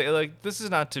 Not to say, like, this is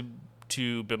not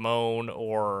to bemoan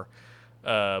or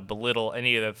belittle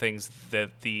any of the things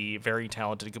that the very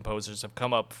talented composers have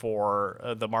come up for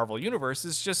the Marvel Universe.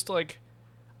 It's just like,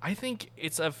 I think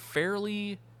it's a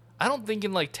fairly... I don't think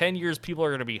in like 10 years people are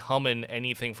going to be humming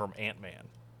anything from Ant-Man,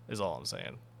 is all I'm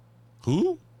saying.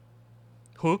 Who?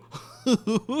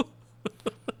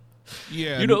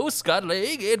 Yeah. Scott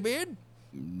Lang, Ant-Man?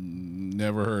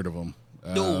 Never heard of him.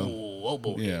 Oh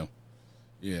boy.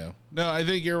 Yeah. No, I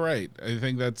think you're right. I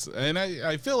think that's, and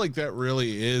I feel like that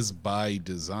really is by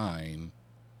design.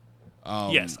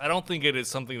 Yes, I don't think it is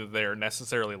something that they're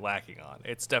necessarily lacking on.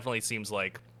 It definitely seems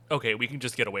like, okay, we can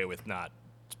just get away with not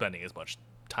spending as much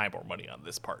time or money on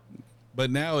this part. But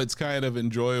now it's kind of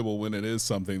enjoyable when it is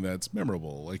something that's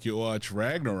memorable. Like you watch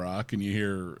Ragnarok and you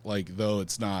hear, like, though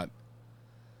it's not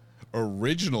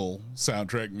original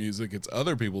soundtrack music, it's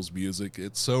other people's music,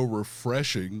 it's so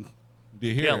refreshing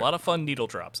to hear. Yeah, a lot of fun needle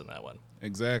drops in that one.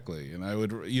 Exactly. And I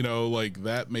would, like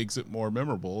that makes it more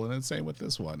memorable. And it's same with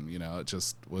this one, it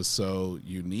just was so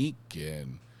unique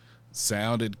and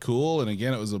sounded cool. And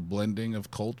again, it was a blending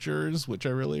of cultures, which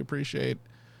I really appreciate.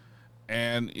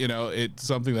 And, you know, it's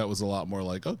something that was a lot more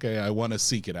like, okay, I want to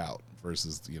seek it out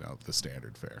versus, you know, the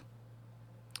standard fare.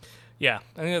 Yeah,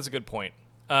 I think that's a good point.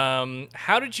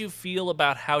 How did you feel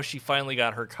about how she finally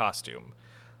got her costume?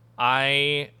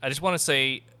 I just want to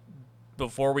say,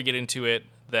 before we get into it,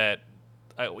 that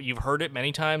you've heard it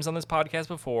many times on this podcast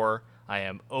before. I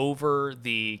am over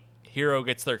the hero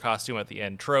gets their costume at the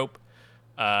end trope.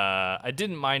 I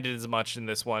didn't mind it as much in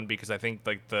this one because I think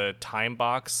like the time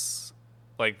box,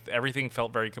 like everything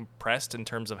felt very compressed in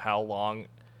terms of how long,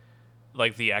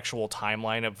 like the actual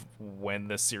timeline of when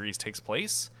the series takes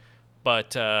place.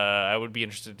 But I would be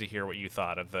interested to hear what you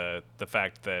thought of the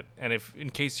fact that, and if in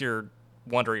case you're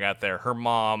wondering out there, her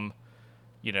mom,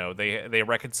 you know, they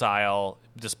reconcile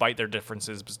despite their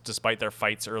differences, despite their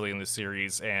fights early in the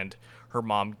series, and her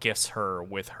mom gifts her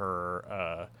with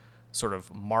her sort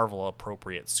of Marvel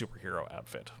appropriate superhero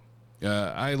outfit.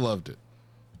 I loved it.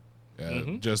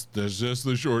 There's just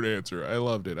the short answer. I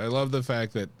loved it. I love the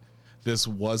fact that this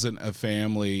wasn't a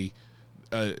family.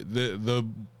 The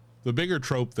bigger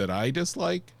trope that I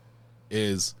dislike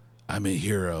is I'm a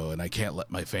hero and I can't let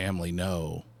my family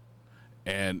know.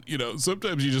 And, you know,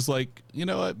 sometimes you just like, you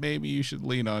know what, maybe you should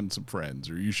lean on some friends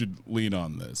or you should lean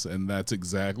on this. And that's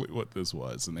exactly what this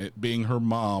was. And it being her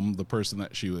mom, the person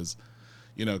that she was,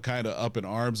 you know, kind of up in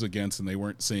arms against, and they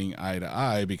weren't seeing eye to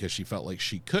eye because she felt like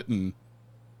she couldn't,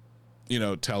 you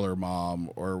know, tell her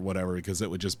mom or whatever, because it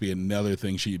would just be another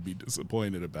thing she'd be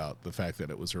disappointed about, the fact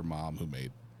that it was her mom who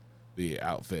made the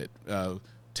outfit,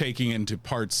 taking into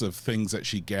parts of things that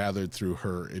she gathered through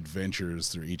her adventures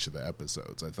through each of the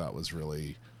episodes, I thought was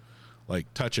really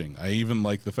like touching. I even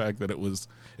like the fact that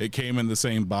it came in the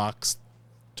same box,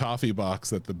 toffee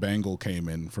box that the bangle came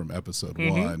in from episode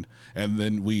 1. And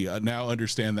then we now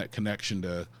understand that connection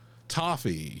to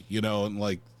toffee, you know, and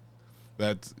like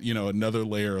that's, you know, another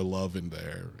layer of love in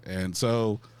there. And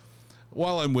so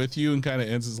while I'm with you and kind of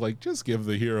ends is like, just give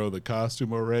the hero the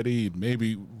costume already,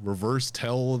 maybe reverse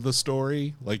tell the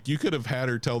story. Like you could have had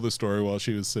her tell the story while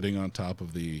she was sitting on top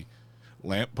of the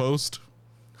lamppost.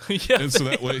 Yeah, and so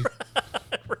that way,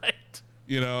 right.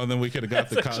 You know, and then we could have got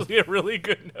That's the actually a really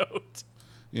good note.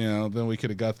 You know, then we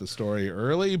could have got the story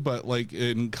early, but like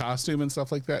in costume and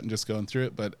stuff like that and just going through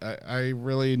it. But I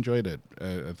really enjoyed it.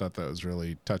 I thought that was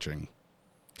really touching.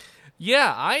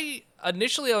 Yeah, I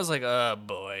was like, oh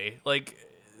boy, like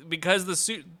because the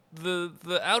suit,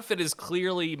 the outfit is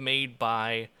clearly made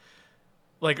by,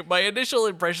 like my initial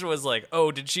impression was like,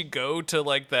 oh, did she go to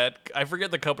like that? I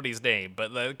forget the company's name,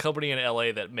 but the company in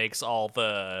LA that makes all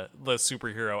the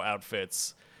superhero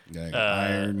outfits. Yeah,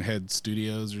 Ironhead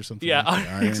Studios or something. Yeah, like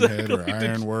Ironhead exactly. or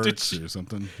Ironworks or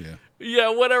something. Yeah. Yeah,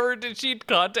 whatever. Did she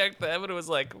contact them and it was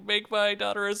like, make my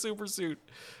daughter a super suit?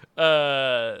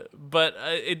 But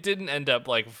it didn't end up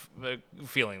like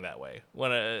feeling that way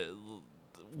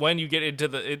when you get into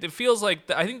it feels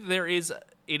like I think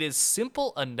it is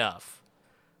simple enough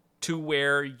to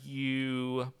where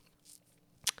you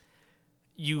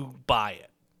buy it,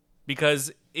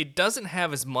 because it doesn't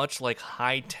have as much like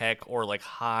high tech or like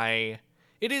high.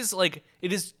 It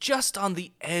is just on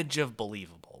the edge of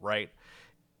believable, right?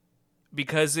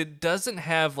 Because it doesn't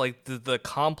have like the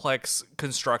complex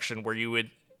construction where you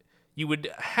would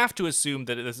have to assume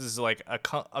that this is like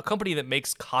a company that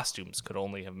makes costumes could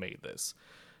only have made this.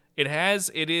 It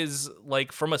is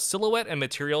like from a silhouette and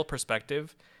material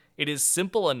perspective, it is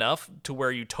simple enough to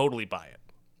where you totally buy it,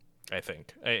 I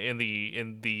think, in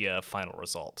the final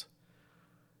result.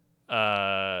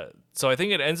 So I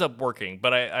think it ends up working,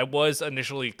 but I was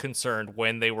initially concerned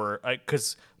when they were,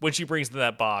 because when she brings in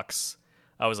that box,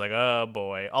 I was like, oh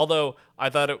boy. Although I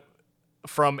thought it,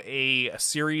 from a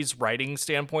series writing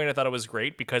standpoint, I thought it was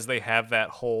great because they have that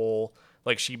whole,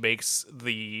 like she makes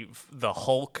the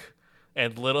Hulk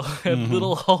and little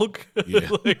Hulk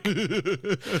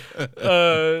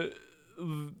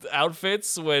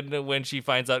outfits when she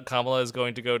finds out Kamala is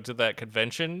going to go to that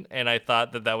convention, and I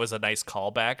thought that was a nice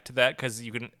callback to that because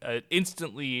you can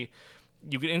instantly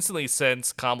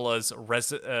sense Kamala's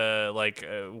worry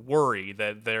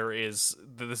that this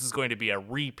is going to be a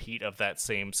repeat of that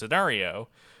same scenario,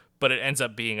 but it ends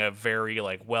up being a very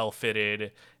like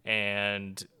well-fitted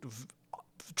and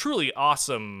truly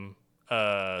awesome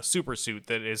super suit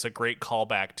that is a great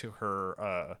callback to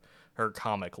her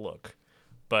comic look.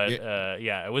 But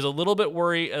yeah, it was a little bit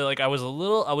worried. I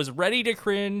was ready to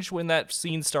cringe when that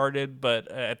scene started, but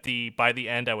by the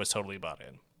end, I was totally bought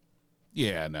in.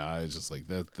 Yeah, no, I was just like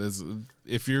that.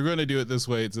 If you're going to do it this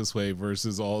way, it's this way.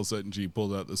 Versus all of a sudden she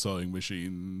pulled out the sewing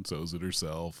machine, sews it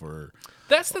herself, or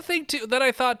that's the thing too that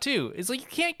I thought too is like you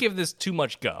can't give this too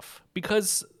much guff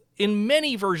because in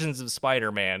many versions of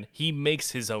Spider-Man he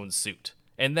makes his own suit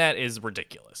and that is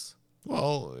ridiculous.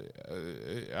 Well,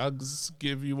 I'll just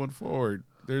give you one forward.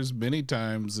 There's many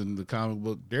times in the comic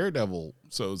book Daredevil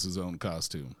sews his own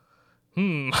costume.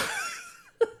 I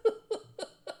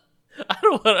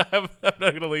don't want to. I'm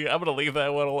not gonna leave. I'm gonna leave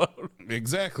that one alone.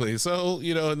 Exactly. So,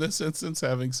 in this instance,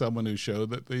 having someone who showed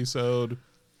that they sewed,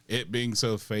 it being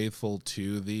so faithful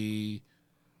to the,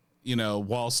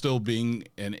 while still being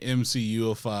an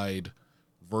MCU-ified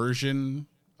version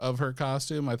of her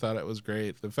costume, I thought it was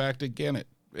great. The fact, again,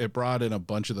 it brought in a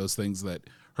bunch of those things that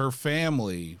her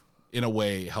family, in a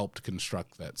way, helped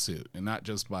construct that suit. And not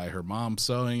just by her mom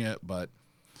sewing it, but,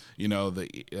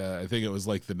 I think it was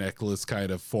like the necklace kind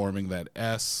of forming that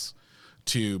S,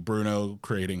 to Bruno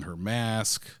creating her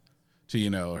mask,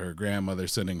 to, her grandmother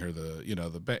sending her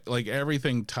like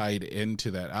everything tied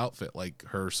into that outfit, like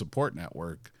her support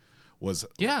network was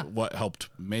what helped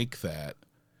make that.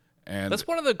 And that's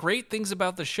one of the great things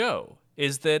about the show,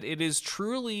 is that it is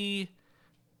truly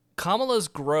Kamala's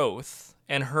growth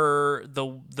and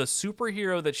the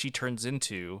superhero that she turns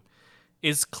into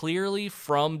is clearly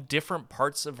from different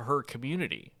parts of her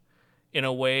community in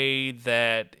a way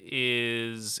that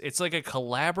it's like a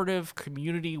collaborative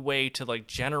community way to like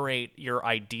generate your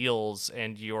ideals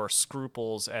and your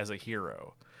scruples as a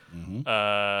hero.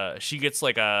 She gets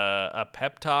like a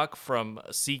pep talk from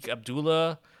Sikh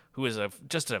Abdullah, who is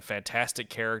just a fantastic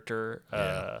character,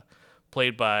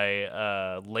 played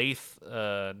by Laith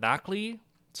Nakli.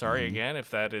 Sorry again if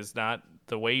that is not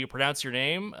the way you pronounce your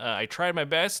name. I tried my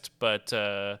best, but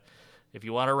if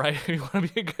you want to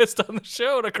be a guest on the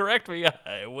show to correct me,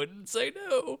 I wouldn't say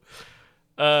no.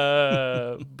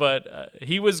 But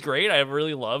he was great. I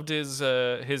really loved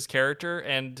his character,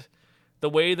 and the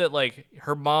way that like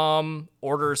her mom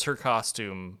orders her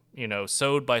costume,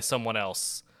 sewed by someone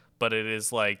else, but it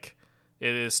is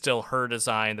still her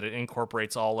design, that it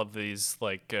incorporates all of these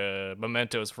like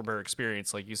mementos from her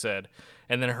experience, like you said.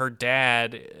 And then her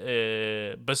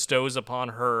dad bestows upon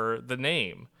her the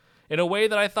name in a way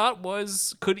that I thought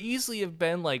could easily have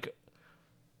been like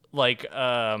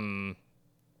the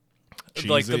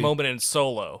moment in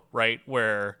Solo, right?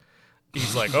 Where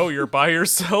he's like, "Oh, you're by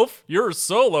yourself? You're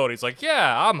Solo." And he's like,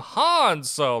 "Yeah, I'm Han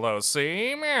Solo,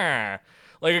 see? Meh."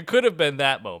 Like it could have been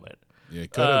that moment. Yeah,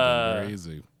 it could have been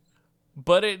crazy.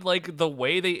 But it like the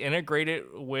way they integrate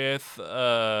it with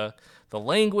the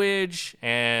language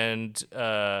and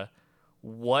how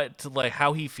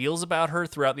he feels about her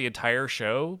throughout the entire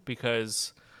show,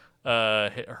 because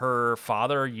her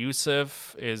father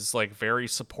Yusuf is like very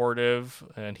supportive,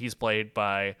 and he's played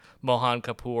by Mohan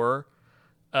Kapoor,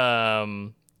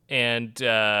 and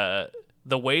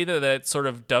the way that sort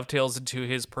of dovetails into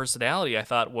his personality, I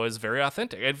thought was very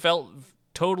authentic. It felt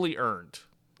totally earned.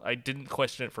 I didn't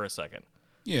question it for a second.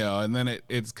 And then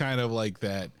it's kind of like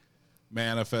that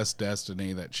manifest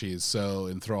destiny that she's so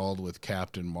enthralled with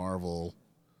Captain Marvel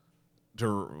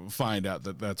to find out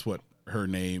that that's what her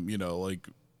name,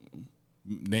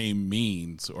 name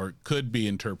means, or could be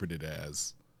interpreted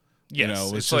as.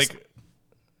 Yes, it's like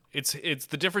it's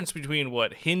the difference between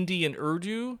what Hindi and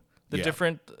Urdu, the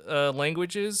different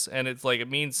languages, and it's like it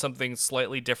means something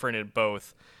slightly different in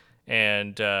both,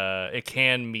 and it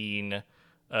can mean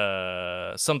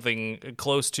something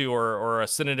close to or a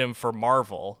synonym for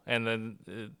Marvel, and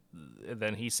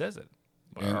then he says it,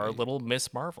 our little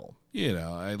Miss Marvel.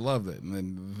 I love it. And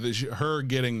then her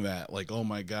getting that, like, oh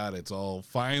my God, it's all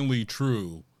finally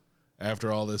true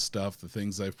after all this stuff, the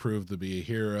things I've proved to be a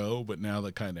hero, but now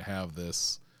they kind of have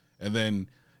this. And then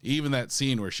even that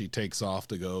scene where she takes off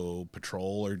to go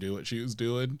patrol or do what she was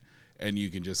doing, and you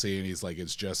can just see, and he's like,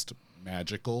 it's just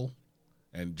magical.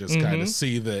 And just kind of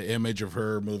see the image of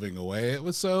her moving away. It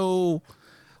was so,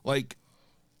 like,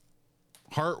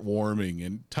 heartwarming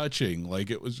and touching. Like,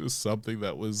 it was just something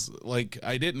that was, like,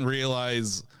 I didn't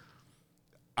realize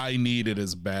I needed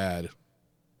as bad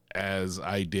as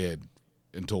I did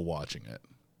until watching it.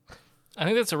 I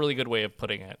think that's a really good way of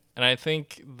putting it. And I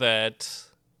think that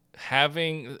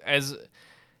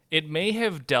it may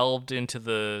have delved into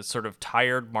the sort of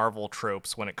tired Marvel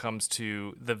tropes when it comes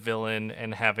to the villain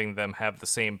and having them have the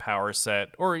same power set.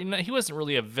 Or he wasn't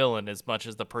really a villain as much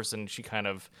as the person she kind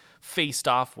of faced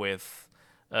off with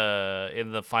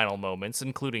in the final moments,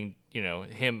 including,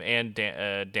 him and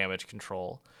Damage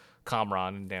Control.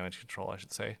 Kamran and Damage Control, I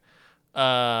should say.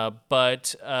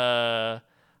 But I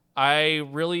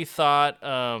really thought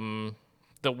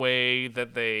the way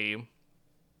that they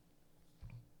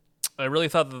I really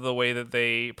thought that the way that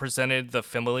they presented the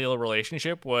familial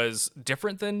relationship was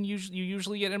different than you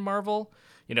usually get in Marvel.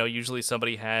 You know, usually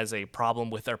somebody has a problem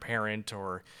with their parent,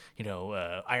 or, you know,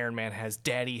 Iron Man has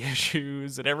daddy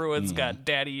issues, and everyone's got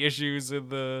daddy issues in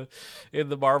the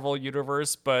Marvel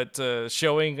universe. But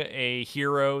showing a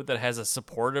hero that has a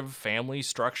supportive family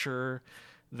structure,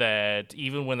 that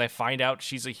even when they find out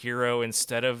she's a hero,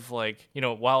 instead of, like, you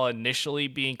know, while initially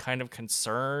being kind of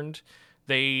concerned,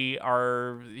 they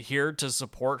are here to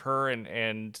support her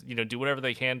and you know, do whatever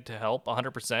they can to help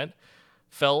 100%,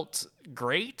 felt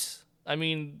great. I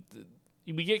mean,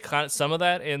 we get kind of some of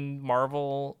that in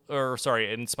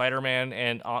in Spider-Man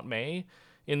and Aunt May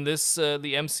in this the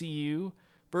MCU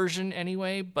version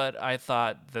anyway, but I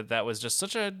thought that was just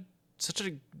such a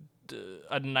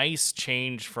nice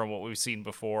change from what we've seen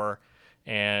before,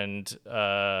 and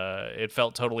it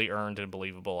felt totally earned and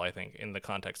believable, I think, in the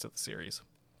context of the series.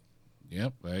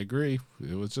 Yep, I agree.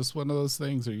 It was just one of those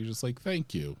things where you're just like,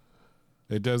 thank you.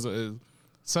 It does.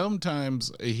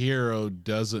 Sometimes a hero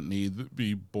doesn't need to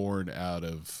be born out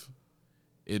of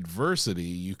adversity.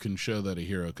 You can show that a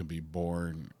hero can be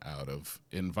born out of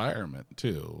environment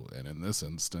too. And in this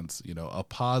instance, you know, a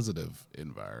positive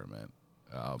environment.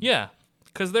 Yeah.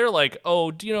 Because they're like,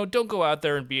 oh, you know, don't go out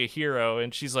there and be a hero.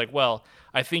 And she's like, well,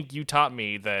 I think you taught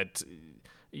me that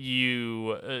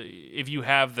if you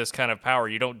have this kind of power,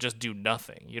 you don't just do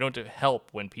nothing. You don't help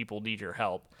when people need your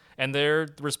help. And their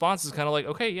response is kind of like,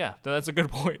 okay, yeah, that's a good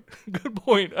point. Good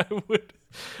point.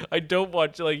 I don't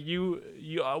want to, like,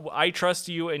 I trust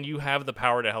you, and you have the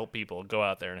power to help people. Go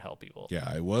out there and help people. Yeah,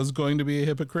 I was going to be a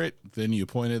hypocrite. Then you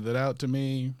pointed that out to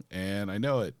me, and I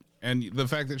know it. And the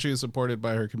fact that she is supported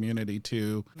by her community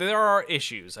too. There are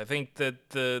issues. I think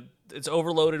that it's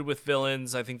overloaded with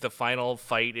villains. I think the final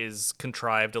fight is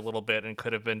contrived a little bit and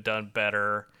could have been done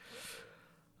better.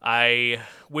 I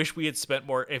wish we had spent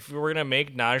more. If we were going to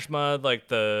make Najma like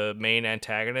the main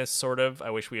antagonist, sort of, I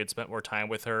wish we had spent more time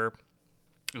with her.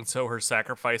 And so her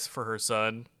sacrifice for her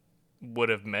son would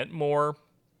have meant more.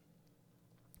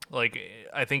 Like,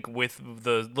 I think with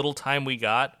the little time we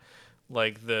got,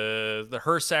 like the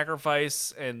her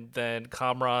sacrifice and then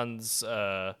Kamran's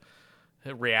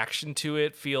reaction to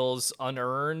it feels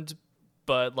unearned,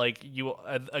 but like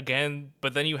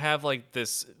but then you have like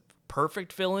this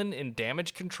perfect villain in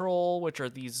Damage Control, which are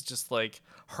these just like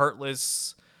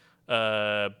heartless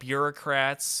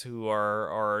bureaucrats who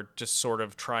are just sort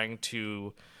of trying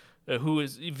to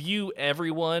view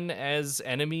everyone as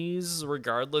enemies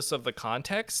regardless of the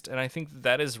context. And I think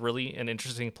that is really an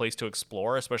interesting place to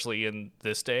explore, especially in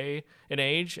this day and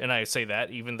age. And I say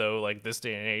that even though like this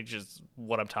day and age is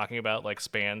what I'm talking about, like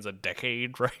spans a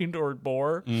decade, right, or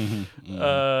more.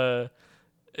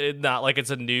 Not like it's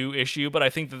a new issue, but I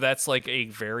think that's like a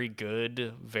very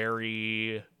good,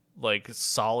 very like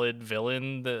solid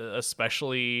villain,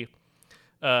 especially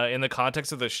in the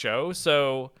context of the show.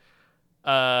 So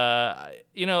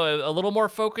you know, a little more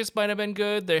focus might have been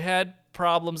good. They had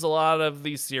problems. A lot of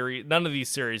these series, none of these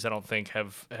series I don't think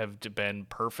have been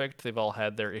perfect. They've all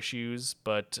had their issues,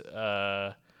 but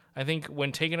I think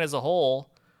when taken as a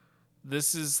whole,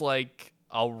 this is like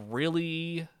a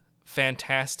really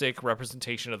fantastic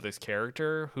representation of this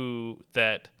character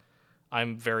that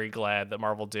I'm very glad that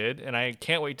Marvel did, and I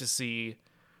can't wait to see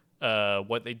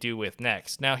what they do with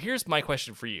next. Now, here's my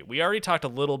question for you. We already talked a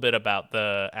little bit about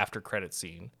the after credit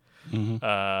scene.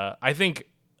 I think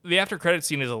the after credit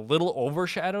scene is a little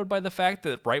overshadowed by the fact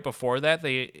that right before that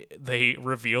they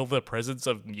reveal the presence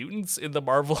of mutants in the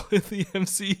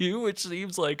MCU, which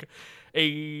seems like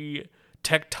a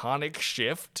tectonic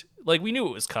shift. Like, we knew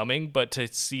it was coming, but to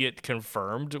see it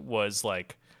confirmed was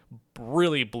like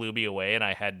really blew me away, and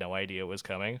I had no idea it was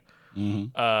coming.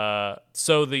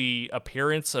 So the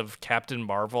appearance of Captain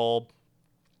Marvel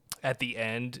at the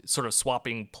end, sort of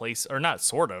swapping place, or not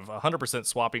sort of, 100%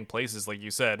 swapping places, like you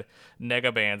said,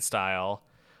 Negaban style,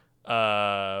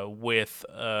 with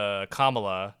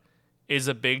Kamala, is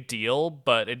a big deal,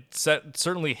 but it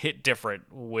certainly hit different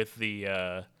with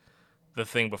the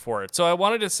thing before it. So I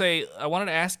wanted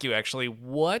to ask you, actually,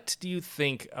 what do you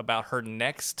think about her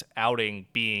next outing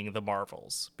being the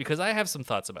Marvels? Because I have some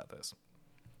thoughts about this.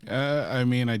 I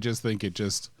mean, I just think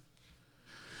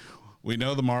we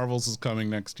know the Marvels is coming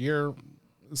next year,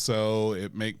 so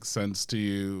it makes sense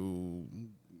to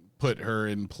put her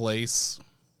in place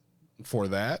for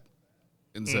that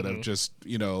instead of just,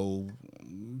 you know,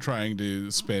 trying to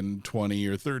spend 20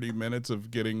 or 30 minutes of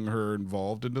getting her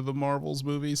involved into the Marvels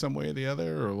movie some way or the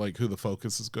other, or like who the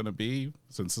focus is going to be,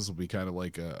 since this will be kind of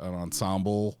like an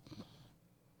ensemble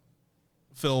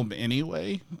film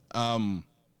anyway.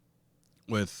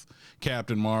 With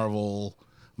Captain Marvel,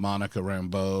 Monica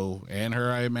Rambeau and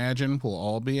her, I imagine, will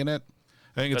all be in it.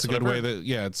 I think it's That's a good what way I've that,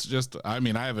 yeah, it's just, I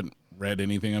mean, I haven't read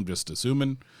anything. I'm just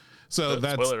assuming. So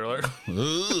that's, Spoiler alert.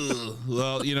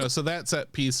 well, you know, so that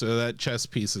set piece or that chess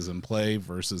piece is in play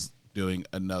versus doing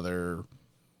another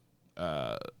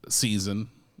season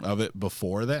of it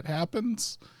before that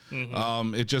happens.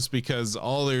 It just because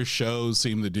all their shows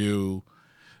seem to do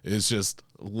is just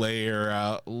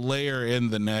layer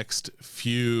in the next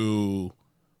few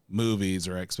movies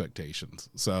or expectations.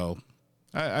 So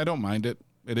I don't mind it.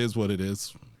 It is what it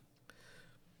is.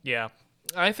 Yeah,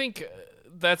 I think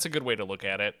that's a good way to look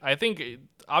at it. I think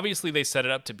obviously they set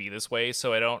it up to be this way,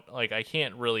 so I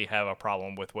can't really have a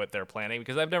problem with what they're planning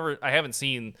because I haven't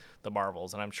seen the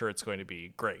Marvels, and I'm sure it's going to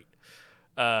be great.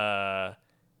 And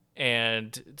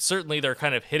certainly they're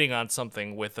kind of hitting on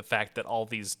something with the fact that all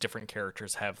these different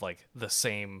characters have like the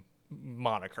same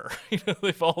moniker. You know,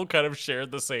 they've all kind of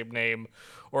shared the same name,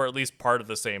 or at least part of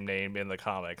the same name in the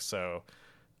comics. So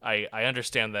I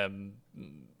understand them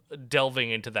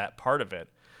delving into that part of it.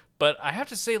 But I have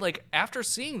to say, like, after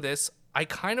seeing this, I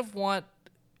kind of want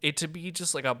it to be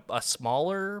just like a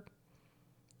smaller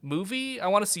movie. I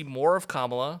want to see more of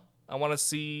Kamala. I want to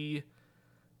see,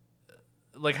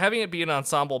 like, having it be an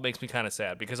ensemble makes me kind of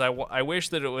sad because I wish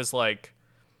that it was like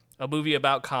a movie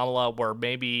about Kamala where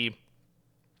maybe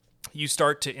you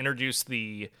start to introduce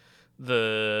the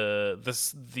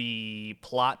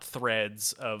plot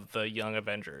threads of the Young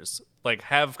Avengers. Like,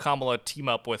 have Kamala team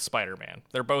up with Spider-Man.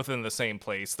 They're both in the same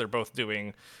place. They're both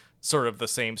doing sort of the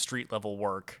same street level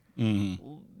work.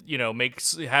 Mm-hmm. You know,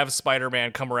 have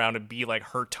Spider-Man come around and be like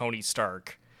her Tony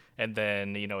Stark. And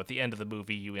then, you know, at the end of the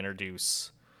movie, you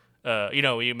introduce,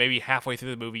 maybe halfway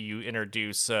through the movie, you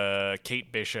introduce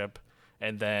Kate Bishop.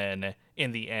 And then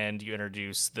in the end, you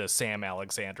introduce the Sam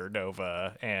Alexander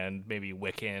Nova and maybe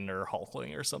Wiccan or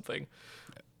Hulkling or something.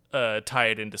 Tie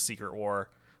it into Secret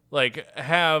War. Like,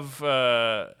 have,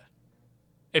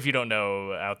 if you don't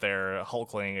know out there,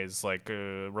 Hulkling is like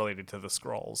related to the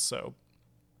Skrulls. So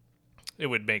it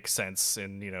would make sense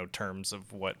in, you know, terms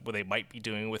of what they might be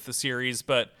doing with the series.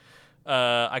 But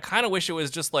I kind of wish it was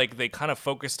just like they kind of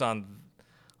focused on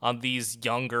these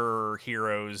younger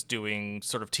heroes doing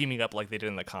sort of teaming up like they did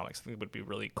in the comics. I think it would be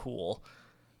really cool.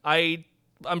 I'm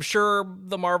sure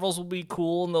the Marvels will be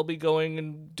cool and they'll be going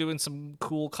and doing some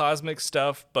cool cosmic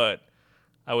stuff, but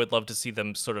I would love to see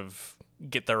them sort of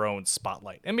get their own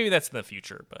spotlight. And maybe that's in the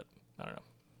future, but I don't know.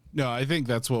 No, I think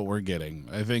that's what we're getting.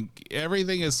 I think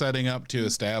everything is setting up to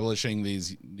establishing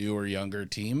these newer, younger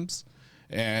teams,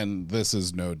 and this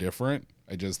is no different.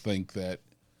 I just think that,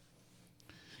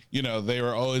 you know, they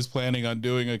were always planning on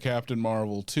doing a Captain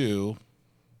Marvel 2.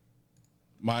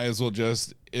 Might as well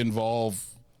just involve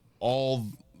all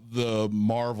the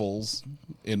Marvels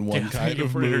in one kind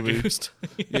of movie.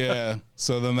 Yeah.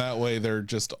 So then that way they're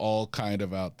just all kind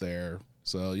of out there.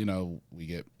 So, you know, we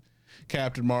get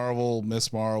Captain Marvel,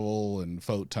 Miss Marvel, and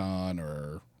Photon,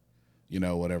 or, you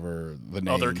know, whatever the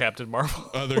name. Other Captain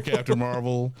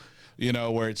Marvel. You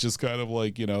know, where it's just kind of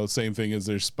like, you know, same thing as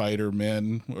there's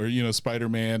Spider-Man or, you know,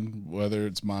 Spider-Man, whether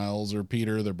it's Miles or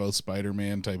Peter, they're both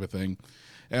Spider-Man type of thing.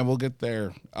 And we'll get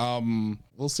there.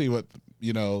 We'll see what,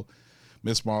 you know,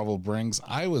 Miss Marvel brings.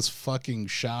 I was fucking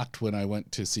shocked when I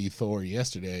went to see Thor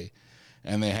yesterday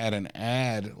and they had an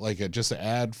ad, like just an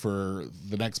ad for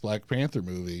the next Black Panther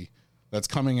movie that's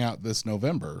coming out this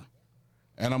November.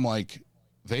 And I'm like,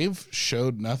 they've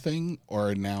showed nothing or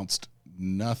announced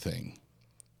nothing.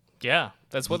 Yeah,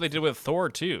 that's what they did with Thor,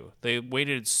 too. They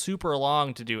waited super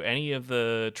long to do any of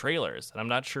the trailers. And I'm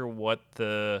not sure what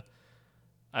do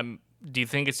you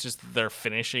think it's just they're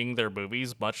finishing their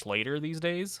movies much later these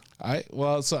days? I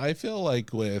feel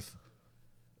like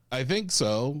I think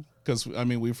so. Because, I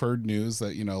mean, we've heard news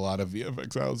that, you know, a lot of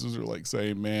VFX houses are like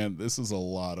saying, man, this is a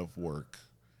lot of work.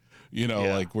 You know,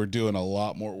 like we're doing a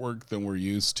lot more work than we're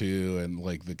used to, and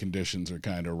like the conditions are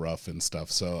kind of rough and stuff.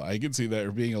 So I can see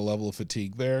there being a level of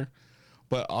fatigue there.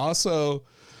 But also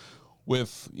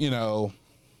with, you know,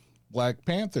 Black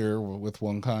Panther with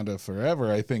Wakanda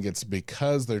Forever, I think it's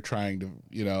because they're trying to,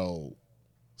 you know,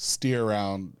 steer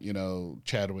around, you know,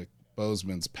 Chadwick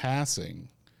Boseman's passing,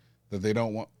 that they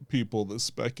don't want people to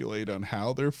speculate on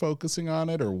how they're focusing on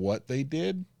it or what they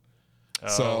did.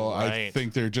 I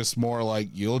think they're just more like,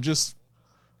 you'll just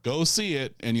go see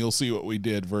it and you'll see what we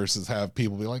did, versus have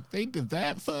people be like, they did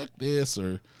that, fuck this,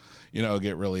 or, you know,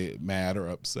 get really mad or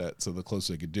upset. So the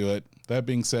closer they could do it. That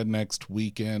being said, next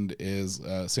weekend is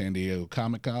San Diego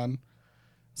Comic-Con.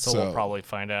 So we'll probably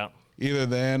find out. Either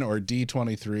then or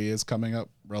D23 is coming up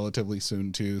relatively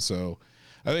soon too. So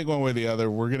I think one way or the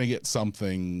other, we're going to get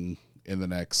something in the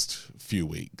next few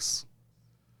weeks.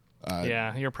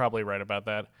 Yeah, you're probably right about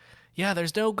that. Yeah,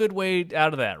 there's no good way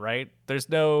out of that, right? There's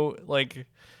no like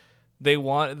they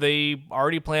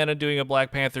already plan on doing a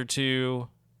Black Panther 2.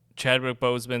 Chadwick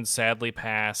Boseman sadly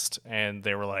passed, and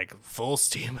they were like full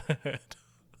steam ahead.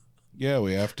 Yeah,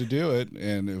 we have to do it,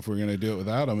 and if we're going to do it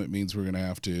without him, it means we're going to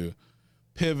have to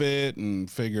pivot and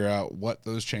figure out what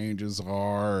those changes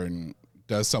are, and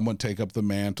does someone take up the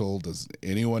mantle? Does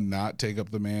anyone not take up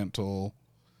the mantle?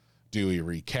 Do we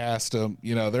recast him?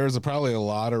 You know, there's probably a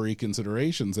lot of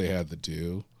reconsiderations they had to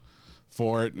do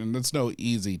for it, and it's no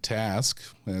easy task.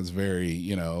 And it's very,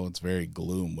 it's very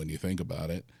gloom when you think about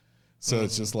it. So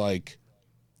it's just like,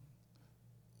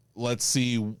 let's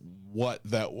see what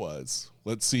that was.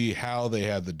 Let's see how they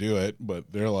had to do it.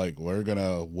 But they're like, we're going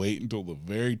to wait until the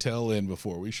very tail end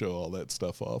before we show all that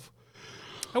stuff off.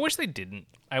 I wish they didn't.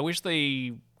 I wish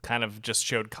they kind of just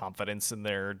showed confidence in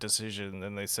their decision,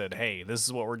 and they said, hey, this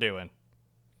is what we're doing.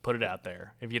 Put it out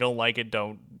there. If you don't like it,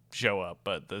 don't show up.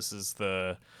 But this is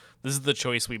the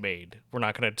choice we made. We're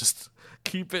not going to just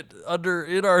keep it up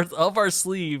our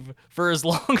sleeve for as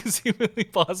long as humanly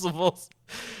possible.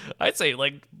 I'd say,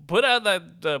 like, put out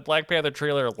that Black Panther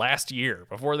trailer last year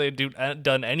before they'd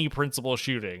done any principal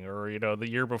shooting, or, the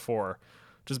year before.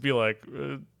 Just be like,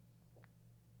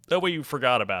 that way you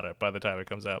forgot about it by the time it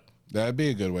comes out. That'd be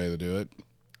a good way to do it.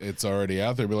 It's already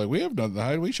out there. Be like, we have nothing to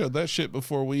hide. We showed that shit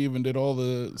before we even did all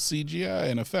the CGI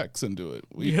and effects into it.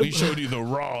 We showed you the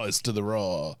rawest to the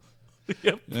raw.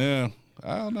 Yep. Yeah.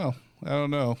 I don't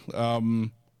know.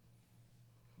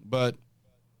 But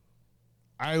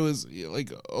I was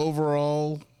like,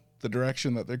 overall, the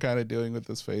direction that they're kind of doing with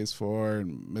this Phase 4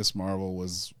 and Miss Marvel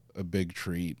was a big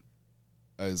treat.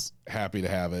 I was happy to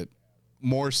have it.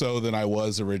 More so than I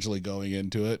was originally going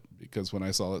into it, because when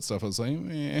I saw that stuff, I was like,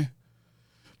 eh.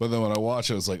 But then when I watched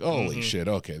it, I was like, holy shit,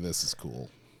 okay, this is cool.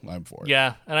 I'm for it.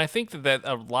 Yeah, and I think that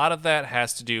a lot of that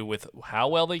has to do with how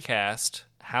well they cast,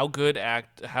 how good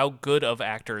of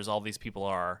actors all these people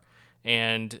are,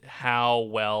 and how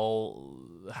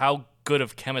good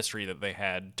of chemistry that they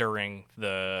had during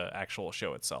the actual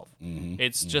show itself.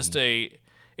 It's just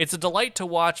it's a delight to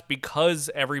watch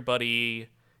because everybody,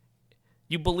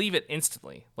 you believe it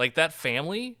instantly. Like, that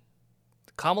family,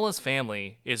 Kamala's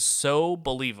family, is so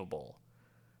believable.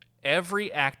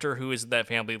 Every actor who is in that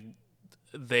family,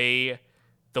 the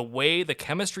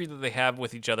chemistry that they have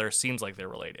with each other seems like they're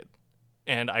related.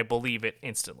 And I believe it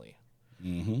instantly.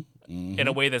 In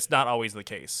a way that's not always the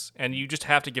case. And you just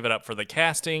have to give it up for the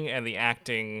casting and the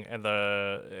acting and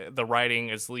the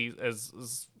writing, at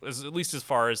least as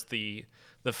far as the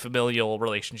familial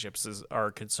relationships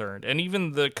are concerned. And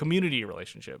even the community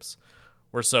relationships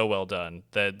were so well done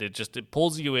that it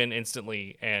pulls you in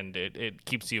instantly, and it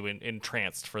keeps you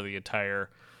entranced for the entire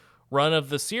run of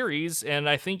the series. And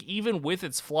I think even with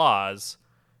its flaws,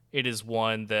 it is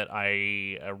one that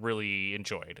I really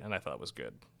enjoyed and I thought was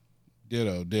good.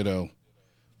 Ditto.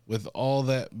 With all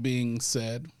that being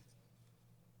said,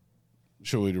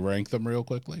 should we rank them real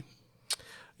quickly?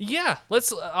 Yeah,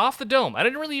 let's off the dome. I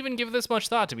didn't really even give this much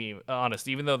thought, to be honest,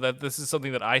 even though this is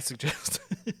something that I suggested.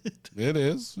 It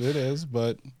is,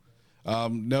 but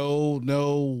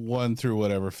no one through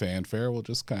whatever fanfare. We'll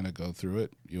just kind of go through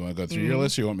it. You want to go through your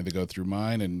list? You want me to go through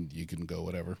mine, and you can go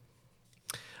whatever.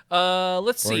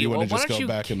 Let's see. Or you want to why just don't go you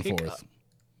back and forth?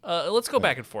 Let's go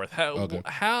back and forth.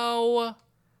 How?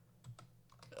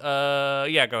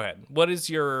 Yeah, go ahead. What is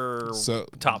your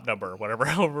top number? Whatever,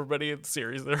 however many in the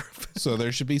series there. So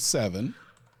there should be 7.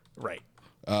 Right.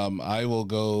 I will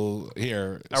go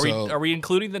here. Are we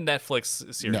including the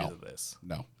Netflix series of this?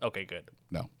 No. Okay, good.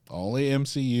 No. Only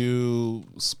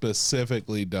MCU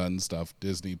specifically done stuff.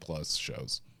 Disney Plus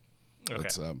shows. Okay.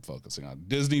 That's I'm focusing on.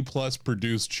 Disney Plus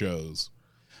produced shows.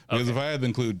 Because if I had to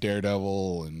include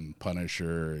Daredevil and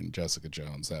Punisher and Jessica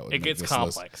Jones, that would it gets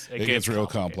complex. It gets real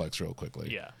complex real quickly.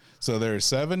 Yeah. So there are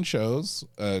 7 shows.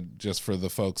 Just for the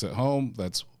folks at home,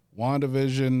 that's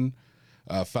WandaVision,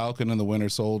 Falcon and the Winter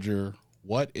Soldier,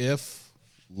 What If,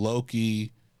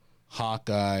 Loki,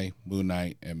 Hawkeye, Moon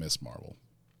Knight, and Miss Marvel.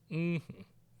 Mm-hmm.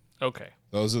 Okay.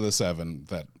 Those are the 7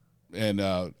 that. And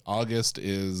August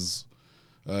is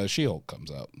She-Hulk comes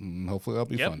out. Hopefully that'll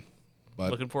be fun. But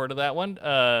looking forward to that one.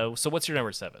 So what's your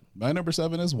number 7? My number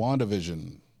 7 is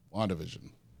WandaVision.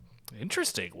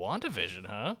 Interesting. WandaVision,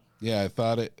 huh? Yeah, I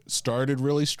thought it started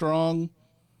really strong.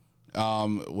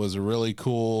 It was a really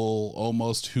cool,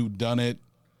 almost whodunit,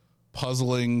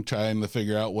 puzzling, trying to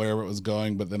figure out where it was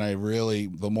going. But then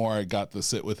the more I got to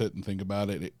sit with it and think about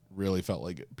it, it really felt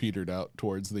like it petered out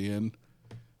towards the end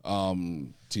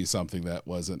to something that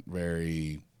wasn't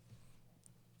very...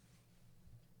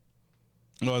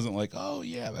 It wasn't like, oh,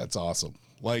 yeah, that's awesome.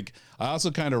 Like, I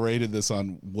also kind of rated this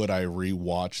on would I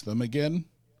rewatch them again?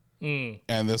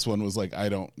 And this one was like, I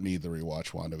don't need the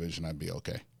rewatch WandaVision. I'd be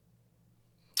okay.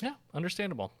 Yeah,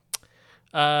 understandable.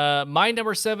 My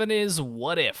number 7 is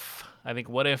What If. I think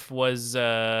What If was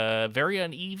very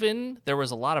uneven. There was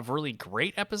a lot of really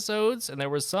great episodes, and there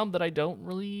was some that I don't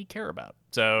really care about.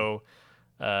 So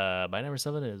my number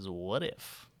 7 is What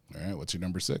If. All right, what's your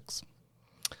number 6?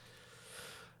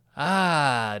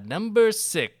 Number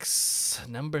 6.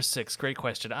 Number 6. Great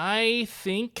question. I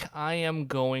think I am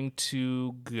going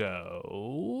to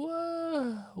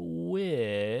go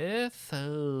with...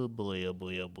 Oh, boy.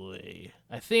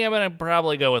 I think I'm going to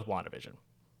probably go with WandaVision.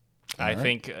 I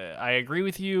think I agree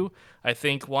with you. I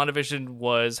think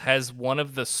WandaVision has one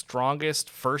of the strongest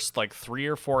first, 3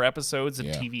 or 4 episodes in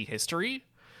TV history.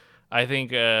 I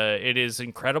think it is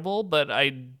incredible, but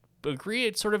I agree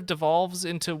it sort of devolves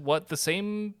into what the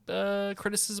same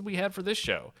criticism we had for this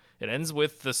show. It ends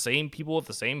with the same people with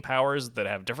the same powers that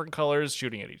have different colors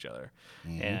shooting at each other.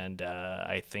 And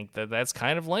I think that's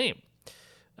kind of lame.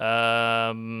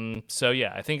 So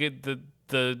yeah, I think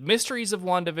the mysteries of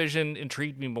WandaVision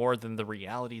intrigued me more than the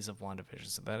realities of WandaVision.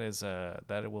 So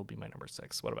that will be my number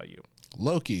 6. What about you?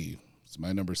 Loki is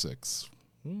my number 6.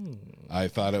 I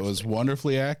thought it was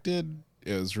wonderfully acted.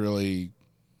 It was really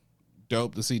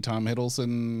dope to see Tom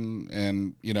Hiddleston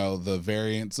and, the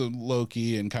variants of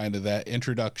Loki and kind of that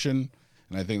introduction.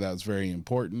 And I think that was very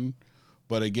important.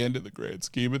 But again, to the grand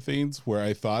scheme of things, where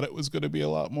I thought it was going to be a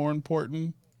lot more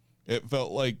important, it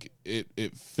felt like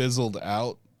it fizzled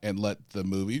out and let the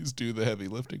movies do the heavy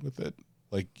lifting with it.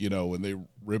 Like, when they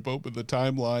rip open the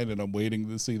timeline and I'm waiting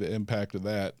to see the impact of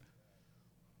that.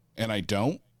 And I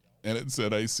don't. And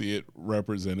instead I see it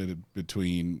represented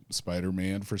between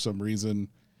Spider-Man for some reason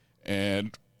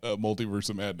and Multiverse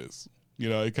of Madness.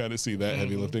 I kind of see that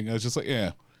heavy lifting. I was just like,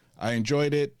 yeah, I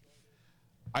enjoyed it.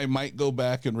 I might go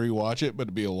back and rewatch it, but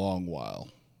it'd be a long while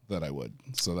that I would.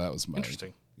 So that was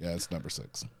Interesting. Yeah, it's number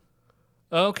 6.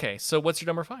 Okay, so what's your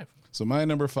number 5? So my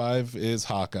number 5 is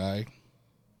Hawkeye.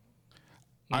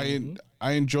 I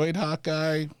enjoyed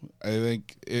Hawkeye. I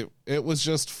think it was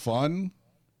just fun,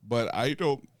 but I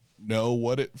don't know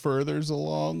what it furthers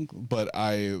along. But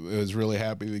I was really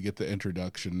happy to get the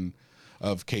introduction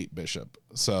of Kate Bishop.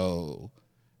 So,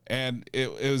 and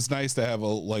it was nice to have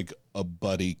a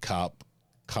buddy cop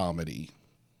comedy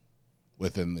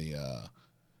within the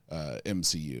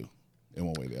MCU in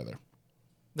one way or the other.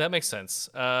 That makes sense.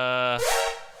 That's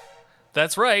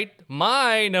right.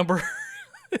 My number...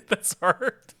 That's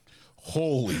hard.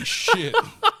 Holy shit.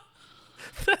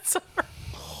 That's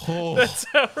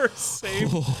our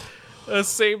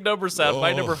same number 7.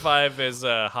 My number 5 is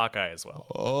Hawkeye as well.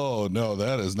 Oh, no,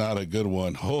 that is not a good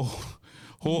one. I'm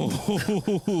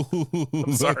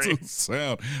That's sorry. a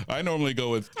sound. I normally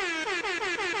go with...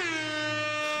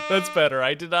 That's better.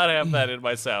 I did not have that in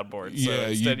my soundboard. So Yeah,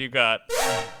 instead you got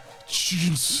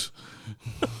Jeez.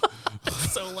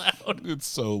 so loud. It's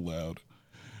so loud.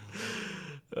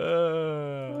 There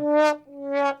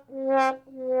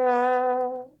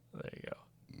you go.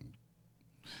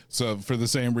 So for the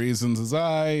same reasons as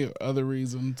other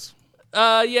reasons?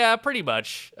 Yeah, pretty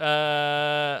much.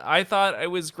 I thought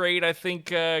it was great. I think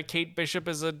Kate Bishop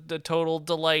is a total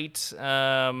delight.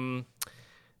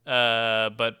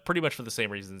 But pretty much for the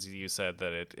same reasons you said,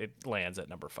 that it lands at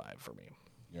number 5 for me.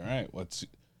 All right. If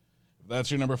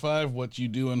that's your number 5, what you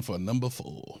doing for number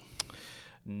 4?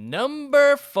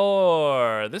 Number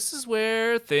 4. This is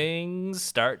where things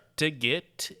start to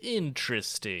get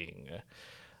interesting.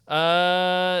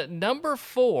 Number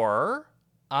 4,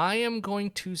 I am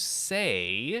going to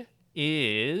say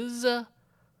is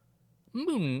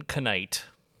Moon Knight.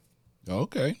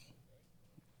 Okay.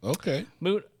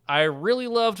 I really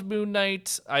loved Moon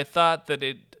Knight. I thought that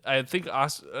I think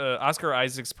Oscar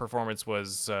Isaac's performance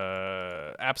was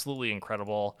absolutely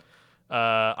incredible.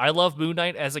 I love Moon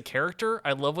Knight as a character.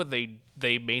 I love what they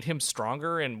made him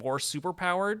stronger and more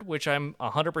superpowered, which I'm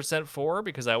 100% for,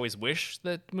 because I always wish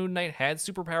that Moon Knight had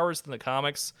superpowers in the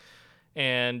comics.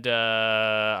 And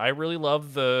I really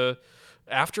love the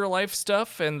afterlife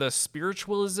stuff and the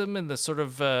spiritualism and the sort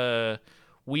of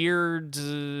weird,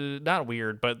 not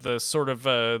weird, but the sort of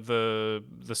the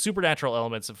supernatural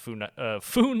elements of Foon.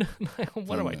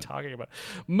 What am I talking about?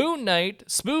 Moon Knight,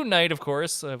 Spoon Knight, of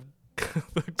course. The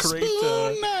great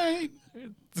Spoon Knight.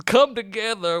 come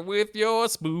together with your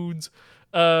spoons.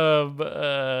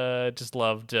 Just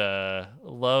loved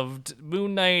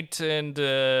Moon Knight, and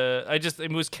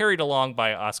it was carried along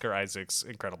by Oscar Isaac's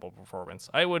incredible performance.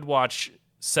 I would watch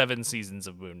 7 seasons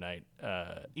of Moon Knight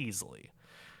easily.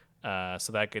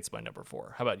 So that gets my number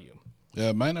 4. How about you?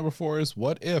 My number 4 is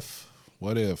What If.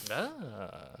 What If.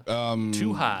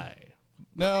 Too high.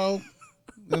 No,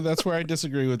 that's where I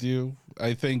disagree with you.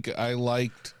 I think I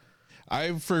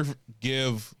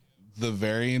forgive the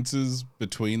variances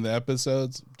between the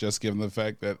episodes, just given the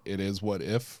fact that it is What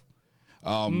If.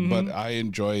 But I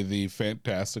enjoy the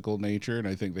fantastical nature, and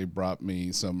I think they brought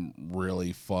me some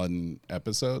really fun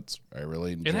episodes. I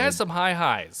really enjoyed. It has some high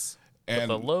highs, And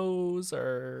but the lows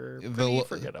are pretty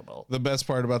forgettable. The best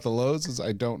part about the lows is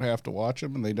I don't have to watch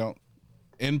them, and they don't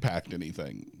impact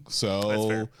anything. That's So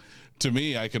fair. to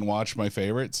me, I can watch my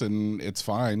favorites, and it's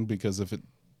fine, because if it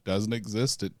doesn't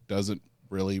exist, it doesn't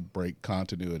really break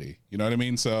continuity. You know what I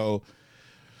mean? So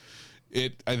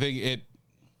I think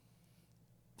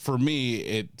for me,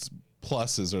 its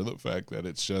pluses are the fact that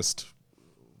it's just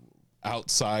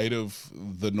outside of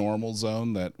the normal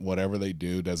zone, that whatever they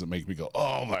do doesn't make me go,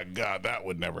 oh my God, that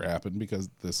would never happen, because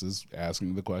this is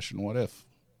asking the question, what if?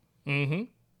 Mm-hmm.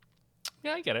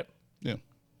 Yeah, I get it. Yeah.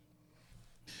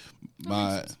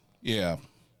 Now,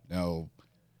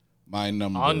 my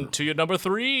number. On to your number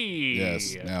 3.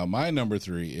 Yes. Now, my number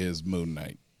 3 is Moon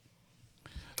Knight.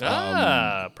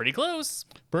 Pretty close.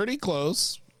 Pretty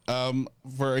close.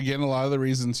 For again, a lot of the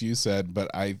reasons you said, but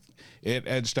it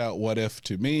edged out What If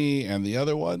to me and the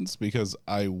other ones, because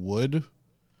I would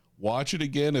watch it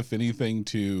again, if anything,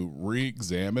 to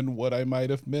re-examine what I might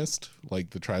have missed,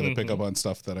 like to try to pick up on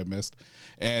stuff that I missed.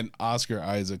 And Oscar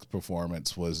Isaac's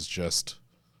performance was just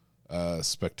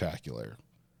spectacular.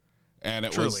 And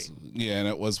it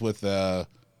was with a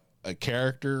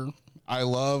character I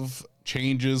love,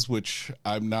 changes which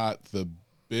I'm not the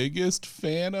biggest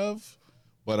fan of,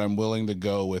 but I'm willing to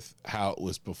go with how it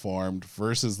was performed,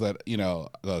 versus that,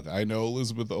 look, I know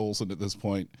Elizabeth Olsen at this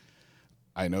point.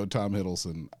 I know Tom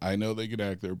Hiddleston. I know they can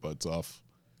act their butts off,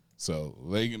 so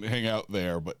they can hang out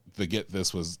there. But to get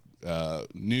this was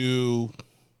new,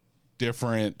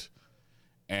 different,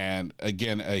 and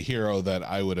again, a hero that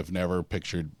I would have never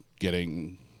pictured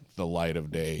getting the light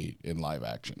of day in live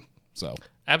action. So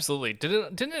Absolutely.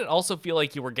 Didn't it also feel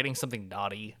like you were getting something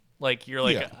naughty? Like you're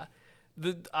like, Yeah.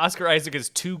 The Oscar Isaac is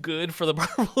too good for the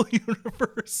Marvel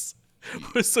universe.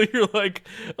 So you're like,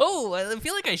 oh, I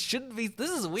feel like I shouldn't be.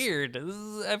 This is weird.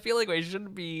 I feel like I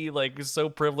shouldn't be like so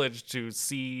privileged to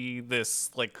see this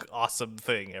like awesome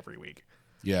thing every week.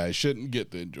 yeah, I shouldn't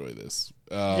get to enjoy this.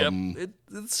 It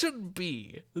shouldn't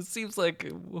be. It seems like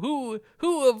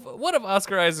what of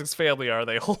Oscar Isaac's family are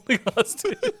they holding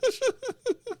hostage?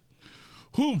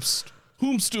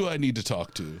 Whomst do I need to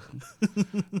talk to?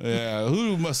 Yeah,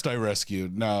 who must I rescue?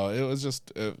 No, it was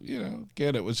just,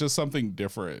 again, it was just something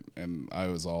different, and I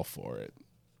was all for it.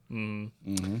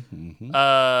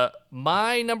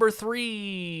 My number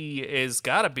 3 is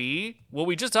gotta be what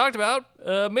we just talked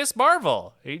about, Miss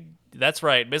Marvel. That's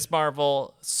right, Miss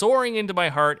Marvel soaring into my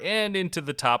heart and into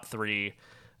the top 3.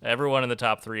 Everyone in the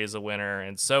top 3 is a winner,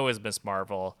 and so is Miss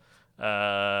Marvel.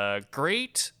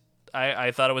 Great.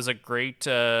 I thought it was a great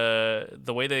the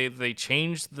way they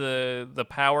changed the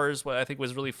powers. What I think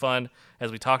was really fun,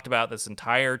 as we talked about this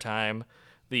entire time.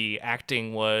 The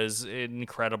acting was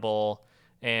incredible,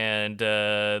 and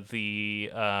the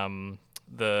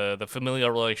familial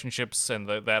relationships and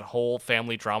that whole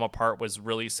family drama part was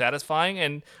really satisfying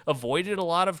and avoided a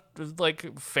lot of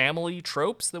like family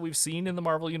tropes that we've seen in the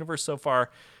Marvel universe so far.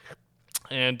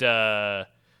 And the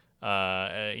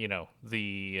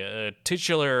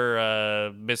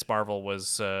titular Miss Marvel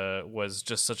was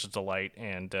just such a delight,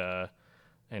 and I'm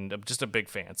just a big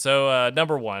fan. So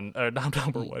number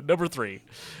 3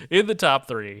 in the top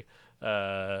 3,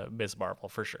 Miss Marvel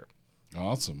for sure.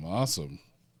 Awesome.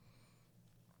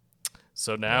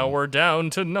 So now we're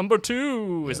down to number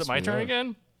 2. Is Yes, it my we turn are.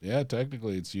 again? Yeah,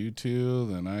 technically it's you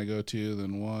 2, then I go 2,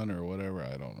 then 1, or whatever.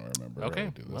 I don't remember how Okay,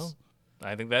 to do this. well,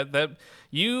 I think that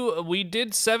we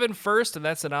did 7 first, and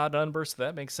that's an odd number, so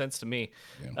that makes sense to me.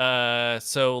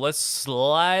 So let's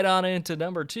slide on into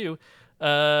number 2.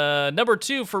 Number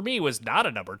 2 for me was not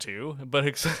a number 2, but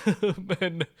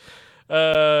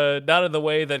not in the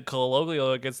way that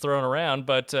colloquial gets thrown around,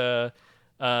 but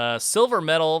silver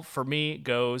medal for me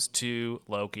goes to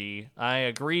Loki. I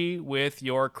agree with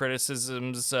your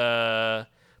criticisms,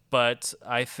 but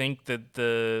I think that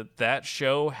that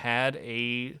show had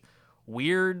a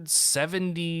weird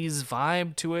 70s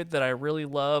vibe to it that I really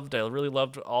loved. I really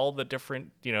loved all the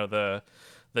different, the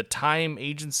time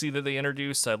agency that they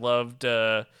introduced. I loved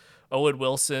Owen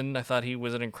Wilson. I thought he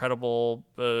was an incredible,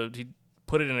 he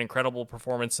put in an incredible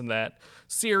performance in that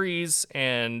series,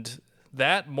 and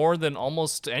that more than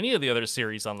almost any of the other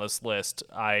series on this list,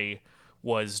 I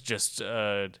was just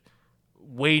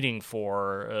waiting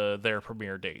for their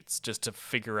premiere dates just to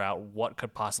figure out what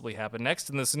could possibly happen next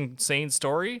in this insane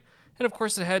story. And of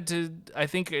course, it had to. I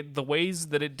think the ways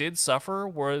that it did suffer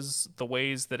was the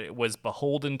ways that it was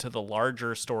beholden to the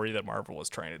larger story that Marvel was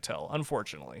trying to tell.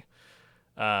 Unfortunately,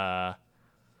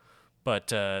 but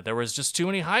there was just too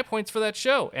many high points for that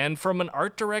show. And from an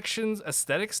art directions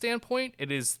aesthetic standpoint,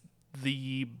 it is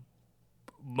the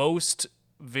most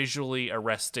visually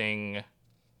arresting,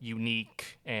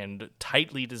 unique, and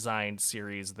tightly designed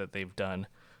series that they've done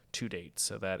to date.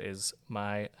 So that is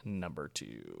my number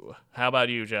 2. How about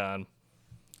you, John?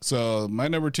 So my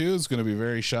number 2 is going to be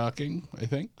very shocking, I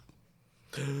think,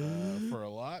 for a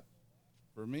lot.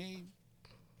 For me,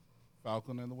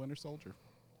 Falcon and the Winter Soldier.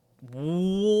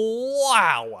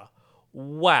 Wow.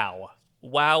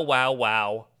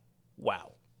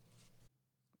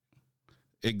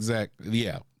 Exactly.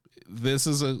 Yeah. This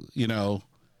is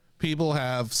people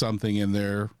have something in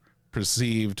their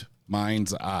perceived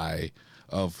mind's eye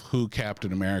of who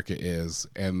Captain America is,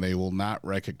 and they will not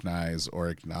recognize or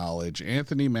acknowledge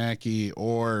Anthony Mackie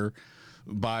or,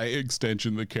 by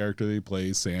extension, the character they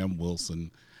play, Sam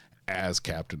Wilson, as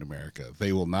Captain America.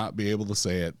 They will not be able to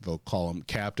say it. They'll call him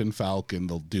Captain Falcon.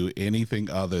 They'll do anything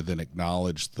other than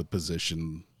acknowledge the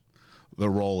position, the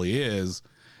role he is.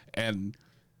 And,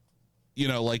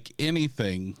 like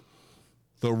anything,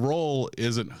 the role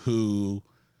isn't who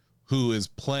is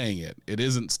playing it. It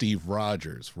isn't Steve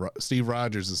Rogers. Steve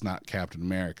Rogers is not Captain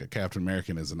America. Captain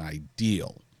America is an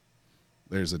ideal.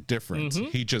 There's a difference. Mm-hmm.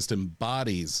 He just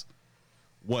embodies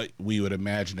what we would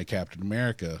imagine a Captain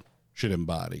America should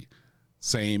embody.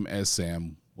 Same as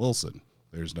Sam Wilson.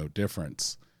 There's no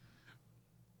difference.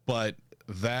 But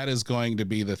that is going to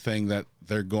be the thing that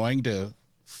they're going to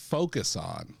focus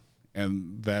on,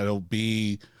 and that'll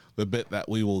be the bit that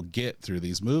we will get through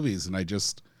these movies. And I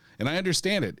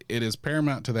understand it. It is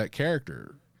paramount to that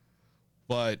character.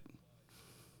 But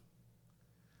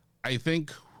I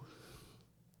think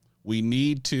we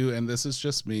need to, and this is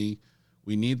just me,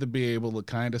 we need to be able to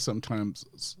kind of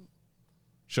sometimes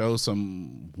show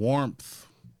some warmth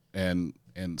and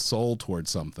soul towards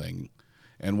something.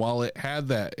 And while it had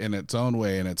that in its own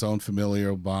way, in its own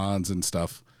familial bonds and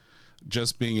stuff,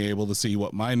 just being able to see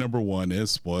what my number 1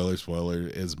 is, spoiler,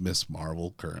 is Miss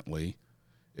Marvel currently,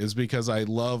 is because I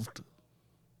loved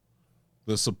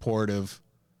the supportive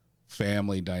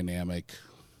family dynamic,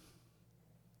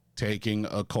 taking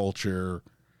a culture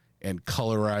and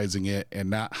colorizing it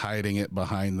and not hiding it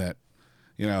behind that,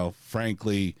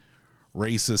 frankly,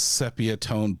 racist sepia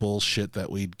tone bullshit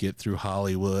that we'd get through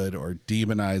Hollywood, or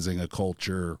demonizing a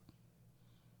culture.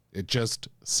 It just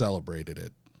celebrated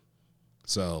it.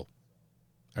 So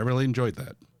I really enjoyed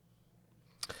that.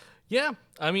 Yeah,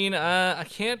 I mean, I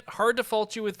can't hard to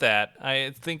fault you with that.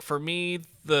 I think for me,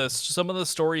 some of the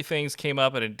story things came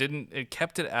up, and it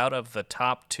kept it out of the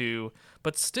top 2,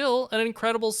 but still an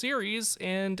incredible series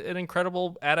and an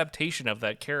incredible adaptation of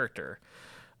that character.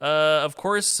 Of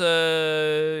course,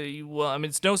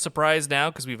 it's no surprise now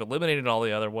because we've eliminated all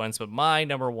the other ones, but my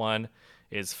number 1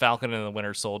 is Falcon and the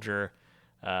Winter Soldier.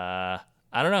 I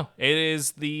don't know.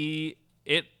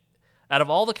 Out of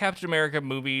all the Captain America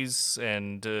movies,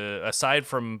 and aside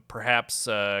from perhaps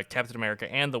Captain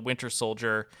America and the Winter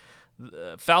Soldier,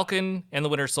 Falcon and the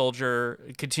Winter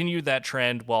Soldier continued that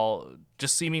trend while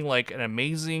just seeming like an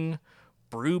amazing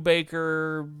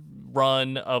Brubaker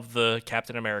run of the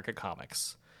Captain America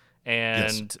comics.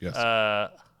 And yes.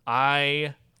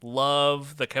 I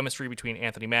love the chemistry between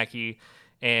Anthony Mackie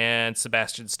and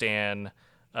Sebastian Stan.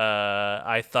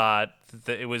 I thought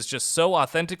that it was just so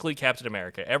authentically Captain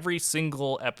America. Every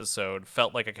single episode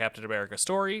felt like a Captain America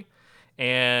story.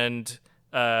 And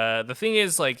the thing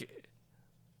is, like,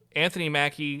 Anthony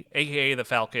Mackie, a.k.a. the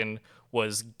Falcon,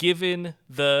 was given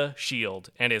the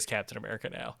shield and is Captain America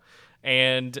now.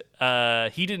 And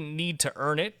he didn't need to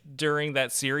earn it during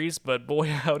that series, but boy,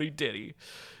 howdy did he.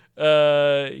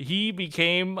 He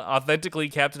became authentically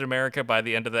Captain America by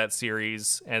the end of that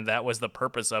series, and that was the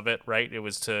purpose of it, right? It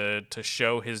was to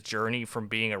show his journey from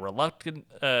being a reluctant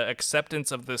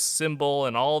acceptance of this symbol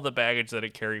and all the baggage that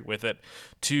it carried with it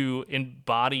to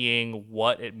embodying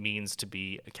what it means to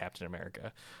be a Captain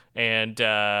America. And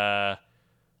it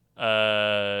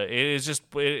is just...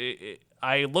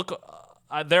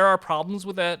 there are problems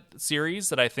with that series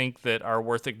that I think that are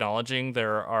worth acknowledging.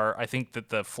 I think that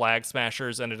the Flag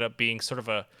Smashers ended up being sort of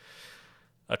a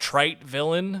trite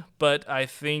villain, but I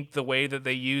think the way that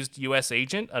they used U.S.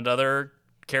 Agent, another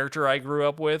character I grew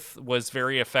up with, was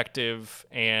very effective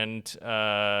and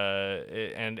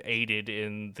aided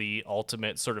in the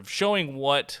ultimate sort of showing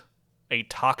what a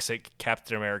toxic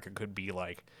Captain America could be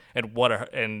like,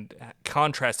 and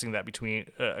contrasting that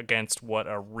against what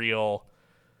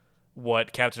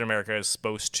Captain America is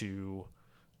supposed to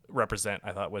represent,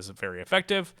 I thought was very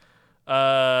effective.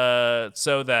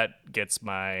 So that gets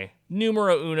my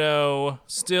numero uno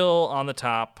still on the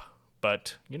top,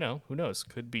 but who knows?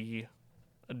 Could be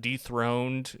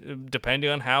dethroned depending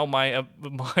on how my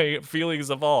feelings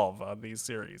evolve on these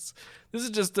series. This is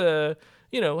just how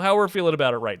we're feeling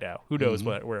about it right now. Who knows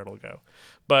where it'll go.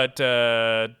 But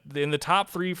in the top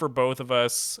 3 for both of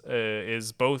us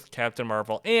is both Captain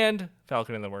Marvel and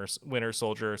Falcon and the Winter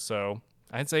Soldier. So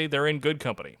I'd say they're in good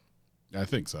company. I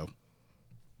think so.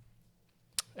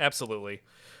 Absolutely.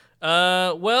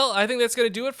 Well, I think that's going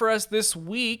to do it for us this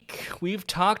week. We've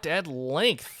talked at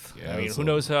length. Yeah, I mean, who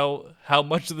knows how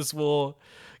much of this will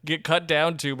get cut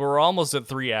down to, but we're almost at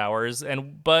 3 hours.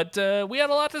 But we had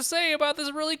a lot to say about this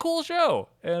really cool show.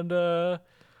 And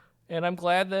I'm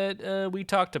glad that we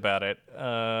talked about it.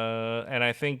 And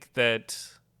I think that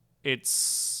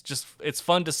it's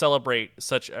fun to celebrate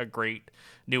such a great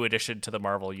new addition to the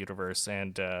Marvel Universe.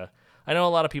 And I know a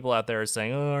lot of people out there are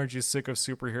saying, "Oh, aren't you sick of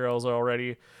superheroes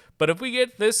already?" But if we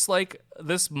get this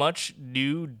much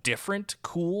new, different,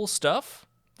 cool stuff,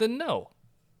 then no.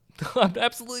 I'm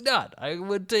absolutely not. I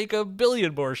would take a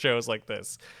billion more shows like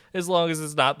this, as long as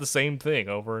it's not the same thing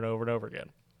over and over and over again.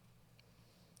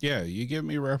 Yeah, you give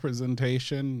me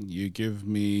representation. You give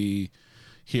me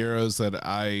heroes that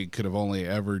I could have only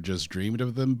ever just dreamed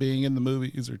of them being in the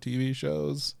movies or TV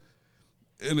shows.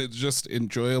 And it's just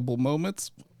enjoyable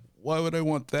moments. Why would I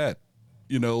want that?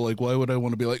 Why would I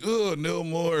want to be like, oh, no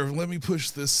more. Let me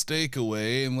push this steak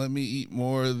away and let me eat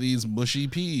more of these mushy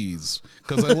peas.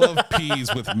 Because I love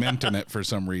peas with mint in it for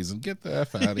some reason. Get the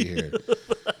F out of here.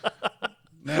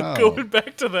 No. Going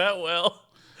back to that well.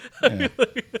 Yeah.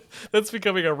 That's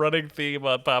becoming a running theme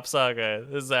on Pop Saga.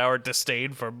 This is our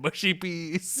disdain for mushy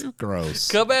peas. You're gross.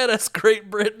 Come at us,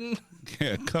 Great Britain.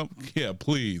 Yeah,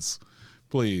 please.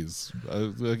 Please.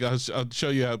 I'll show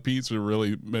you how peas are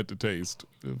really meant to taste.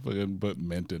 If I can put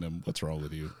mint in them. What's wrong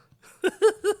with you?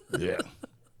 Yeah.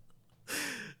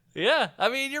 Yeah, I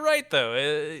mean, you're right, though.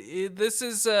 This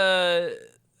is...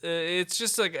 it's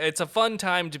just it's a fun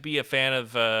time to be a fan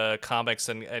of comics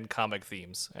and comic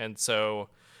themes. And so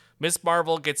Ms.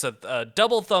 Marvel gets a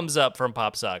double thumbs up from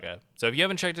Pop Saga. So if you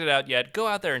haven't checked it out yet, go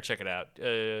out there and check it out.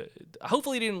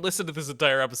 Hopefully you didn't listen to this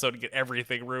entire episode and get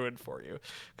everything ruined for you,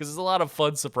 because there's a lot of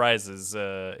fun surprises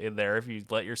in there if you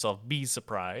let yourself be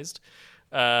surprised.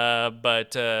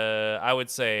 But I would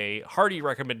say hearty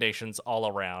recommendations all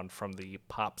around from the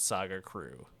Pop Saga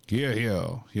crew.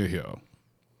 Yeah.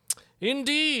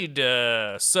 Indeed.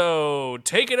 So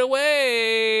take it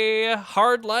away,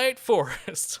 Hardlight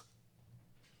Forest.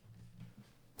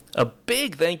 A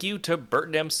big thank you to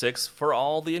Burton M6 for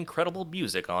all the incredible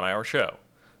music on our show.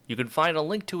 You can find a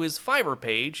link to his Fiverr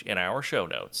page in our show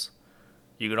notes.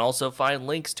 You can also find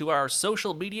links to our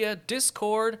social media,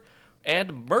 Discord,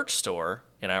 and merch store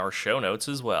in our show notes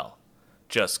as well.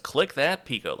 Just click that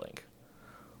Pico link.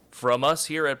 From us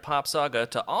here at Pop Saga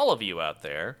to all of you out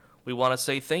there, we want to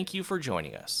say thank you for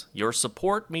joining us. Your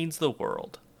support means the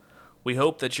world. We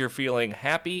hope that you're feeling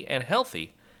happy and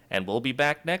healthy, and we'll be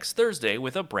back next Thursday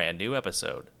with a brand new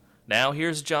episode. Now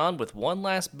here's John with one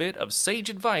last bit of sage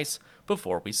advice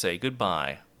before we say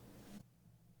goodbye.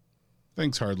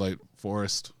 Thanks, Hardlight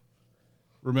Forest.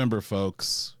 Remember,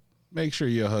 folks, make sure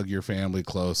you hug your family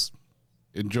close.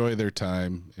 Enjoy their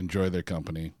time. Enjoy their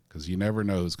company, because you never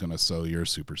know who's going to sew your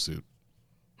super suit.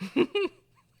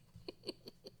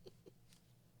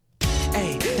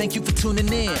 Hey, thank you for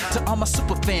tuning in. To all my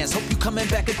super fans, hope you coming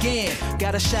back again.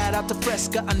 Got a shout out to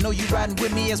Fresca, I know you riding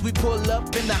with me as we pull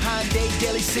up in the Hyundai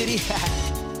Daly City.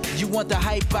 You want the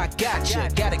hype, I gotcha.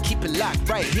 Gotta keep it locked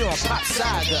right here on Pop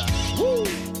Saga. Woo!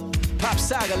 Pop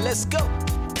Saga, let's go.